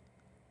worlds.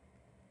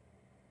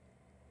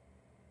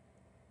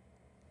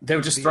 They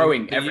were just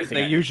throwing They everything.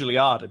 They at you. usually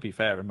are, to be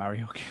fair, in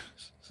Mario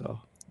games. So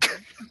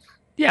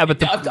Yeah,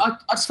 but I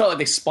just felt like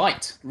they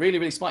spiked, really,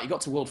 really spiked. You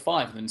got to World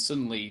 5, and then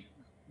suddenly,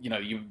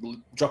 you're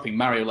dropping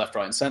Mario left,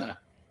 right, and center.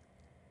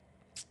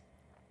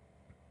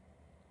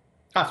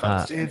 I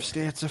felt it. save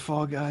states are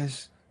for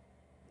guys.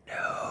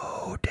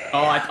 no, damn.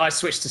 Oh, I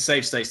switched to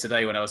save states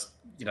today when I was,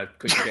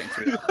 quickly getting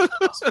through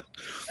that.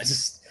 I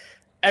just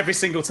every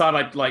single time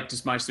I'd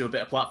just managed to do a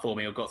bit of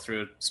platforming or got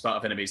through a spout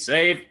of enemies.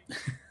 Save.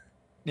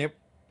 Yep.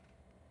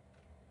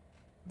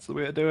 That's the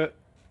way to do it.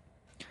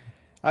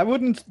 I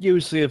wouldn't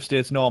use save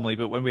states normally,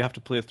 but when we have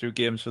to play through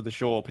games for the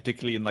show,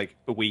 particularly in like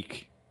a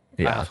week,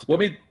 Yeah. Well,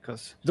 I mean,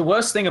 because the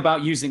worst thing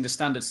about using the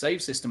standard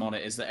save system on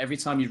it is that every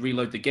time you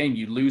reload the game,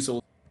 you lose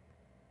all.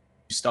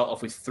 You start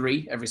off with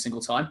 3 every single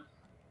time.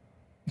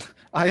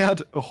 I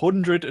had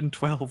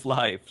 112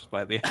 lives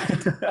by the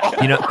end.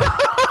 You know,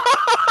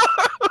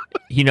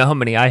 you know how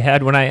many I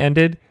had when I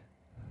ended?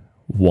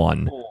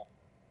 1.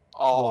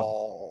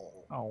 Oh.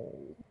 Oh.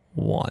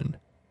 1.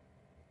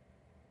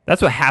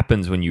 That's what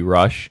happens when you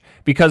rush.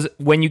 Because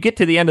when you get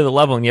to the end of the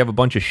level and you have a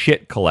bunch of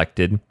shit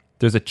collected,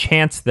 there's a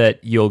chance that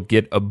you'll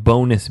get a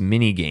bonus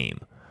mini game.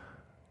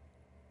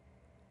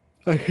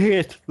 I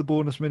hate the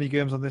bonus mini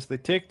games on this. They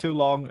take too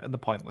long and they're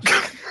pointless.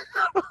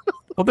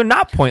 Well, they're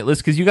not pointless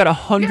because you got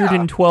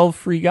 112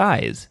 free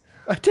guys.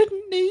 I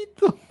didn't need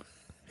them.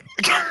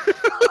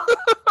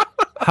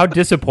 How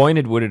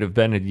disappointed would it have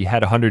been if you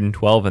had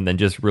 112 and then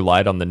just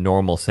relied on the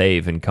normal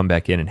save and come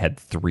back in and had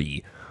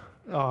 3?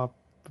 Oh,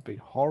 it'd be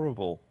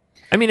horrible.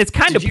 I mean, it's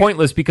kind of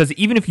pointless because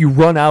even if you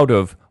run out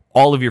of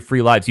all of your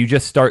free lives, you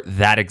just start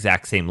that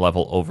exact same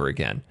level over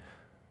again.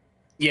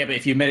 Yeah, but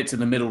if you made it to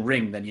the middle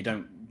ring, then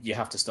you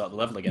have to start the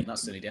level again.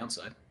 That's the only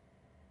downside.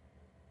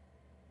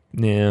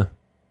 Yeah.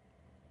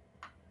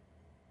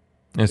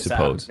 I That happened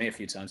suppose. to me a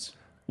few times.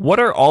 What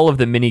are all of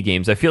the mini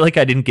games? I feel like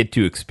I didn't get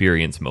to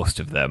experience most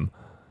of them.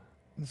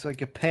 It's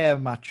like a pair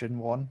match in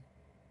one.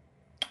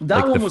 That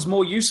Like the one f- was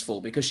more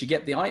useful because you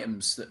get the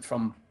items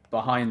from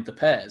behind the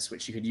pairs,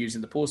 which you could use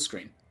in the pause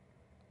screen.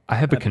 I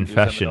have a I didn't use them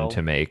at confession all.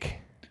 to make.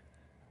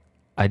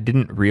 I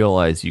didn't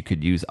realize you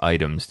could use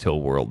items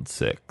till World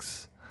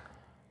 6.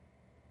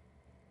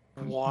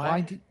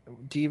 Why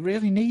do you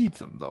really need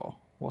them though?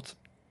 What's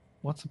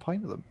the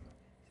point of them?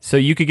 So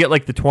you could get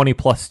like the 20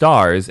 plus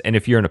stars, and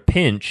if you're in a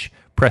pinch,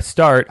 press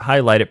start,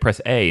 highlight it,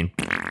 press A, and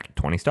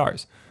 20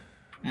 stars.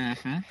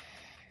 Mm-hmm.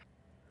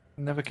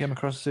 Never came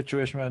across a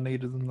situation where I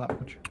needed them that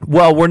much.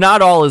 Well, we're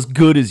not all as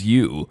good as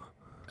you.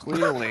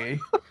 Clearly.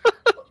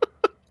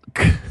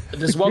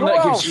 There's one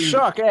that gives you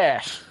suck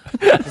ass.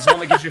 there's one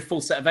that gives you a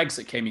full set of eggs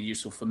that came in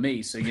useful for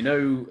me. So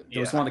there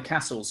was one of the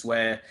castles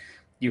where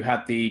you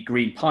had the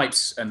green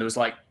pipes, and there was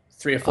like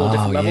 3 or 4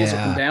 different levels up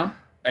and down,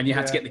 and you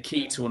had to get the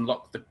key to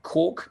unlock the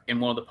cork in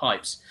one of the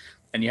pipes,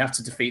 and you have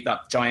to defeat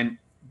that giant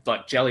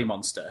like jelly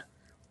monster,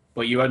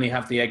 but you only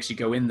have the eggs you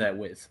go in there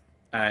with.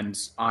 And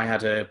I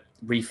had a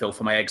refill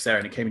for my eggs there,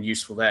 and it came in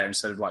useful there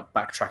instead of like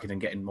backtracking and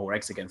getting more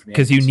eggs again from the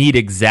Because you enemies. need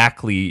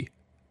exactly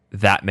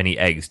that many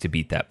eggs to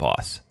beat that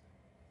boss.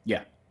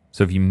 Yeah.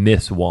 So if you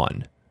miss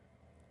one,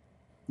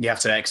 You have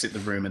to exit the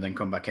room and then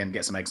come back in,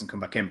 get some eggs and come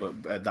back in, but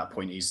at that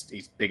point he's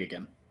big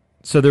again.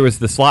 so there was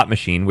the slot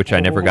machine, which I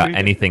never got Oh,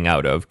 anything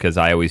out of because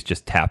I always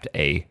just tapped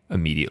A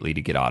immediately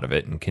to get out of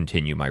it and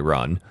continue my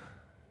run.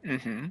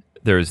 Mm-hmm.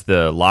 There's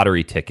the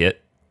lottery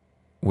ticket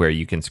where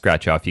you can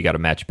scratch off you got to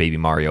match Baby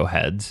Mario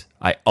heads.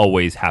 I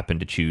always happen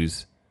to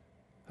choose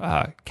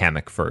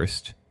Kamek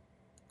first.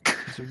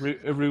 It's a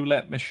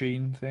roulette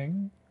machine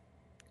thing.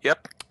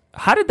 Yep.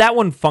 How did that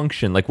one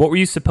function? Like, what were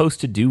you supposed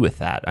to do with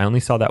that? I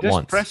only saw that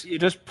once. You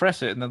just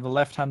press it, and then the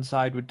left-hand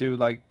side would do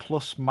like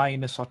plus,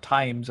 minus, or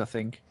times, I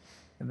think.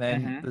 And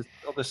then Mhm. the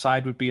other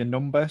side would be a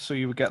number, so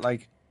you would get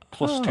like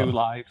plus 2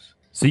 lives.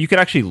 So you could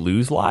actually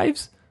lose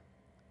lives?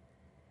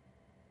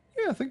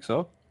 Yeah, I think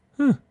so.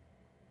 Huh.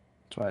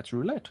 That's why it's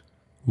roulette.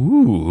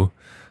 Ooh.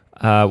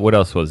 What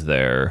else was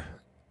there?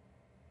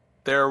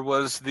 There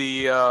was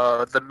the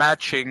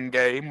matching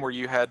game where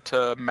you had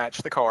to match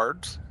the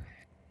cards.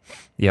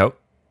 Yep.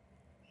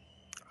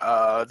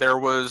 There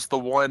was the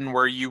one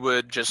where you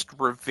would just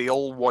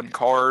reveal one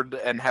card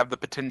and have the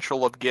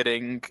potential of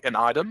getting an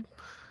item.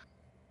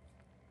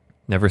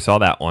 Never saw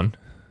that one.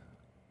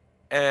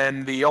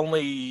 And the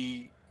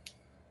only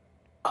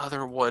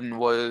other one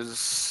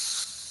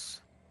was...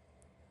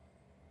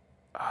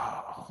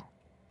 Oh.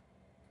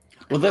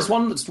 Well, there's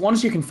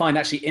ones you can find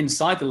actually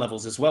inside the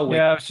levels as well. Where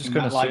Yeah, I was just you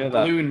gonna can, like, say that.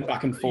 balloon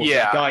back and forth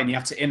Yeah. with the guy, and you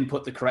have to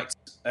input the correct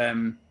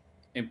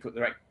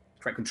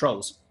correct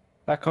controls.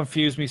 That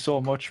confused me so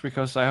much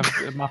because I have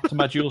it mapped to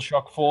my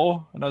DualShock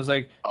 4, and I was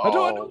like, I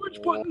don't know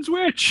which button's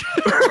which.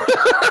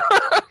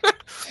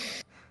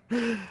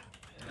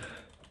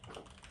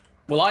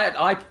 Well,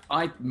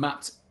 I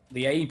mapped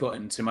the A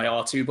button to my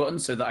R2 button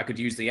so that I could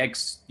use the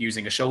eggs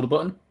using a shoulder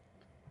button.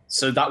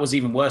 So that was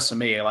even worse for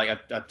me. Like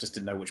I just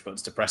didn't know which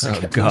buttons to press. Oh, I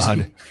kept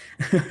God.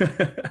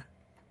 losing.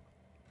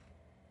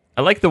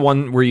 I like the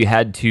one where you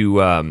had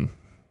to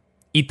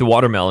eat the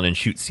watermelon and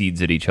shoot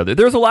seeds at each other.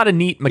 There's a lot of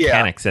neat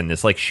mechanics in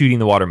this, like shooting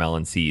the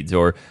watermelon seeds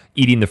or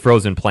eating the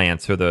frozen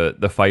plants or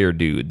the fire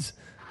dudes.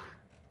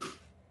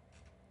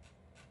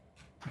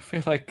 I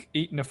feel like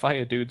eating a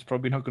fire dude's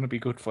probably not going to be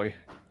good for you.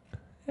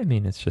 I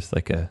mean, it's just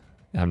like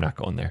I'm not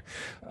going there.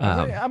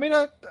 I mean,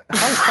 how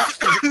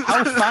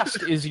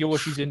fast is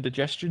Yoshi's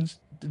indigestion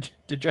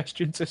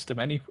system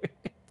anyway?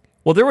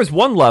 Well, there was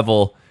one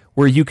level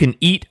where you can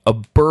eat a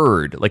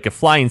bird, like a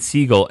flying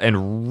seagull,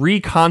 and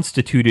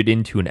reconstitute it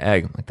into an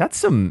egg. I'm like, that's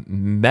some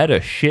meta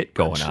shit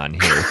going on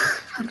here.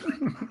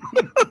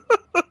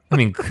 I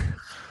mean,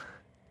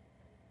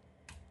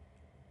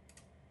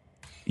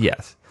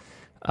 yes.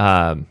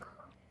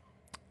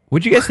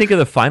 What'd you guys think of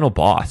the final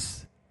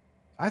boss?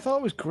 I thought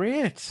it was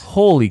great.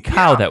 Holy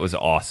cow, that was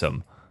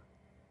awesome.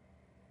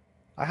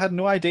 I had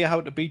no idea how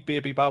to beat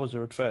Baby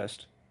Bowser at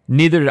first.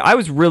 Neither did I.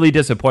 Was really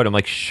disappointed. I'm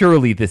like,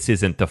 surely this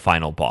isn't the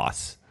final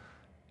boss.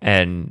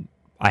 And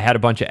I had a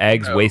bunch of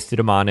eggs, wasted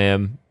them on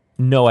him.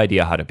 No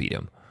idea how to beat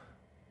him.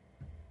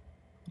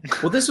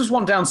 Well, this was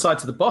one downside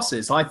to the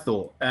bosses, I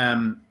thought,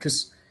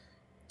 because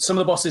some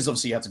of the bosses,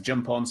 obviously, you had to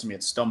jump on, some you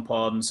had to stomp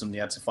on, some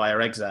you had to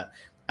fire eggs at.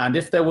 And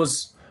if there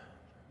was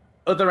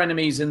other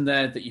enemies in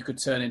there that you could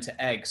turn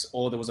into eggs,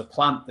 or there was a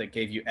plant that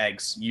gave you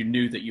eggs, you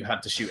knew that you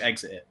had to shoot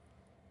eggs at it,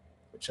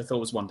 which I thought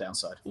was one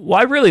downside. Well,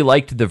 I really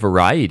liked the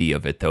variety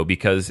of it, though,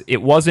 because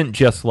it wasn't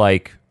just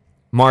like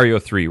Mario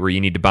 3, where you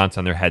need to bounce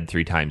on their head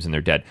 3 times and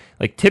they're dead.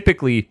 Like,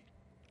 typically,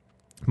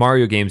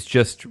 Mario games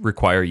just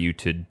require you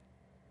to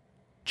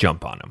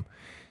jump on them.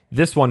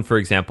 This one, for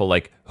example,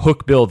 like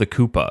Hook Bill the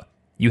Koopa,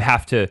 you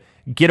have to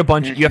get a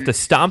bunch, you have to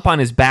stomp on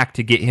his back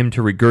to get him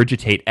to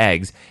regurgitate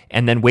eggs,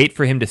 and then wait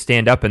for him to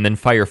stand up and then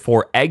fire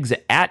 4 eggs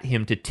at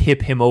him to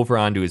tip him over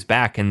onto his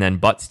back and then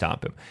butt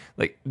stomp him.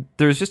 Like,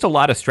 there's just a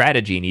lot of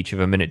strategy in each of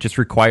them, and it just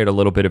required a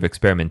little bit of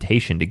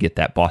experimentation to get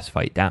that boss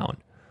fight down.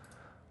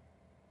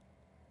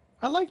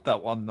 I liked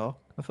that one, though.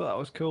 I thought that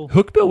was cool.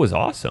 Hook Bill was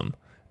awesome.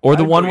 Or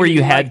the one where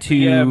you had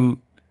to...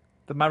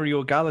 The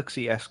Mario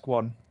Galaxy-esque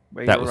one,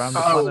 where That you were was- around the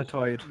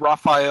planetoid.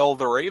 Raphael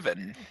the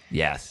Raven.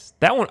 Yes.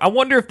 That one, I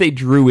wonder if they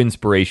drew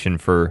inspiration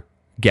for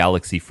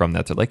Galaxy from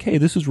that. So like, hey,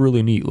 this is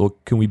really neat.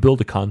 Look, can we build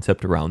a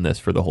concept around this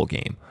for the whole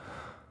game?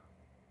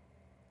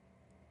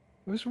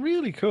 It was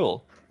really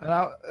cool.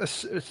 And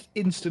it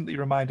instantly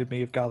reminded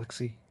me of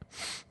Galaxy.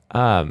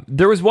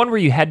 There was one where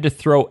you had to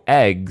throw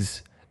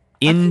eggs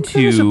I think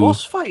there was a into...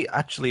 boss fight,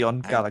 actually, on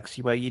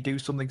Galaxy, where you do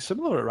something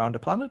similar around a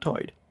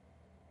planetoid.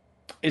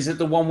 Is it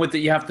the one with that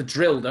you have to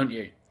drill, don't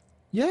you?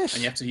 Yes.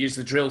 And you have to use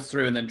the drill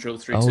through and then drill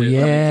through Oh, to...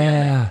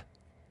 yeah.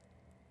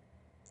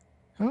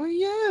 Oh,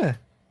 yeah.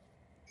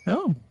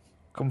 Oh.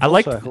 Come I full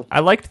liked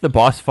circle. the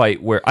boss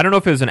fight where... I don't know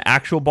if it was an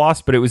actual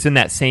boss, but it was in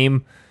that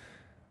same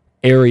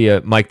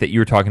area, Mike, that you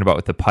were talking about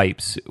with the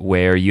pipes,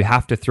 where you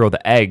have to throw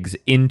the eggs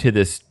into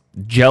this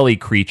jelly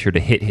creature to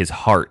hit his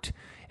heart.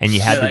 And you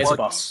had that to... is a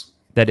boss.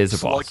 That is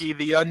a boss. Sluggy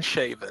the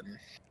Unshaven.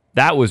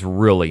 That was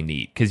really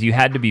neat because you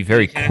had to be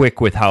very quick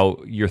with how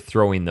you're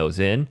throwing those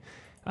in.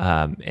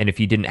 And if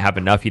you didn't have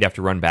enough, you'd have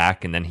to run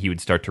back and then he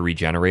would start to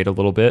regenerate a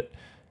little bit.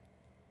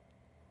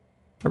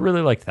 I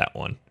really liked that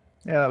one.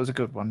 Yeah, that was a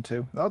good one,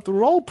 too. They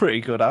were all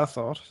pretty good, I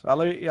thought. I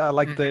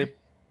liked the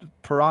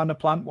Piranha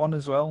Plant one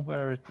as well,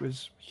 where it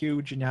was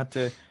huge and you had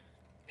to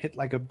hit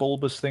like a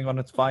bulbous thing on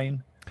its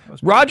vine. That was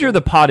pretty Roger cool.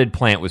 the Potted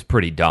Plant was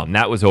pretty dumb.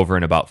 That was over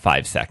in about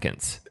 5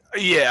 seconds.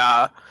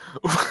 Yeah.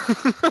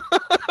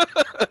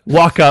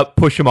 Walk up,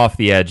 push him off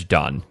the edge,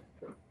 done.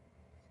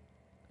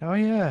 Oh,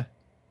 yeah.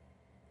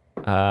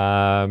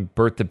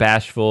 Bert the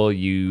Bashful,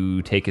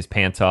 you take his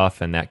pants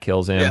off and that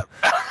kills him.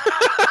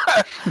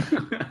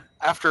 Yeah.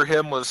 After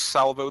him was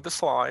Salvo the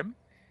Slime.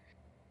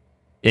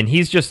 And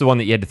he's just the one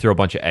that you had to throw a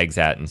bunch of eggs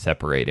at and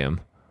separate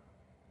him.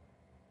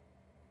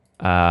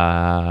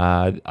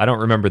 I don't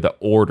remember the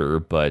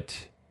order,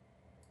 but...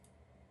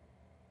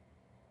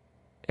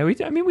 Yeah,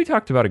 we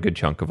talked about a good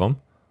chunk of them.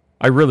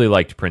 I really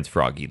liked Prince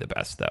Froggy the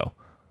best, though.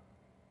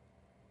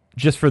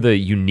 Just for the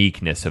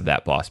uniqueness of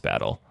that boss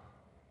battle.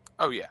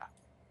 Oh, yeah.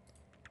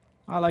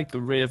 I like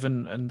the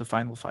Raven and the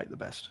final fight the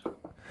best.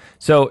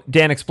 So,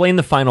 Dan, explain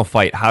the final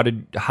fight. How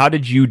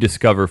did you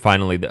discover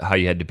finally how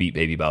you had to beat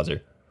Baby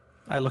Bowser?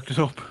 I looked it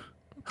up.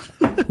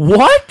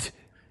 What?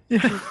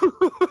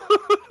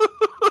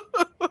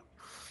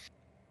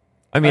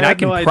 I mean, I had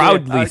can no idea.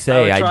 proudly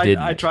say I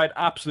didn't. I tried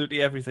absolutely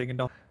everything and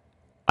nothing.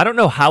 I don't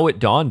know how it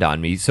dawned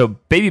on me. So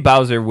Baby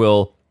Bowser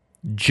will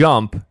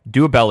jump,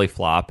 do a belly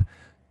flop,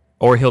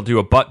 or he'll do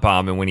a butt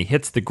bomb, and when he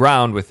hits the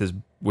ground with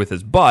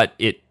his butt,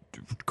 it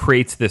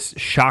creates this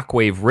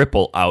shockwave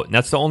ripple out, and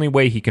that's the only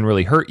way he can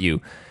really hurt you.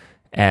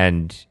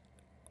 And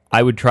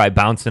I would try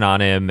bouncing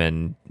on him,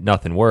 and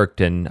nothing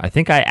worked. And I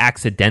think I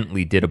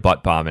accidentally did a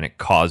butt bomb, and it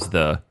caused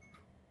the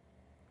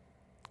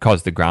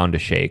ground to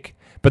shake.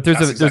 But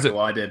That's exactly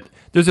what I did.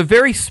 there's a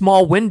very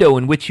small window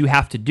in which you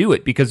have to do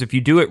it, because if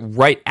you do it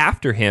right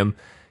after him,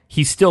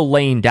 he's still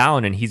laying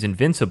down and he's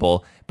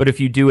invincible. But if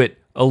you do it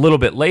a little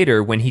bit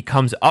later, when he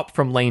comes up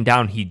from laying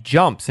down, he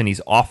jumps and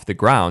he's off the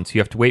ground. So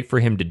you have to wait for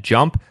him to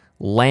jump,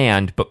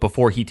 land, but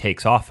before he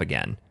takes off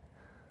again.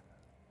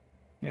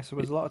 Yes, there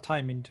was a lot of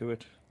time into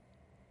it.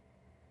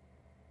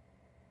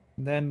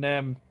 And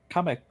then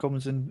Kamek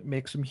comes and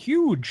makes him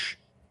huge.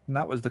 And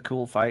that was the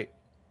cool fight.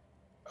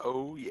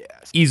 Oh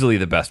yes. Easily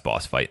the best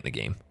boss fight in the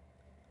game.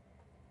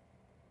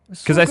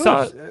 It's 'Cause so I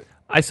saw- good.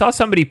 I saw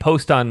somebody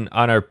post on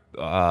our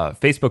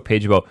Facebook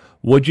page about,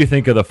 what'd you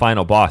think of the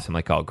final boss? I'm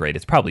like, oh, great.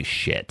 It's probably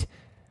shit.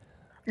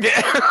 Yeah.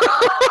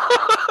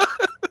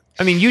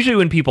 I mean, usually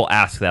when people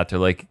ask that, they're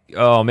like,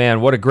 oh,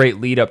 man, what a great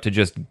lead up to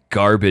just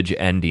garbage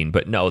ending.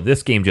 But no,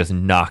 this game just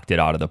knocked it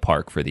out of the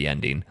park for the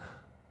ending.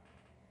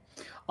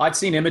 I'd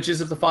seen images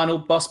of the final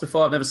boss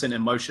before. I've never seen it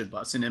in motion,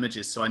 but I've seen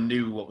images, so I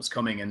knew what was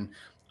coming. And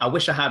I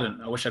wish I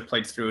hadn't. I wish I'd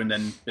played through and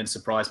then been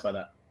surprised by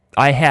that.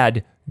 I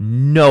had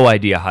no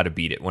idea how to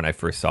beat it when I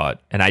first saw it,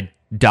 and I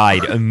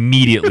died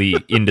immediately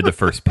into the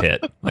first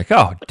pit. Like,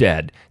 oh,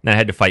 dead. And then I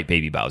had to fight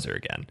Baby Bowser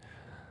again.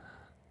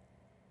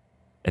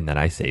 And then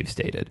I save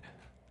stated.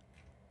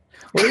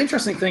 Well, the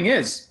interesting thing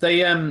is,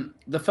 they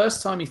the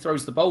first time he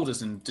throws the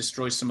boulders and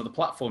destroys some of the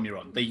platform you're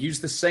on, they use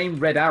the same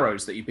red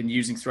arrows that you've been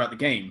using throughout the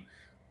game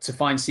to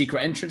find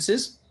secret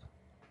entrances.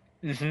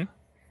 Mm-hmm.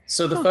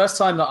 So the first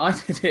time that I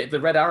did it, the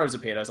red arrows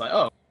appeared. I was like,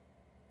 oh,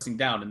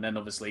 down, and then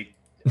obviously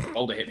the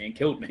boulder hit me and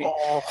killed me.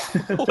 Oh.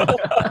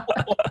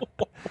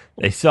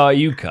 They saw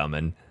you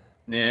coming.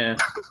 Yeah.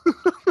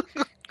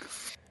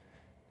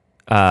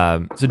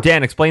 So,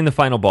 Dan, explain the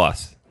final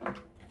boss.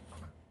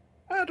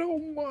 I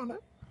don't want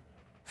it.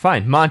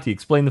 Fine. Monty,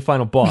 explain the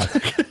final boss.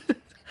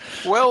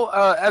 Well,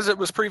 as it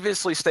was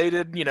previously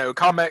stated,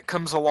 Kamek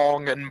comes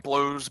along and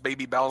blows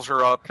Baby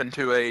Bowser up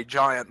into a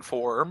giant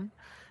form,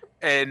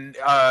 and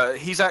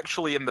he's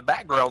actually in the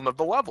background of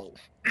the level.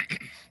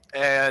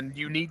 And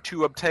you need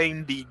to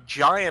obtain the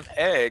giant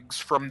eggs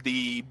from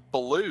the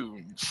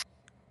balloons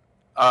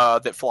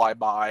that fly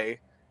by,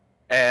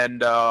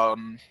 and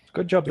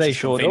Good job Which they is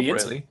showed up,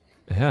 convenient. really.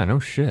 Yeah, no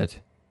shit.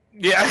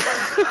 yeah.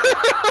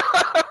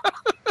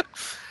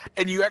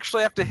 And you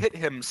actually have to hit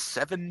him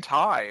 7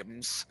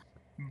 times.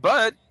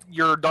 But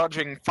you're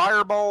dodging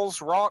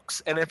fireballs,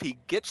 rocks, and if he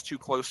gets too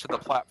close to the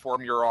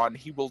platform you're on,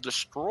 he will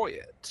destroy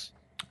it.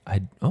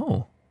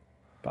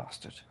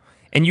 Bastard.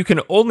 And you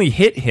can only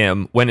hit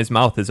him when his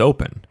mouth is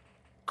open.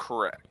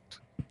 Correct.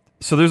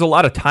 So there's a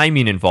lot of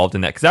timing involved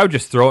in that. Because I would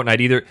just throw it and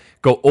I'd either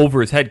go over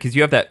his head, because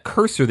you have that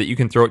cursor that you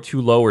can throw it too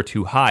low or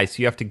too high.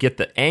 So you have to get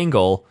the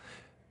angle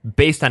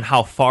based on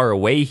how far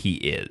away he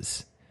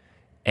is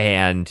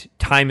and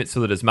time it so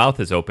that his mouth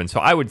is open. So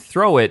I would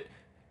throw it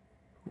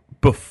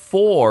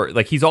before,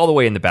 like he's all the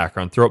way in the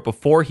background, throw it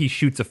before he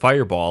shoots a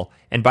fireball.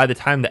 And by the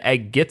time the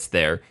egg gets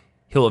there,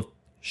 he'll have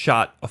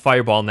shot a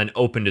fireball and then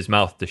opened his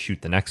mouth to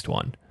shoot the next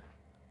one.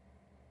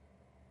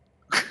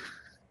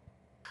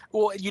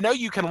 Well,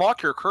 you can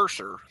lock your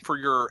cursor for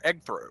your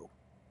egg throw.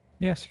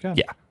 Yes, you can.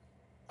 Yeah.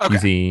 Okay.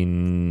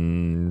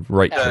 Using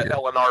right The trigger.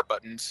 L and R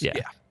buttons. Yeah.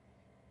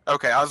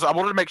 Okay, I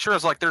wanted to make sure. I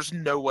was like, there's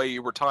no way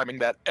you were timing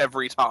that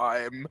every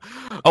time.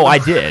 Oh, I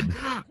did.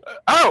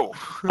 Oh,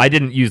 I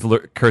didn't use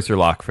cursor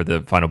lock for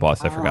the final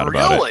boss. I forgot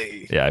about it.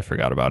 Really? Yeah, I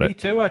forgot about Me it.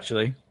 too,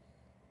 actually.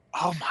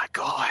 Oh my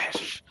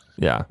gosh.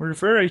 Yeah. We're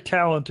very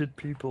talented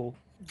people.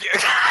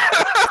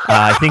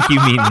 I think you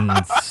mean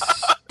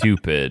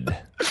stupid.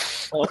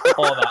 All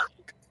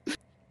that.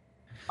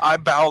 I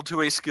bow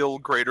to a skill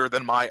greater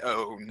than my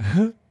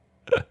own.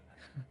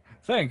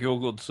 Thank you,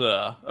 good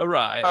sir.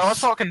 Arise. I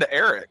was talking to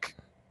Eric.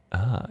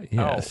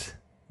 Yes.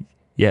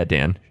 Yeah,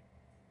 Dan.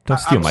 Don't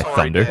steal I'm my sorry,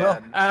 thunder. Dan.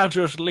 Well, I'll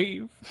just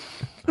leave.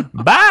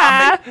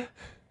 Bye!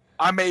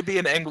 I may be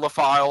an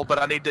Anglophile, but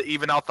I need to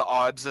even out the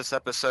odds this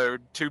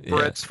episode. 2 Yeah.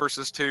 Brits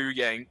versus 2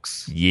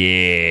 Yanks.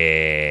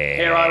 Yeah.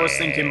 Here I was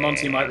thinking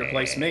Monty might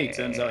replace me.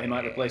 Turns out he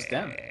might replace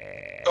Dan.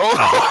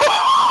 Oh!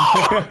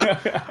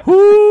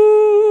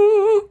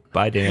 Woo!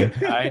 Bye, Dan.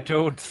 I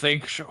don't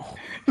think so.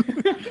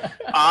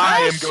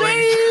 I am going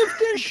to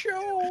the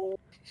show.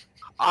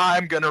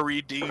 I'm gonna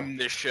redeem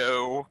the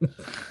show.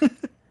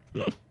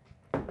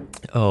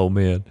 Oh,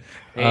 man.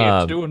 Hey,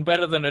 it's doing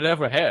better than it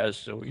ever has,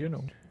 so,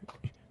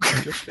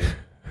 Just saying.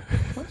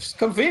 Which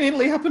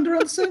conveniently happened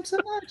around the same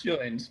time I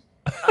joined.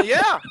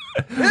 Yeah.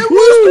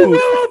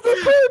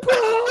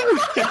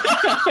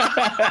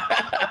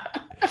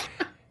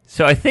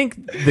 So I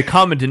think the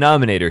common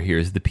denominator here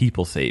is the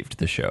people saved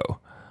the show.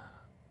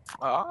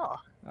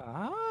 Ah.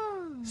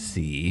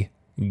 See?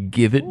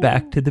 Give it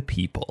back to the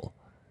people.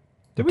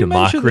 Did we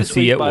mention this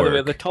Democracy week, at by the way,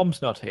 work. that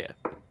Tom's not here?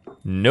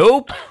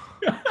 Nope.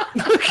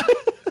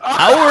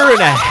 Hour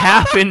and a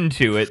half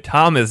into it,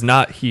 Tom is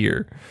not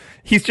here.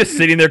 He's just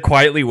sitting there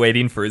quietly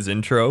waiting for his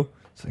intro.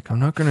 It's like, I'm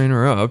not going to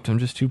interrupt. I'm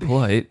just too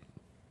polite.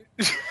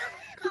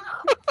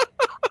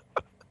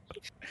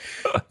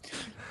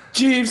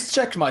 Jeeves,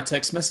 check my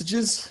text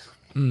messages.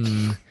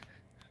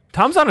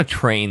 Tom's on a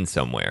train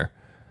somewhere.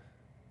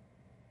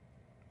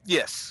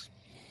 Yes.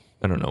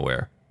 I don't know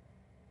where.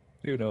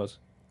 Who knows?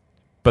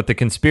 But the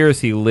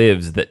conspiracy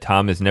lives that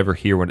Tom is never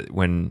here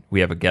when we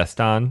have a guest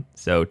on.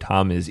 So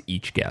Tom is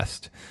each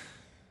guest.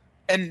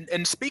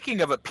 And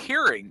speaking of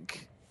appearing,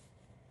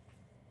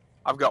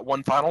 I've got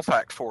one final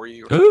fact for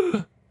you.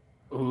 Ooh.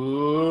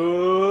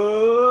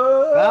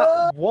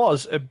 That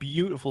was a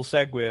beautiful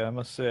segue, I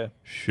must say.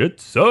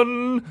 Shit,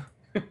 son.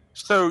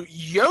 So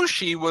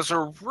Yoshi was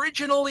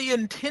originally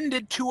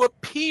intended to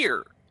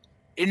appear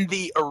in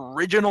the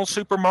original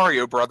Super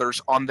Mario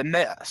Brothers on the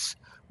NES,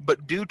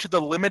 but due to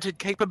the limited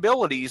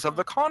capabilities of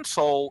the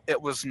console,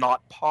 it was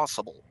not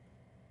possible.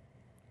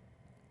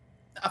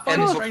 I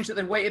find it strange that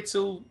they waited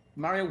till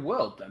Mario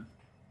World then.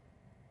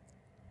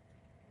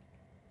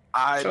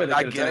 Surely they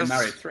could have done it in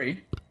Mario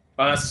 3.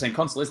 Oh, that's the same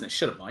console, isn't it?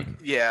 Shut up, Mike.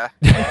 Yeah.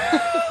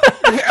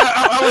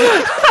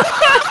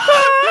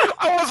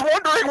 I was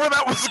wondering where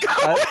that was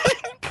going.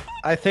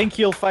 I think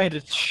you'll find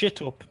it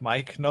shit up,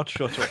 Mike, not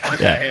shut up.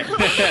 Yeah.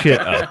 Shit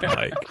up,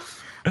 Mike.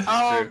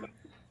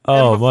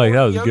 Oh, Mike,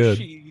 that was good.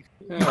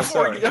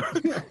 Sorry.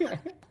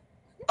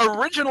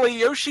 Originally,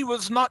 Yoshi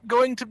was not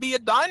going to be a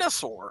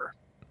dinosaur.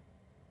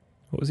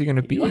 What was he going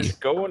to be? It's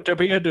going to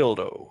be a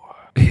dildo.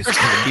 He's going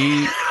to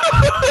be...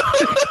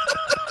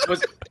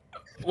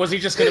 Was he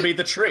just going to be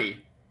the tree?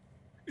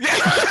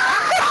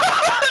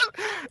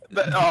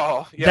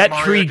 That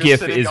Mario tree just gif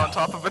sitting is on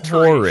top of a tree.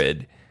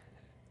 horrid.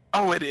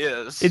 Oh, it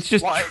is. It's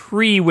just Why?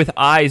 tree with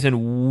eyes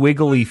and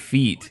wiggly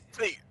feet.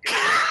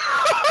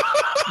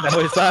 Now,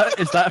 is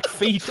that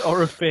feet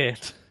or a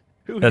fate?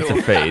 Who That's knows?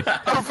 a fade.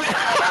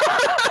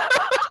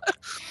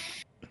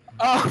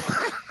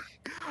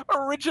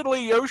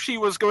 Originally, Yoshi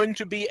was going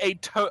to be a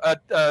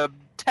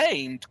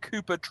tamed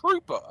Koopa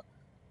Troopa.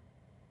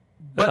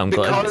 But I'm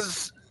glad.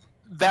 because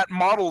that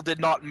model did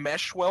not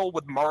mesh well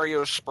with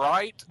Mario's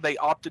sprite, they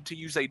opted to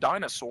use a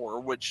dinosaur,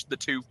 which the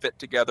two fit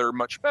together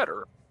much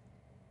better.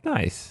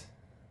 Nice.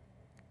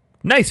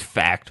 Nice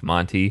fact,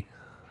 Monty.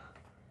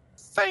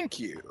 Thank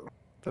you.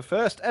 The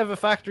first ever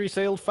factory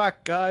sale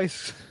fact,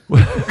 guys.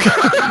 The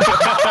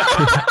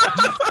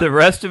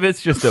rest of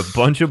it's just a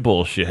bunch of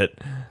bullshit.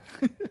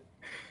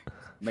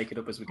 Make it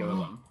up as we go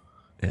along.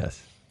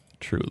 Yes,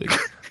 truly.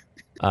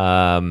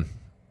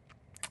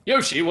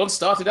 Yoshi was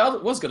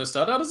going to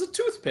start out as a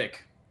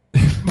toothpick.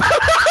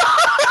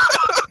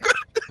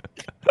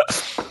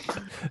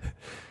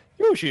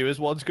 Yoshi was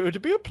once going to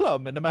be a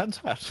plum in a man's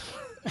hat.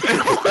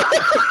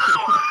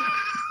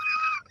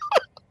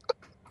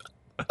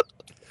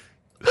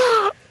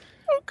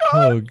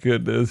 Oh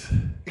goodness.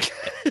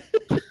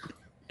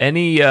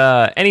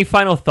 Any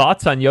final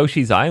thoughts on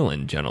Yoshi's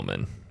Island,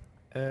 gentlemen?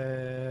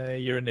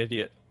 You're an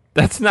idiot.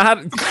 That's not.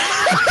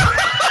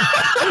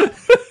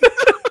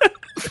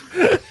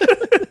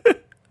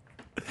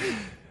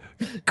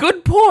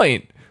 Good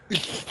point.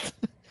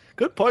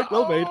 Good point,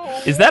 well made.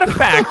 Is that a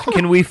fact?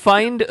 Can we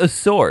find a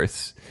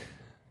source?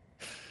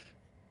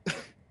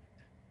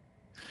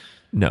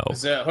 No.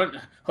 There's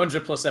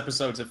 100 plus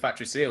episodes of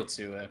Factory Seal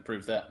to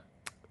prove that.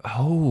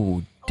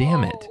 Oh,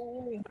 damn it.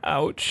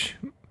 Ouch.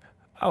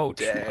 Ouch.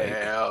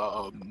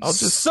 Damn. I'll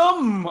just...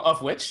 Some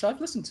of which I've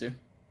listened to.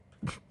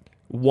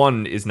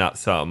 One is not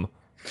some.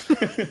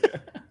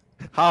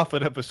 Half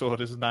an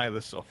episode is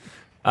neither so.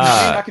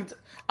 I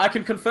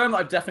can confirm that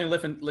I've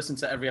definitely listened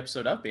to every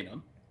episode I've been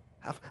on.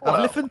 I've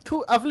listened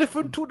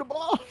to them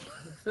all.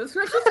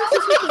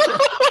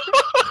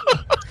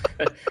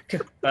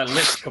 That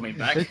list coming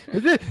back.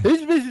 Put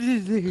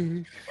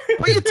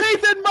your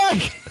teeth in,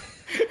 Mike.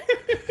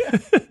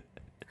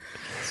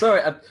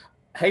 Sorry,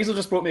 Hazel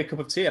just brought me a cup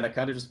of tea and I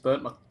kind of just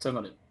burnt my tongue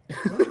on it.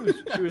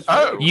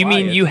 Oh, You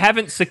mean you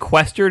haven't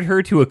sequestered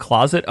her to a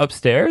closet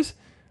upstairs?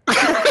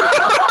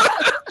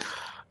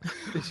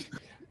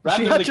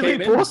 She actually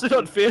posted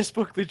on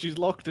Facebook that she's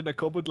locked in a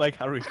cupboard like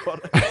Harry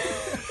Potter.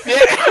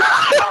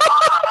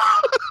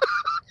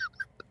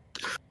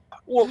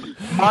 Well,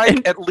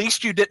 Mike, at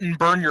least you didn't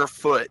burn your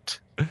foot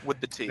with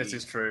the tea. This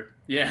is true.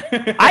 Yeah.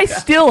 I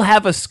still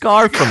have a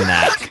scar from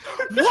that.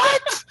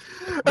 What?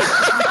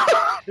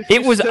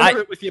 It was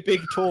It with your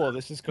big toe.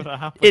 This is gonna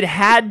happen. It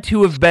had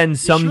to have been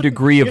some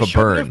degree of a You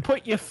shouldn't burn. have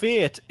put your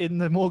fate in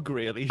the mug,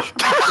 really.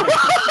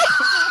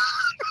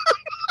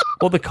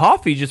 Well, the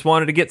coffee just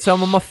wanted to get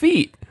some of my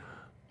feet.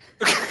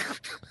 I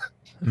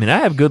mean, I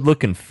have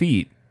good-looking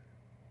feet.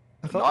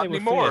 I thought Not they were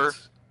anymore.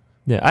 fates.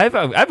 Yeah, I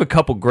have a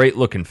couple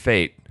great-looking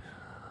feet.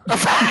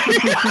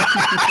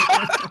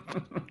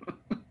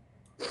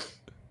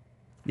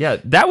 Yeah,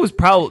 that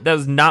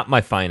was not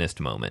my finest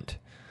moment.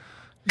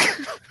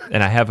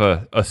 And I have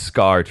a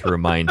scar to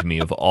remind me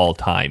of all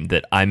time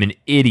that I'm an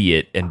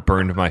idiot and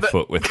burned my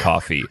foot with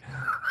coffee.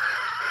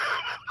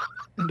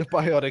 And the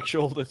bionic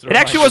shoulder. It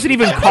actually wasn't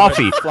even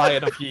coffee.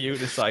 Flying off your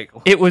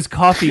unicycle. It was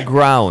coffee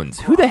grounds.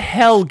 Who the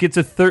hell gets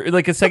a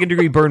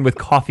second-degree burn with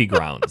coffee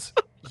grounds?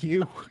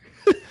 You.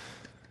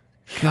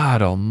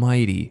 God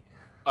almighty.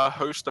 A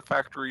host of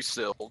factory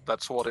sealed.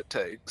 That's what it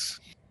takes.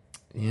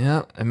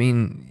 Yeah, I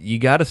mean, you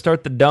got to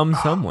start the dumb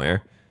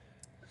somewhere.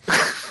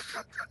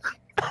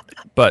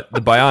 But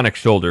the bionic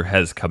shoulder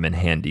has come in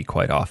handy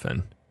quite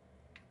often.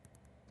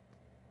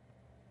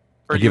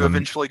 Are give you 'em-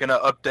 eventually going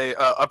to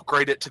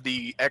upgrade it to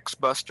the X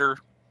Buster?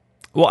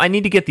 Well, I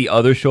need to get the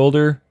other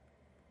shoulder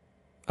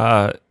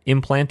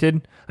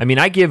implanted. I mean,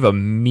 I give a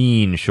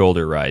mean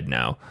shoulder ride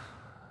now.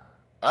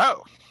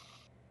 Oh.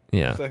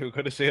 Yeah. So we're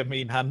going to say a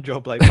mean hand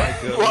job like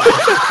Mike.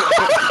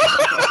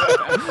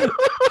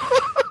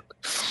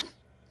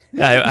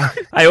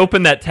 I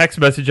open that text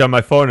message on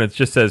my phone and it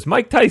just says,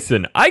 Mike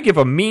Tyson, I give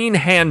a mean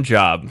hand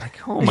job. I'm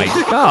like, oh my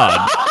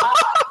God.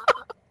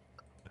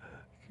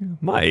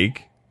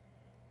 Mike.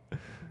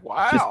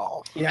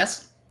 Wow.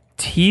 Yes.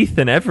 Teeth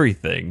and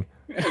everything.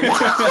 What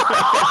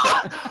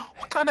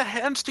kind of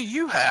hands do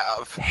you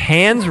have?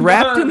 Hands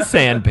wrapped in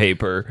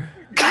sandpaper.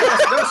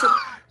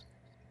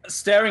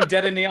 Staring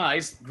dead in the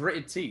eyes,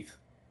 gritted teeth.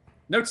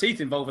 No teeth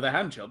involved with a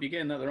hand job. You're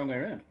getting that the wrong way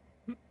around.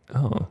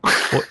 Oh.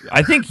 Well,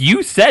 I think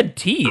you said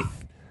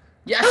teeth.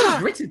 Yeah, actually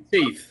gritted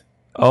teeth.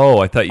 Oh,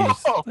 I thought you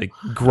just like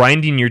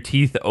grinding your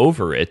teeth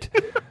over it.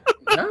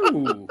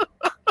 No.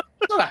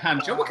 It's not a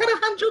hand job. What kind of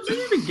hand jobs have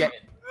you been getting?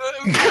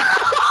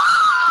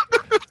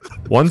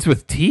 Ones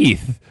with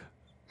teeth.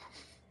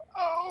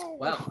 Oh,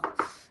 Well,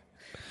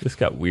 This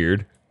got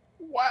weird.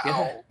 wow.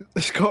 yeah.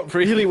 This got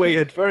really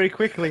weird very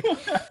quickly.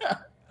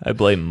 I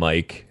blame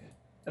Mike.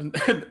 And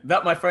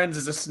that, my friends,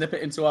 is a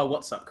snippet into our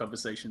WhatsApp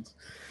conversations.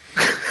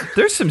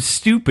 There's some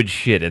stupid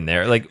shit in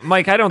there. Like,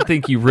 Mike, I don't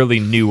think you really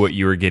knew what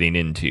you were getting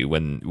into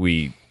when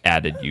we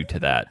added you to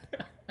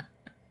that.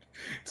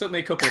 Took me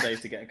a couple of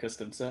days to get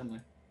accustomed, certainly.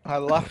 I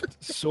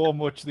laughed so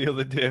much the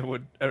other day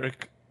when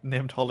Eric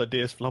named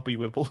holidays floppy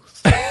wibbles.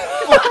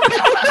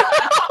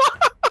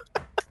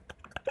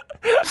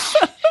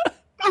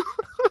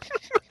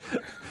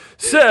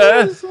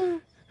 Sir,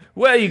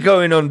 where are you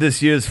going on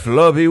this year's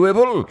floppy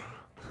wibble?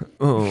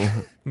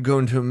 Oh, I'm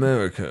going to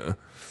America.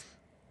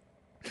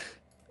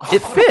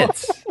 It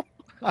fits.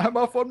 I'm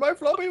off on my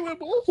floppy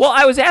wibbles. Well,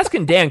 I was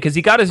asking Dan because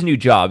he got his new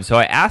job, so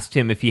I asked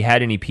him if he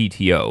had any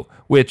PTO,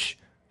 which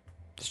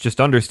is just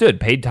understood,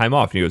 paid time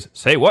off. And he goes,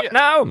 say what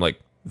now? I'm like,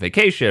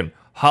 vacation,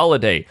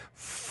 holiday,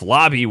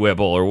 flobby wibble,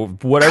 or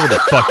whatever the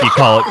fuck you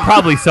call it.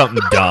 Probably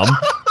something dumb.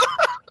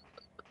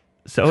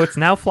 So it's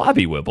now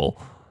flobby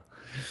wibble.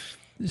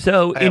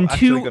 So I'm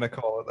actually going to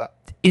call it that.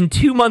 in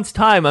 2 months'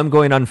 time, I'm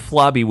going on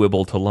flobby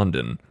wibble to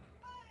London.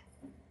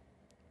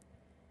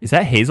 Is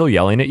that Hazel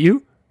yelling at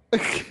you? No,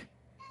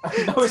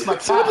 it's my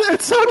cat.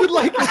 It sounded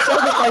like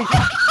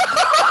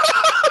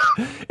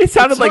It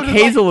sounded like sounded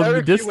Hazel like in the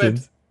Eric, you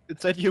distance.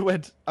 It said you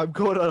went. I'm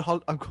going on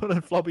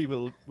floppy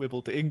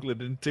wibble to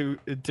England in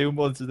 2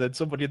 months, and then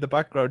somebody in the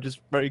background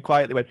just very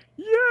quietly went,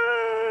 "Yeah."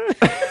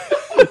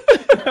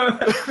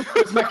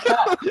 It's my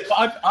cat.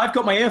 But I've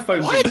got my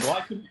earphones in, so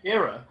I couldn't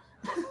hear her.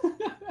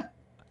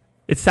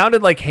 It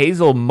sounded like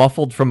Hazel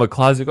muffled from a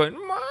closet going,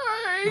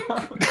 Mike,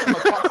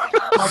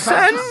 My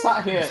cat just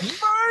sat here.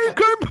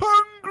 Mike, I'm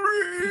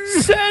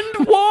hungry.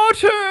 Send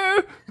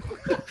water.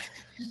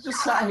 She's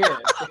just sat here.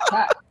 The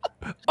cat.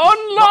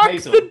 Unlock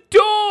Hazel. the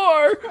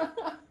door.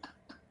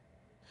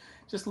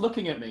 Just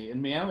looking at me and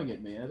meowing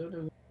at me. I don't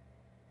know.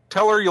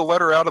 Tell her you'll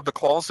let her out of the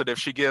closet if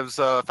she gives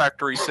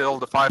Factory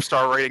Sealed a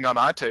 5-star rating on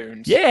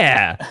iTunes.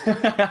 Yeah.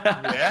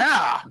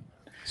 Yeah.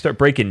 Start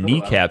breaking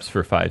kneecaps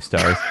for 5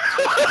 stars.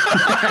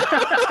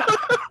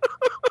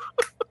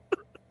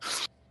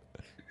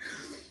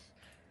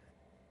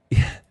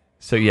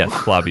 So yes,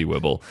 flobby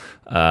wibble.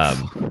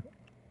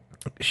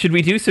 Should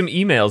we do some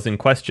emails and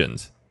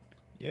questions?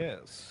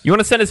 Yes. You want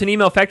to send us an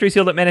email,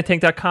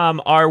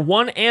 factorysealed@manatank.com. Our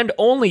one and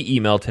only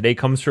email today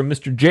comes from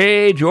Mr.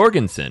 J.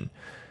 Jorgensen.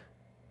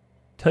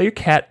 Tell your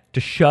cat to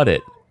shut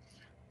it.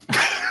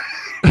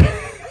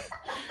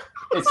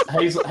 It's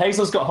Hazel.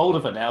 Hazel's got hold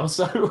of her now,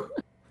 so.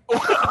 The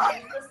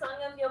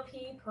song of your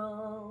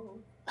people.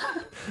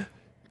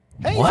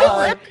 Hey,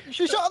 What?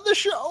 she's on the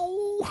show.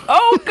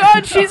 Oh,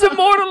 God, she's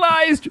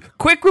immortalized.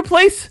 Quick,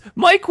 replace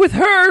Mike with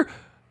her.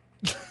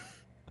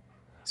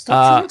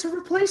 Stop trying to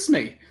replace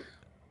me.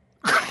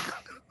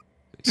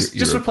 Just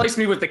You're- replace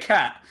me with the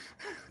cat.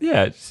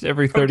 Yeah, just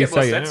every 30 Get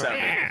more seconds. sense out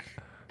of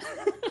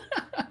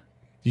it.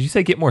 Did you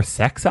say get more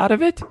sex out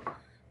of it?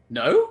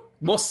 No,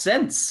 more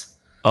sense.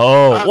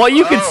 Oh, well,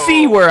 you can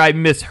see where I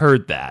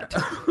misheard that.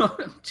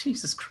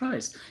 Jesus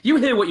Christ! You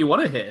hear what you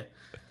want to hear.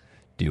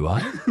 Do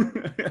I?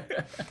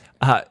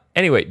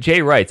 Anyway,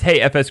 Jay writes, hey,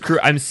 FS crew,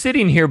 I'm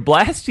sitting here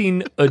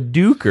blasting a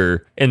duker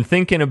and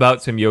thinking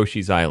about some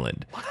Yoshi's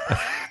Island.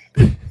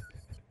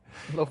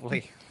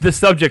 Lovely. The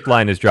subject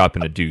line is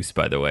dropping a deuce,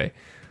 by the way.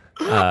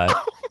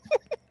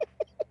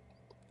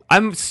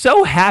 I'm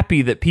so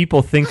happy that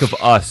people think of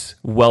us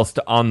whilst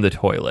on the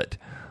toilet.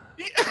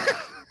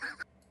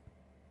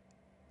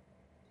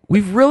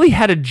 We've really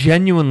had a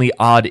genuinely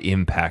odd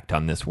impact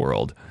on this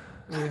world.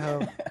 We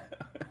have.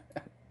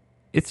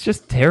 It's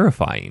just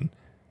terrifying.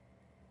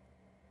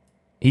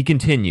 He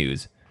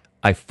continues,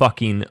 I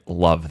fucking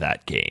love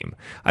that game.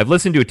 I've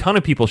listened to a ton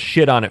of people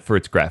shit on it for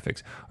its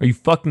graphics. Are you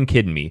fucking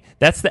kidding me?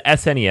 That's the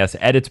SNES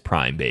at its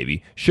prime,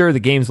 baby. Sure, the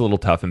game's a little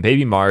tough, and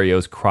Baby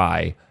Mario's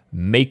cry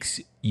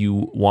makes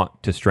you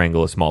want to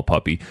strangle a small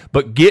puppy,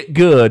 but get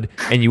good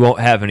and you won't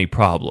have any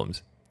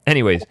problems.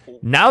 Anyways,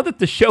 now that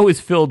the show is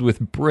filled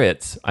with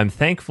Brits, I'm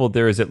thankful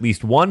there is at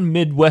least one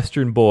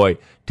Midwestern boy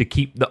to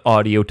keep the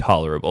audio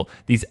tolerable.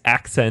 These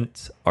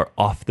accents are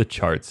off the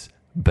charts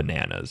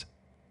bananas.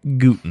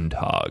 Guten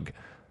Tag.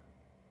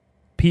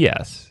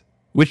 P.S.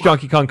 Which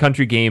Donkey Kong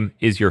Country game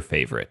is your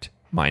favorite?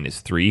 Mine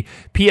is 3.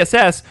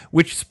 PSS,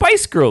 which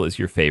Spice Girl is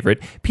your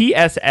favorite?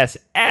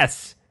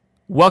 PSSS.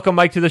 Welcome,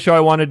 Mike, to the show. I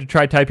wanted to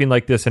try typing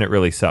like this, and it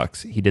really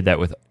sucks. He did that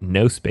with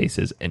no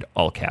spaces and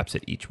all caps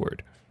at each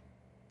word.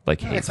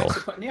 Like Hazel. Thanks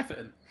for putting the effort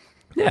in.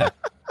 Yeah.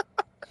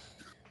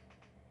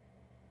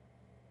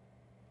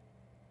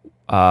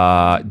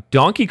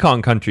 Donkey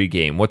Kong Country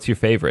game. What's your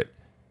favorite?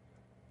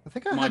 I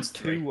think I Mine's had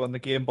 2 3. on the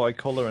Game Boy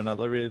Color, and I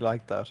really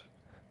liked that.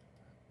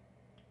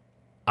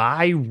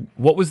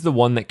 What was the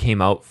one that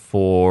came out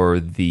for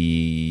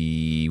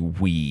the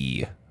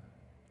Wii?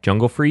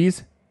 Jungle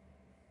Freeze?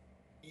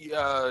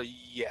 Yeah.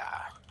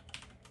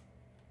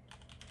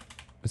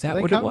 Was that Do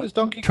they what it count was? as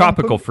Donkey Kong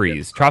Tropical Country?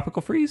 Freeze.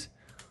 Tropical Freeze?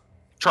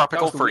 That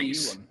Tropical was the Wii U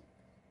Freeze. one.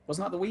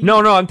 Wasn't that the Wii? No,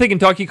 I'm thinking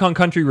Donkey Kong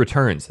Country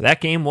Returns.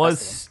 That game was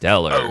That's the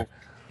one. stellar.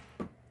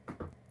 Oh,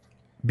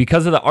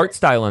 Because of the art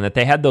style in it,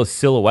 they had those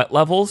silhouette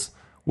levels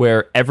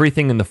where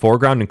everything in the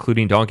foreground,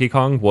 including Donkey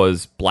Kong,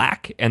 was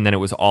black, and then it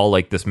was all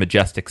like this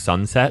majestic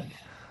sunset.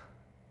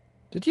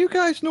 Did you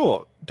guys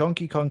know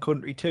Donkey Kong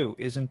Country 2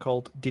 isn't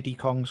called Diddy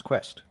Kong's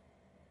Quest?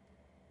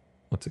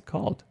 What's it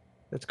called?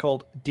 It's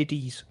called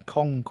Diddy's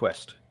Kong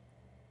Quest.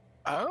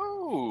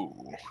 oh.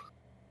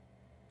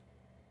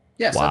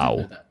 Yes, I Wow.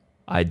 didn't know that.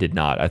 I did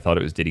not. I thought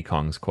it was Diddy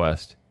Kong's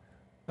Quest.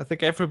 I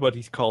think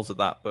everybody calls it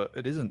that, but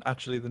it isn't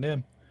actually the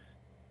name.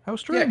 How Yeah,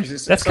 strange. because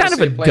it's That's kind of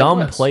a associated playing dumb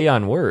words. play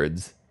on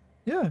words.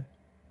 Yeah.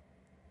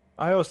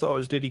 I always thought it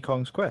was Diddy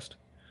Kong's Quest.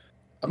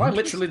 Am I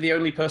literally the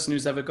only person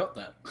who's ever got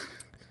that?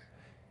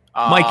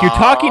 Mike, you're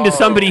talking to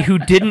somebody Oh. who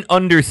didn't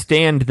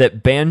understand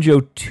that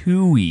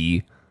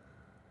Banjo-Tooie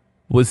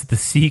was the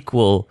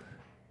sequel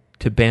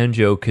to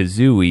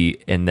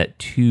Banjo-Kazooie and that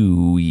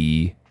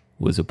Tooie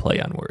was a play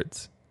on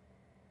words.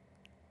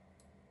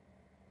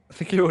 I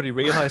think you already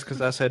realised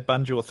because I said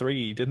Banjo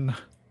 3, didn't I?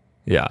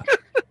 Yeah.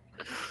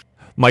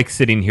 Mike's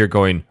sitting here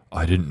going,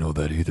 I didn't know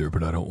that either,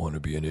 but I don't want to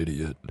be an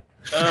idiot.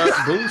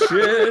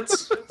 Bullshit.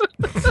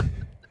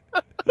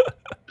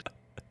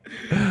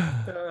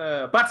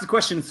 Back to the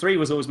question 3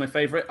 was always my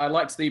favourite. I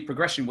liked the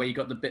progression where you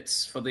got the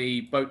bits for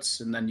the boats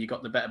and then you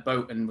got the better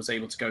boat and was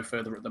able to go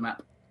further up the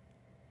map.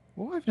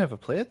 Oh, I've never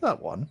played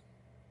that one.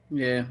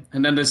 Yeah,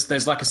 and then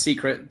there's like a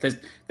secret.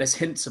 There's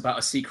hints about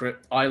a secret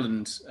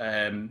island,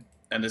 and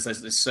there's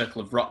this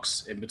circle of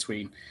rocks in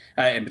between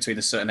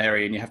a certain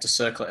area, and you have to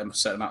circle it a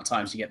certain amount of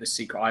times to get this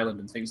secret island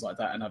and things like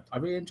that. And I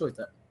really enjoyed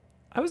that.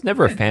 I was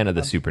never a fan of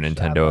the Super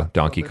Nintendo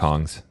Donkey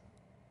Kongs.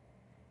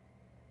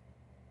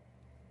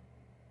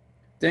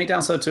 The only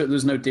downside to it,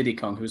 there's no Diddy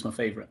Kong, who was my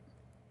favourite.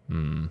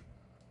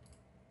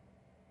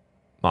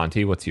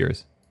 Monty, what's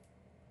yours?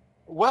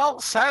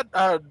 Well,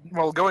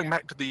 going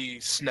back to the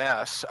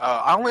SNES,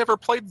 I only ever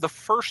played the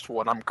first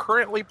one. I'm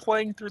currently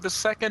playing through the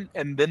second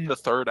and then the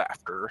third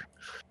after.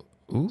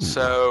 Ooh.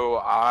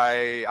 So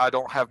I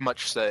don't have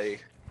much say.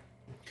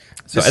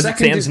 So The as it second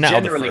stands is now,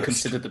 the generally first.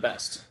 considered the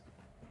best.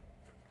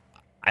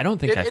 I don't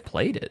think It- I've it-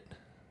 played it.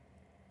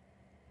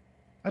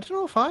 I don't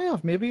know if I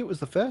have. Maybe it was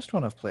the first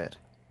one I've played.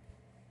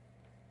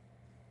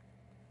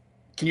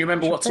 Can you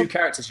remember what Sure. 2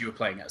 characters you were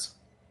playing as?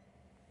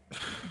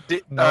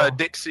 No.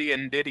 Dixie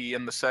and Diddy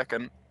in the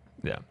second.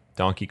 Yeah.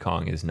 Donkey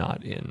Kong is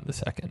not in the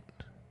second.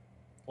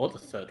 Or the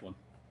third one?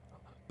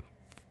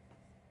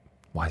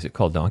 Why is it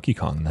called Donkey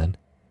Kong then?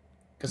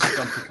 Because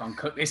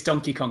it's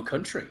Donkey Kong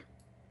Country.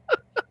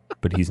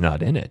 But he's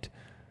not in it.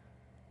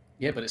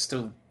 Yeah, but it's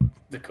still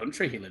the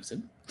country he lives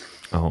in.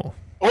 Oh.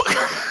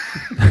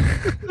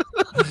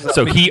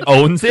 So he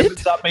owns Does it?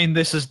 that mean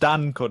this is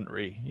Dan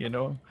Country, you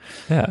know?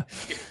 Yeah.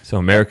 So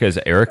America is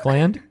Eric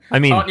Land? I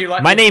mean, Aren't you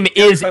like my the- name the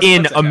is only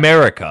in person that-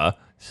 America.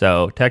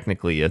 So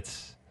technically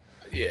it's...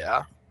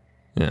 Yeah.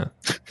 Yeah.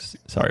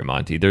 Sorry,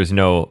 Monty. There's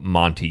no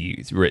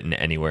Monty written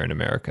anywhere in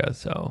America,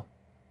 so...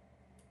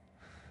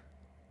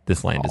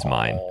 This land is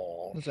mine.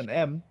 There's an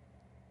M.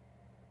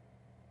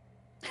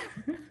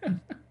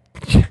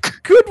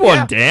 Good one,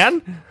 Yeah.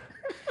 Dan.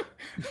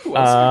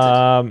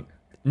 Well suited.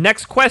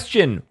 Next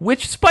question.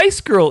 Which Spice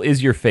Girl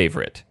is your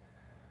favorite?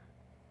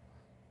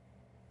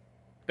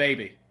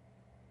 Baby.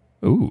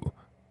 Ooh.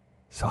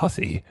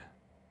 Saucy.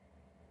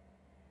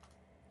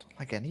 Don't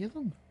like any of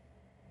them.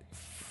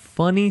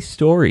 Funny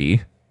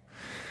story.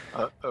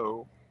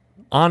 Uh-oh.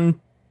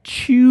 On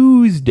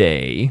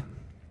Tuesday,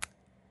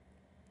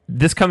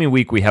 this coming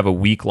week, we have a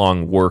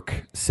week-long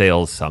work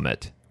sales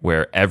summit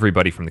where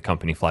everybody from the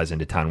company flies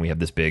into town. We have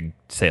this big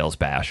sales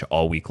bash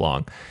all week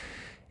long.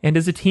 And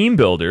as a team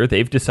builder,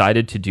 they've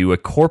decided to do a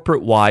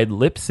corporate-wide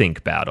lip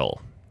sync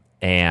battle.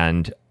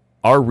 And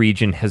our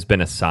region has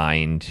been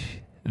assigned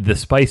the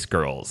Spice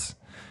Girls.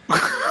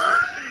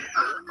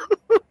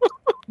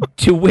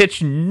 To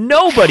which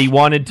nobody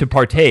wanted to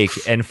partake.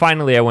 And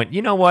finally I went,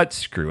 you know what?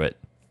 Screw it.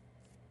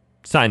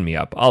 Sign me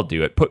up. I'll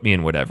do it. Put me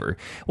in whatever.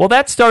 Well,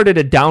 that started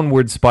a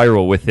downward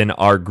spiral within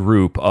our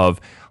group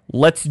of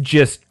let's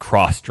just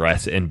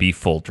cross-dress and be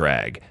full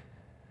drag.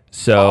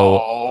 So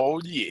Oh,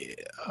 yeah.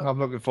 I'm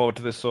looking forward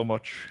to this so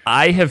much.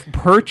 I have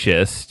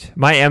purchased,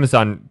 my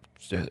Amazon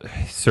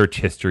search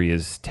history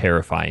is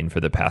terrifying for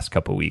the past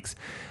couple weeks.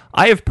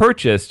 I have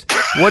purchased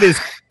what is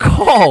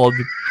called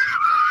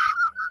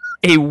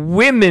a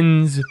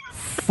women's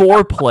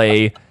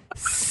foreplay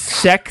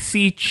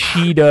sexy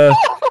cheetah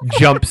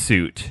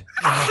jumpsuit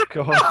Oh,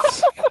 God.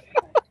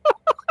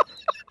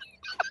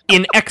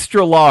 in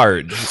extra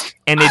large,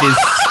 and it is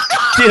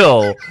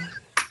still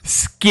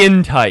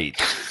skin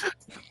tight.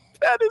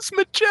 That is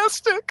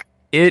majestic.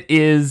 It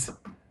is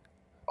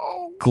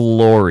Oh,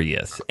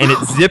 glorious, and it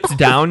zips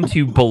down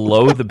to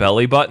below the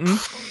belly button,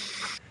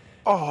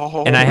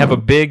 oh. and I have a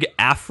big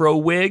afro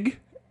wig.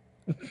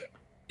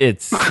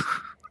 It's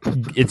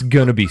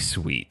gonna be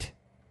sweet.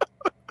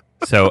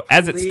 So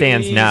as it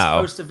stands Please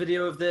now, post a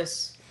video of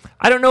this.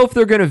 I don't know if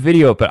they're gonna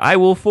video it, but I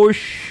will for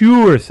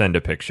sure send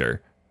a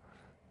picture.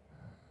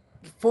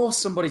 Force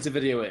somebody to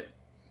video it.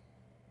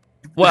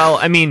 Well,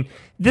 I mean,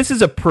 this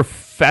is a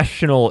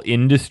professional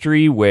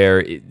industry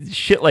where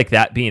shit like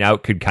that being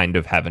out could kind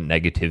of have a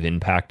negative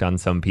impact on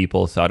some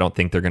people, so I don't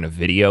think they're going to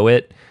video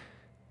it.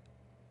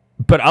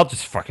 But I'll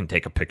just fucking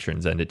take a picture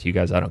and send it to you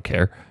guys. I don't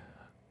care.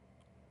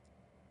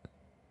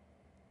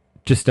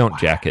 Just don't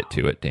jack it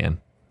to it,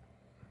 Dan.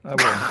 I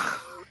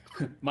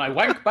won't. My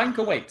wank bank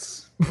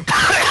awaits.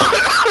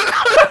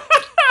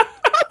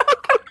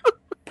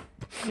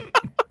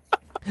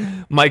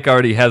 Mike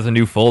already has a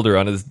new folder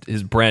on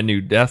his brand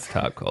new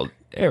desktop called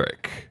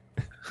Eric.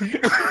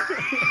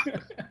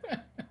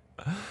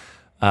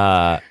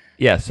 Yeah,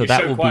 so Your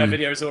that show will choir be...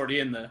 video is already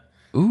in there.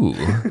 Ooh.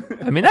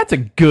 I mean, that's a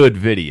good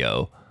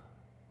video.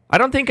 I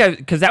don't think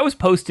because that was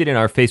posted in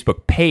our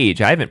Facebook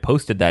page. I haven't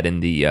posted that in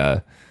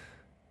the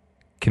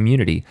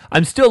community.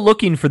 I'm still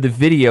looking for the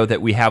video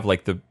that we have,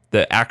 like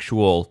the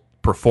actual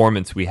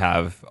performance we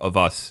have of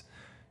us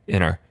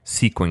in our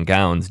sequin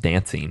gowns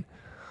dancing.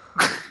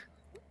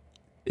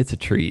 It's a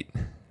treat.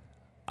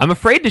 I'm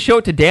afraid to show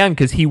it to Dan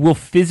because he will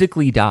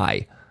physically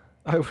die.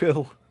 I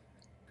will.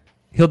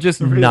 He'll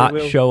just Really not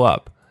will. show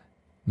up.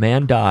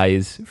 Man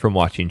dies from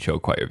watching show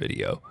choir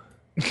video.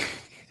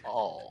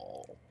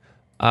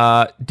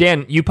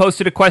 Dan, you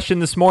posted a question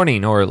this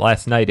morning or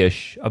last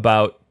night-ish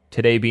about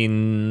today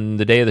being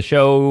the day of the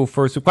show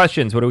for some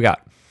questions. What do we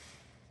got?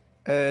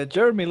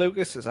 Jeremy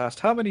Lucas has asked,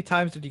 how many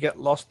times did you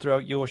get lost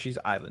throughout Yoshi's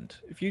Island?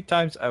 A few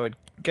times I would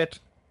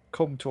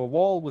come to a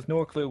wall with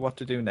no clue what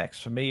to do next.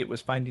 For me, it was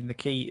finding the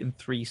key in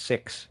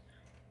 3-6.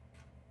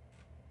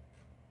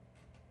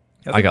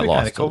 I got we lost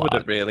kinda a covered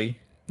lot. it, really.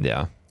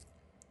 Yeah.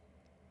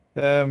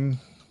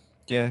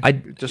 Yeah,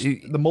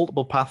 the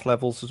multiple path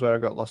levels is where I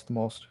got lost the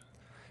most.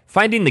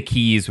 Finding the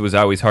keys was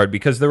always hard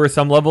because there were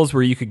some levels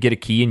where you could get a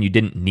key and you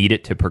didn't need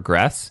it to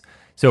progress.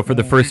 So for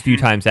the first few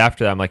times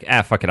after that, I'm like,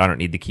 fuck it, I don't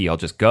need the key. I'll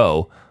just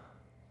go.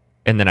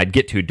 And then I'd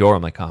get to a door.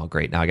 I'm like, oh,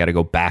 great. Now I got to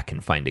go back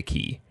and find a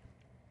key.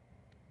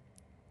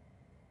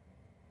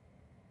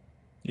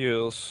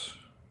 Yes.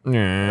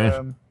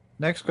 Mm.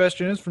 Next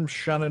question is from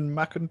Shannon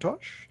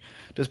McIntosh.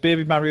 Does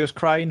Baby Mario's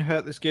crying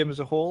hurt this game as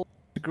a whole?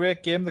 It's a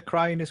great game. The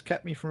crying has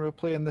kept me from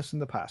replaying this in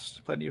the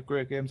past. Plenty of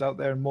great games out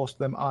there, and most of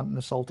them aren't an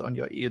assault on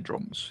your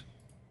eardrums.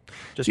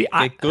 Just See,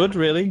 get good,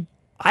 really.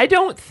 I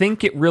don't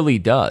think it really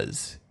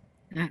does.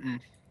 Mm-mm.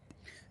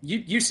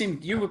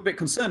 You were a bit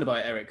concerned about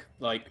it, Eric.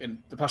 Like in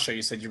the past show,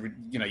 you said you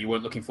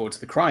weren't looking forward to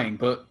the crying,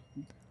 but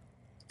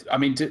I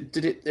mean, did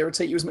it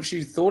irritate you as much as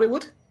you thought it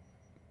would?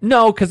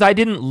 No, because I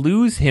didn't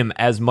lose him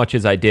as much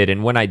as I did,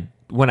 and when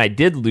I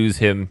did lose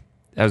him,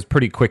 I was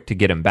pretty quick to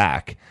get him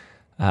back.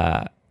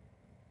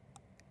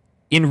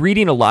 In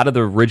reading a lot of the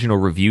original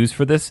reviews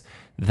for this,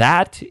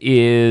 that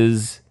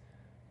is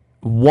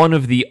one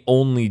of the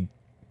only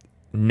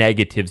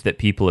negatives that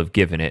people have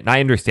given it. And I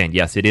understand,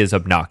 yes, it is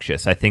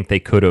obnoxious. I think they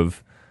could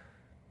have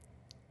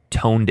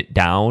toned it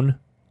down,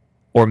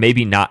 or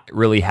maybe not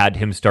really had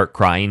him start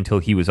crying until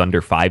he was under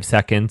 5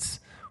 seconds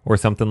or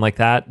something like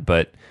that.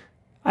 But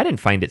I didn't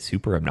find it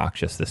super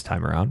obnoxious this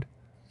time around.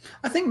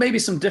 I think maybe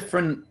some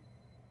different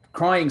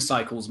crying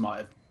cycles might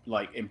have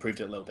improved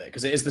it a little bit,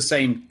 because it is the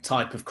same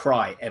type of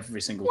cry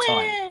every single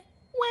time.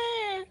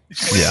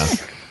 Yeah.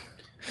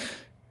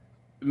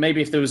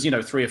 Maybe if there was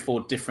 3 or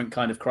 4 different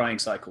kind of crying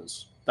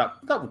cycles, that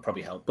would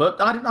probably help.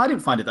 But I didn't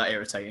find it that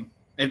irritating.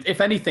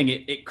 If anything,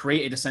 it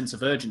created a sense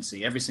of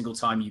urgency every single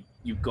time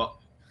you got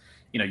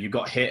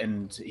hit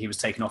and he was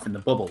taken off in the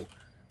bubble.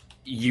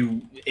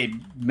 It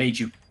made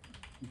you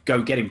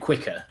go get him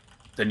quicker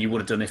than you would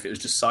have done if it was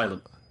just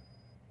silent.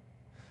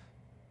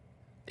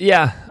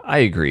 Yeah, I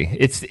agree.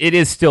 It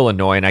is still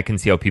annoying. I can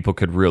see how people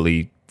could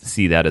really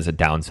see that as a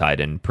downside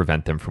and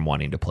prevent them from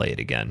wanting to play it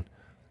again.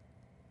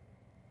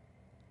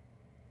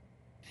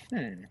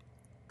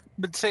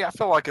 But see, I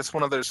feel like it's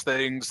one of those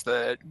things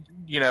that,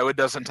 it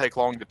doesn't take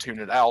long to tune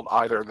it out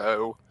either,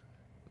 though.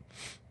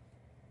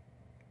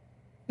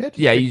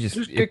 Yeah, you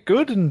just get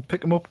good and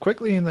pick them up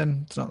quickly, and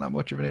then it's not that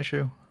much of an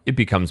issue. It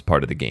becomes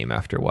part of the game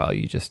after a while.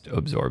 You just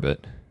absorb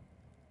it.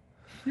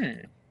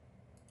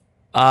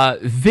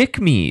 Vic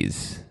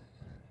Mees.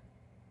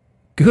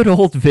 Good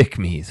old Vic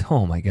Mees.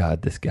 Oh my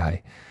God, this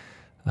guy.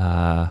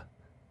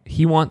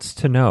 He wants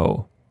to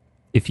know,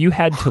 if you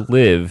had to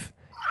live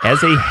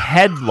as a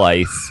head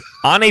lice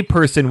on a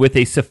person with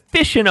a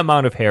sufficient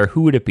amount of hair,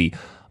 who would it be?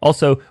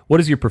 Also, what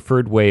is your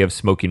preferred way of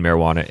smoking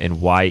marijuana, and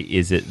why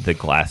is it the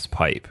glass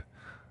pipe?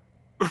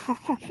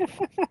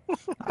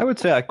 I would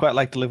say I'd quite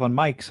like to live on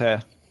Mike's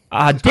hair.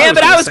 Ah, damn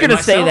it! I was going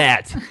to say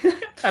that.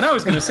 And I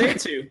was going to say it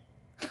too.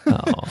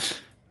 Oh,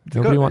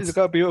 nobody He's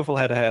got a beautiful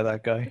head of hair,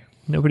 that guy.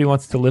 Nobody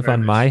wants to live Very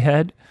on nice. my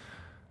head.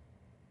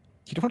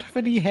 You don't have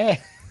any hair.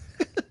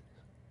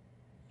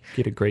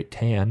 Get a great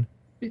tan.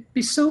 It'd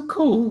be so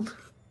cold.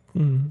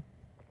 Second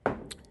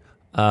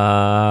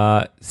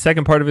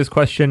part of his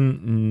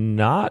question,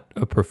 not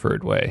a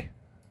preferred way.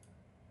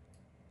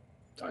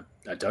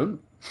 I don't.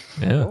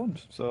 Yeah.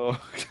 So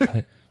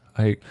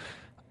I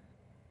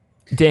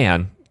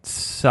Dan,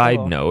 side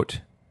Hello.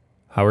 note,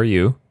 how are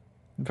you?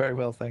 very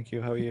well, thank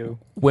you. How are you?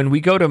 When we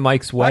go to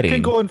Mike's I wedding,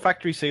 can go in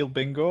factory seal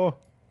bingo.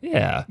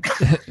 yeah.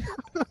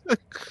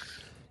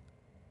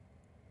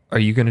 Are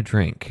you going to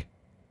drink?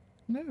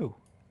 No,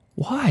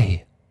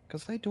 Why?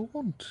 because I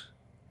don't.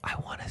 I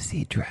want to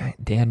see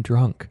Dan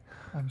drunk.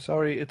 I'm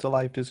sorry, it's a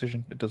live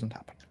decision. It doesn't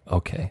happen.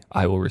 Okay,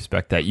 I will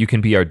respect that. You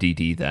can be our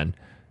DD then.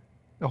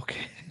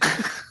 Okay.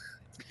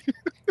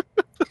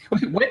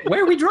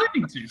 Where are we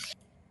driving to?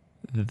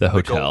 The The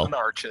hotel. Golden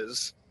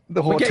Arches.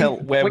 The We're hotel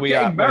getting- where we're we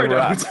are. getting married at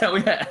a hotel,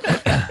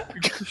 yeah.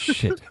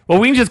 Shit. Well,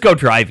 we can just go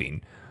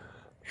driving.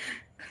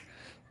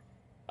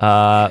 Put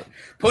her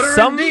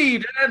Some- in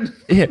D, Dan.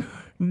 Yeah.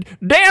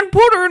 Dan,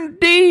 put her in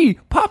D.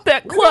 Pop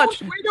that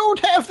clutch. We don't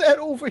have that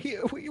over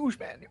here. We use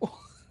manual.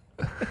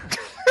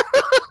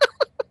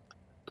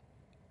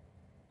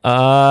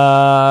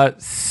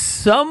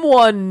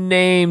 Someone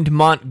named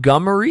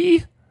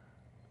Montgomery.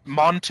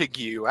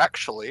 Montague,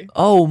 actually.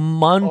 Oh,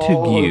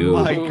 Montague.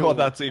 Oh my god,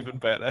 that's even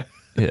better.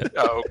 Yeah.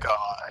 Oh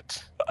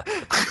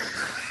God.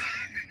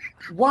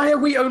 Why are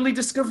we only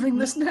discovering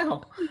this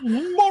now?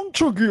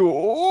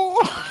 Montague.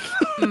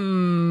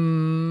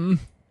 Mm.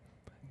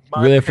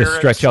 My Really have to parents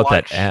stretch out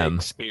like that M.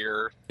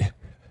 Shakespeare.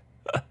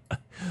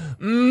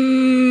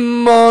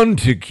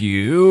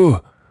 Montague.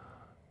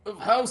 Of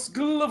House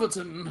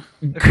Gloverton.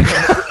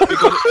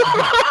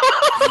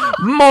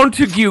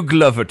 Montague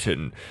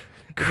Gloverton.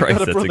 Christ,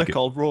 Got a that's brother a good...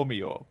 called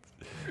Romeo.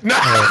 No.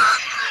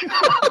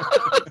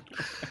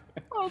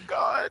 Oh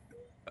God.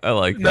 I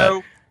like that.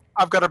 No.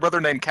 I've got a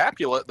brother named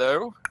Capulet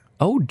though.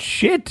 Oh,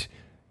 shit.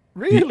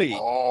 Really?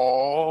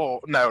 Oh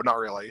no, not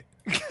really.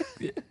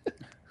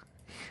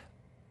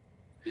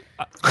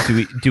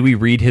 Do we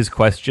read his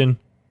question?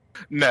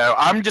 No,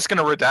 I'm just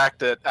gonna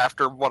redact it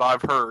after what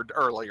I've heard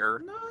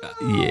earlier.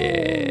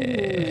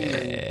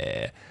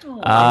 Yeah.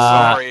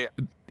 I'm sorry.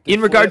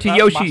 In regard to That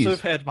Yoshi's,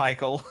 massive head,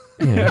 Michael.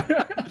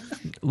 yeah.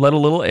 Let a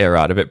little air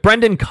out of it.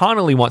 Brendan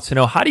Connolly wants to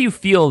know, how do you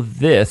feel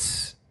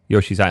this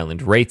Yoshi's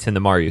Island rates in the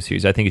Mario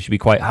series? I think it should be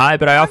quite high,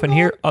 but I often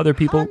hear other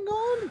people. Hang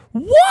on.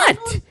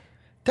 What?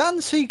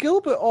 Dan C.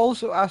 Gilbert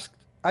also asked,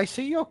 I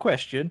see your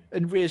question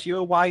and raise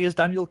your why is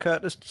Daniel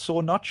Curtis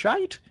so not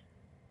shite?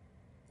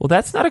 Well,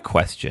 that's not a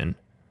question.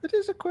 It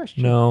is a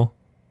question. No,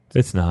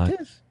 it's not.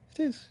 It is.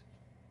 It is.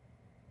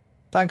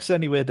 Thanks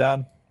anyway,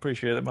 Dan.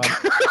 Appreciate it, man.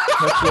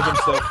 Much love and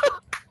stuff.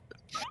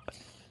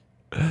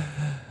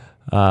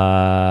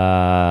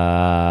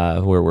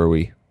 Where were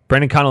we?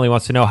 Brendan Connolly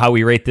wants to know how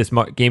we rate this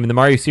game in the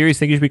Mario series. I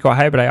think it should be quite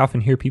high, but I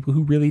often hear people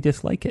who really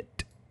dislike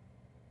it.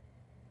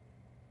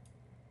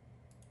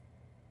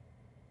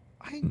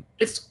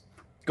 It's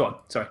go on.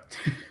 Sorry.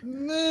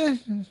 Meh,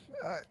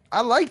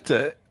 I liked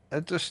it.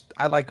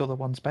 I like other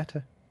ones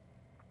better.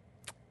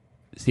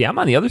 See, I'm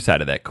on the other side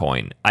of that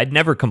coin. I'd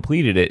never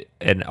completed it,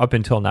 and up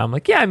until now, I'm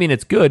like, yeah, I mean,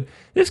 it's good.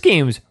 This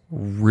game's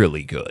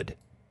really good.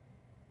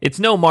 It's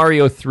no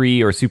Mario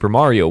 3 or Super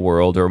Mario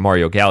World or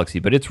Mario Galaxy,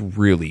 but it's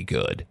really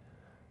good.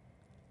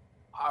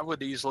 I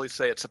would easily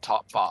say it's a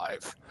top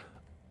 5.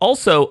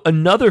 Also,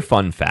 another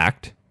fun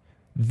fact,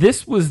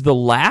 this was the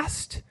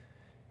last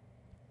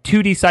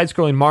 2D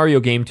side-scrolling Mario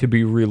game to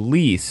be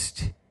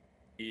released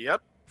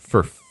Yep.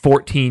 for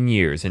 14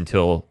 years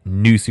until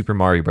New Super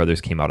Mario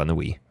Bros. Came out on the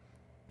Wii.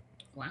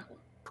 Wow.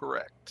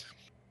 Correct.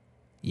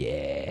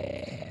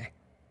 Yeah.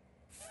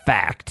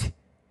 Fact.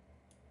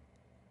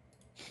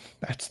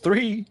 That's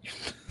 3.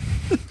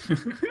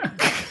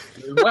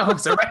 Well,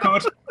 it's a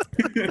record.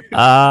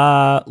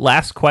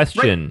 Last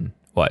question.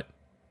 What?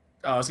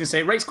 I was going to say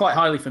it rates quite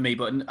highly for me,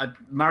 but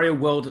Mario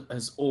World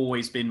has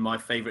always been my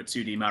favorite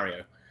 2D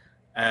Mario.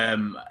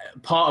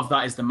 Part of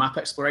that is the map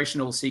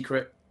exploration, all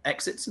secret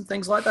exits and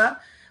things like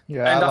that.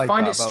 Yeah, And I like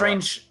find that it about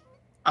strange.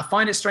 I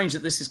find it strange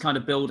that this is kind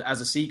of billed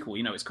as a sequel.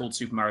 You know, it's called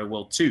Super Mario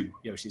World 2,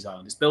 Yoshi's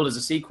Island. It's billed as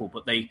a sequel,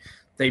 but they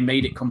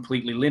made it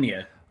completely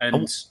linear.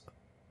 And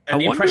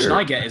the impression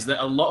I get is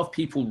that a lot of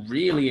people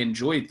really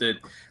enjoyed the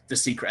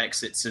secret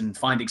exits and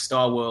finding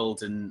Star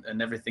World and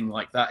everything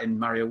like that in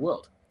Mario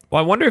World.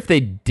 Well, I wonder if they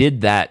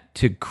did that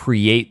to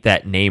create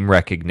that name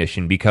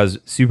recognition, because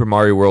Super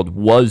Mario World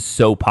was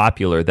so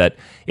popular that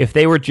if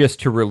they were just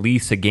to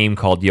release a game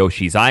called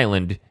Yoshi's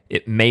Island,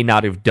 it may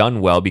not have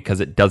done well because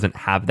it doesn't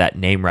have that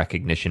name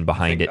recognition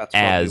behind it that's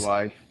probably as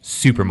why.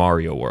 Super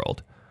Mario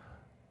World.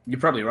 You're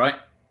probably right.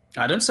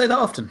 I don't say that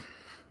often.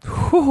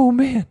 Oh,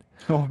 man.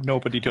 Oh,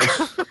 nobody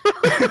does.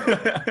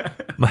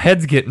 My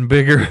head's getting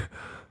bigger.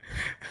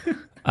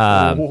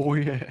 Oh,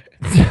 yeah.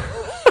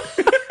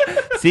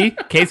 See?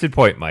 Case in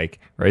point, Mike.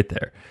 Right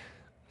there.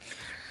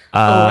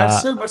 I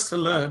have so much to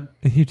learn.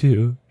 You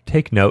do.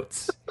 Take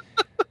notes.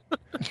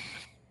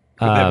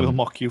 But then we'll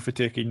mock you for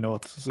taking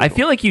notes. I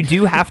feel like you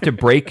do have to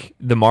break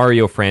the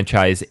Mario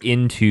franchise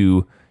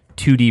into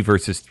 2D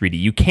versus 3D.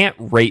 You can't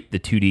rate the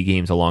 2D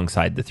games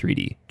alongside the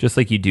 3D, just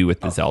like you do with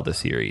the Zelda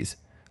series,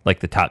 like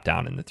the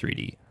top-down and the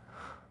 3D.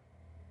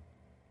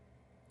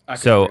 I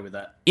can So agree with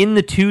that. in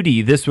the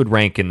 2D, this would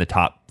rank in the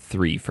top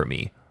 3 for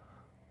me.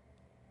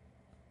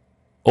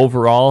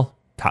 Overall,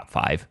 top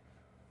 5.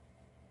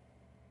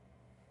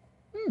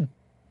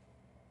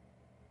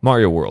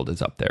 Mario World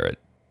is up there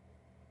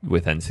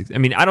with N64. I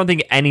mean, I don't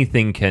think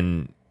anything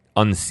can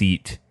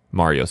unseat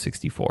Mario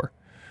 64.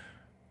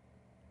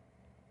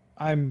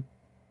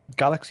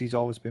 Galaxy's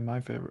always been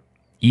my favorite.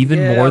 Even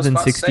Yeah, I more was than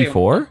about to say,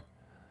 64?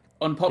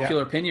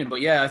 Unpopular opinion,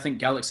 but yeah, I think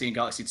Galaxy and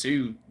Galaxy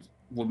 2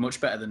 were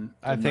much better than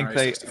I think Mario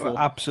they 64. were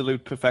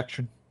absolute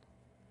perfection.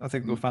 I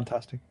think they were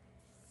fantastic.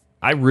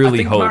 I I really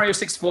think hope. Mario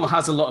 64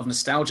 has a lot of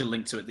nostalgia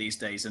linked to it these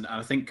days, and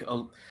I think,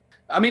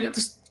 I mean,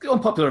 it's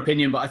unpopular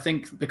opinion, but I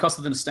think because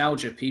of the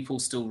nostalgia, people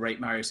still rate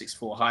Mario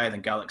 64 higher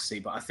than Galaxy.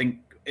 But I think,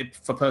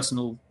 for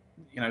personal,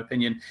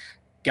 opinion,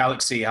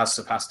 Galaxy has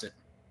surpassed it.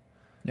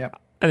 Yeah.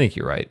 I think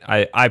you're right.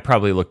 I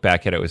probably look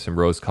back at it with some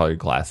rose-colored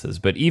glasses,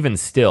 but even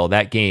still,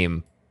 that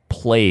game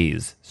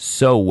plays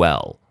so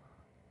well,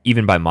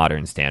 even by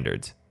modern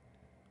standards.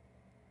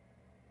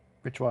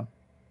 Which one?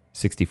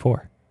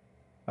 64.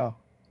 Oh.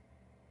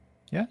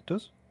 Yeah, it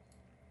does.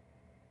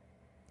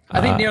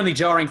 I think the only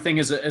jarring thing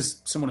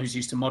as someone who's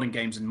used to modern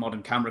games and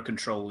modern camera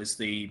control is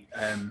the.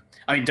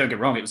 I mean, don't get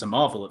wrong, it was a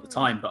marvel at the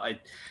time, but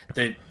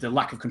the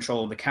lack of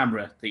control of the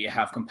camera that you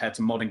have compared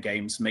to modern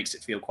games makes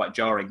it feel quite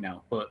jarring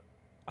now. But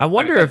I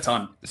wonder if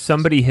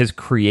somebody has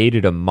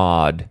created a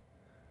mod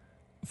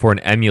for an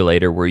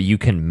emulator where you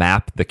can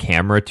map the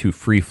camera to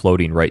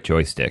free-floating right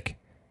joystick.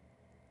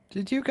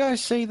 Did you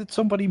guys see that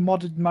somebody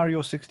modded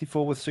Mario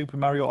 64 with Super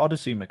Mario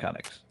Odyssey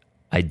mechanics?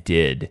 I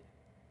did.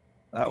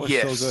 That was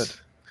Yes. so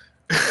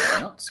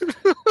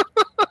good.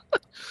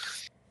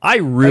 I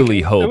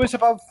really hope. It was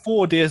about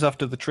 4 days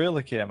after the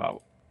trailer came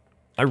out.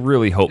 I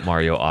really hope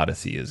Mario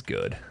Odyssey is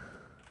good.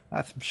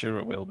 I'm sure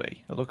it will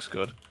be. It looks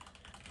good.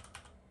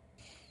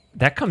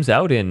 That comes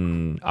out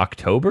in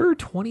October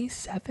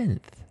 27th.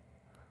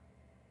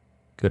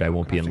 Good, I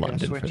won't be in have to get a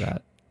London for Switch.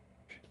 that.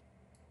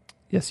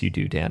 Yes, you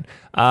do, Dan.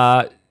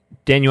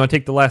 Dan, you want to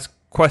take the last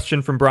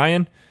question from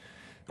Brian?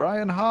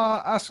 Brian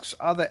Ha asks,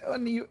 are there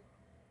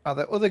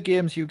other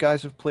games you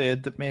guys have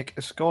played that make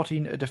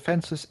escorting a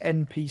defenseless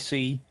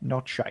NPC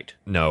not shite?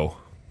 No.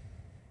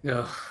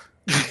 Ugh.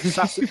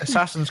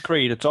 Assassin's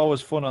Creed, it's always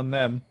fun on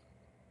them.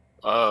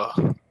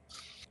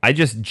 I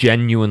just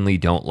genuinely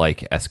don't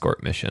like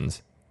escort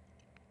missions.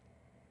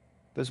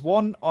 There's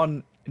one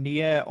on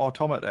Nier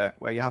Automata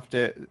where you have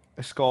to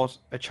escort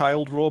a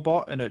child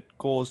robot and it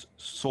goes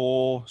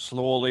so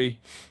slowly.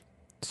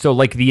 So,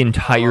 like the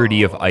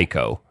entirety of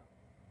Ico.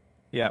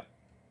 Yeah.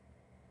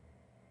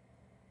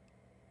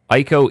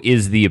 Ico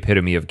is the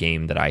epitome of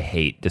game that I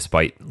hate,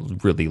 despite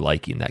really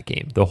liking that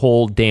game. The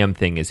whole damn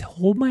thing is,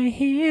 hold my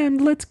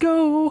hand, let's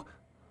go.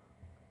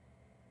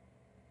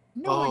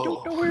 No, I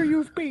don't know where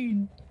you've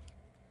been.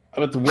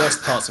 But the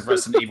worst parts of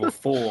Resident Evil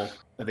 4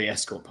 are the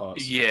escort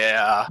parts.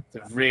 Yeah.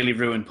 They've really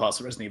ruined parts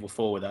of Resident Evil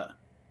 4 with that.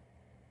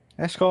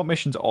 Escort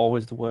missions are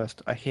always the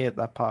worst. I hate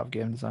that part of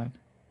game design.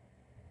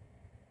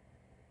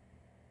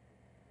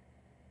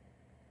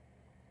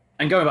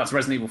 And going back to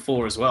Resident Evil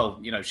 4 as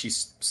well,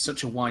 she's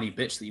such a whiny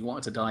bitch that you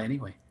want her to die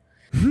anyway.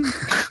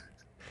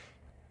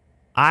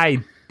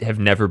 I have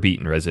never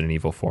beaten Resident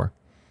Evil 4.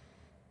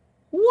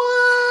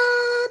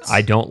 What?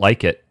 I don't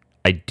like it.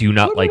 I do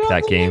not Put it like on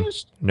that the game.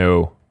 list.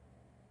 No.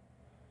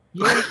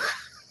 Yeah.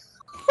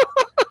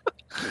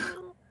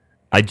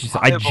 I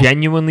have a-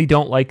 genuinely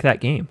don't like that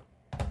game.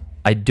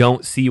 I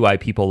don't see why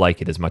people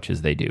like it as much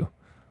as they do.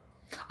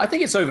 I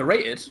think it's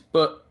overrated,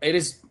 but it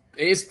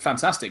is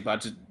fantastic.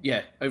 But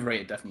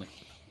overrated definitely.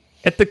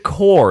 At the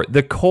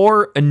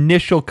core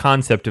initial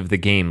concept of the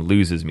game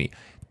loses me.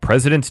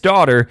 President's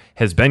daughter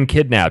has been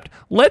kidnapped.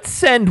 Let's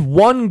send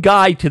one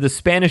guy to the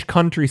Spanish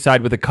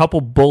countryside with a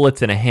couple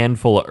bullets and a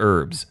handful of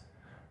herbs.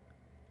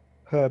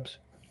 Herbs.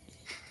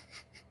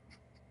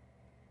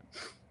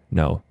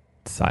 No,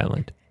 it's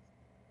silent.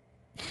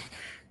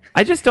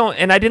 I just don't,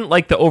 and I didn't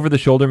like the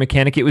over-the-shoulder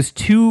mechanic. It was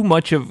too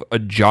much of a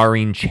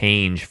jarring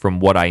change from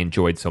what I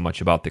enjoyed so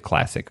much about the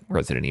classic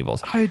Resident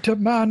Evils. I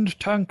demand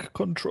tank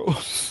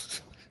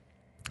controls.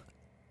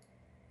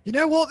 You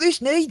know what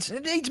this needs?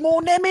 It needs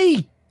more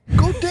Nemi.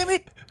 God damn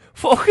it.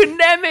 Fucking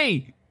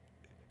Nemi!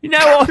 You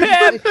know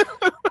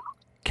what?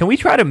 Can we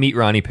try to meet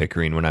Ronnie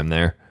Pickering when I'm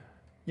there?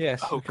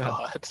 Yes. Oh, we can.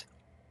 God.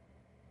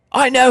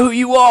 I know who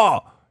you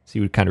are! See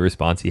what kind of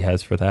response he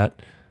has for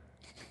that.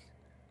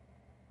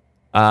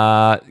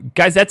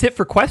 Guys, that's it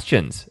for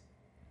questions.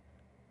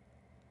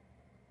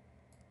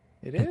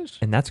 It is.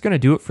 And that's going to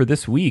do it for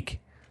this week.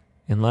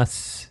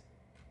 Unless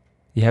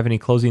you have any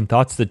closing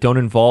thoughts that don't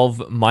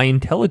involve my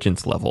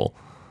intelligence level.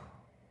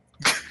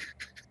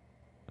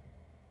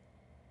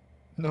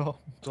 No,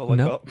 that's all I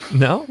No, got.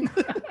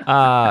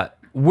 no.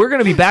 We're going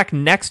to be back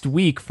next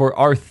week for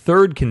our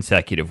third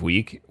consecutive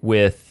week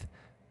with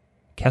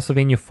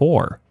Castlevania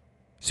 4.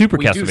 Super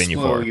We do Castlevania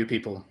spoil 4. you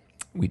people.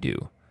 We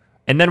do.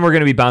 And then we're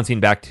going to be bouncing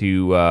back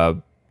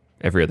to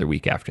every other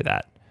week after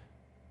that.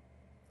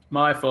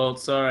 My fault.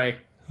 Sorry.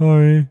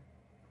 Sorry.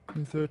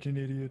 You 13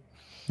 idiot.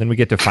 Then we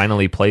get to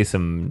finally play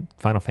some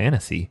Final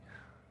Fantasy.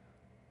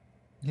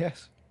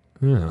 Yes.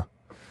 Yeah.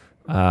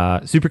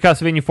 Super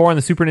Castlevania 4 on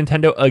the Super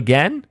Nintendo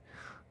again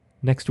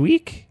next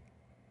week.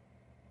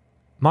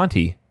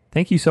 Monty,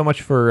 thank you so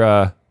much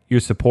for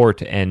your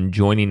support and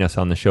joining us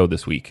on the show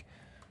this week.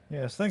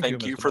 Yes, thank you.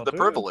 Thank you Mr. for the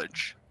Montoya.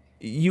 privilege.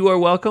 You are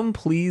welcome.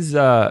 Please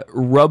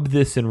rub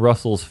this in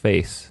Russell's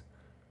face.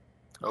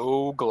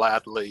 Oh,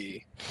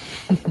 gladly.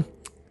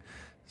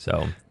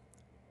 So,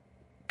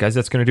 guys,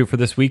 that's going to do it for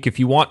this week. If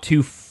you want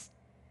to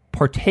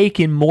partake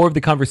in more of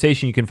the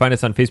conversation, you can find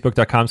us on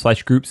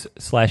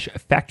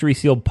facebook.com/groups/Factory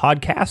Sealed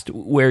Podcast,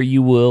 where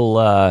you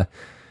will...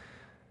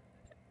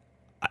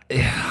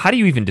 how do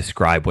you even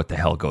describe what the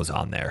hell goes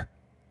on there?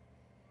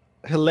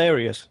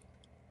 Hilarious.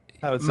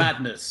 I would say.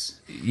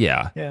 Madness.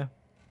 Yeah. Yeah.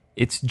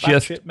 It's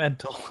just... Batshit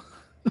mental.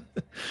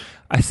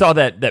 I saw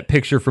that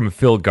picture from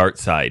Phil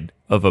Gartside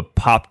of a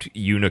popped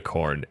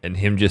unicorn and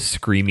him just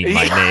screaming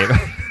my name.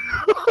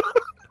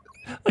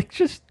 Like,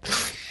 just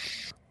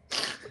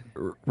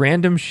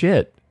random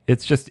shit.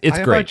 It's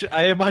great.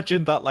 I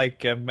imagine that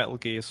like Metal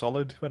Gear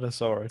Solid when I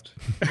saw it.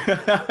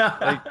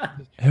 Like,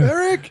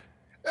 Eric!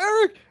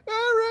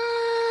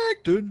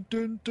 Dun,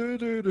 dun, dun,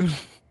 dun, dun.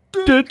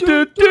 Dun,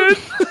 dun, dun.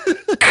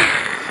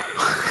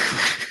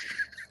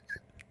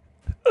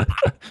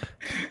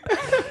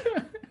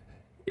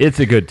 It's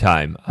a good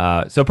time.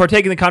 So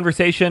partake in the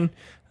conversation.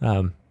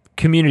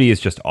 Community is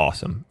just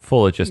awesome.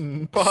 Full of just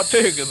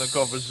Partake in the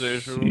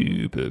conversation.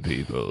 super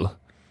people.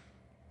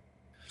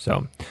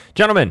 So,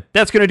 gentlemen,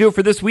 that's going to do it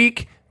for this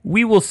week.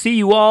 We will see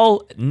you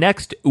all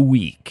next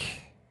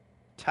week.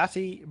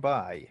 Tatty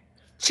bye.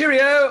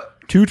 Cheerio.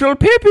 Tootle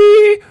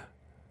Pippi!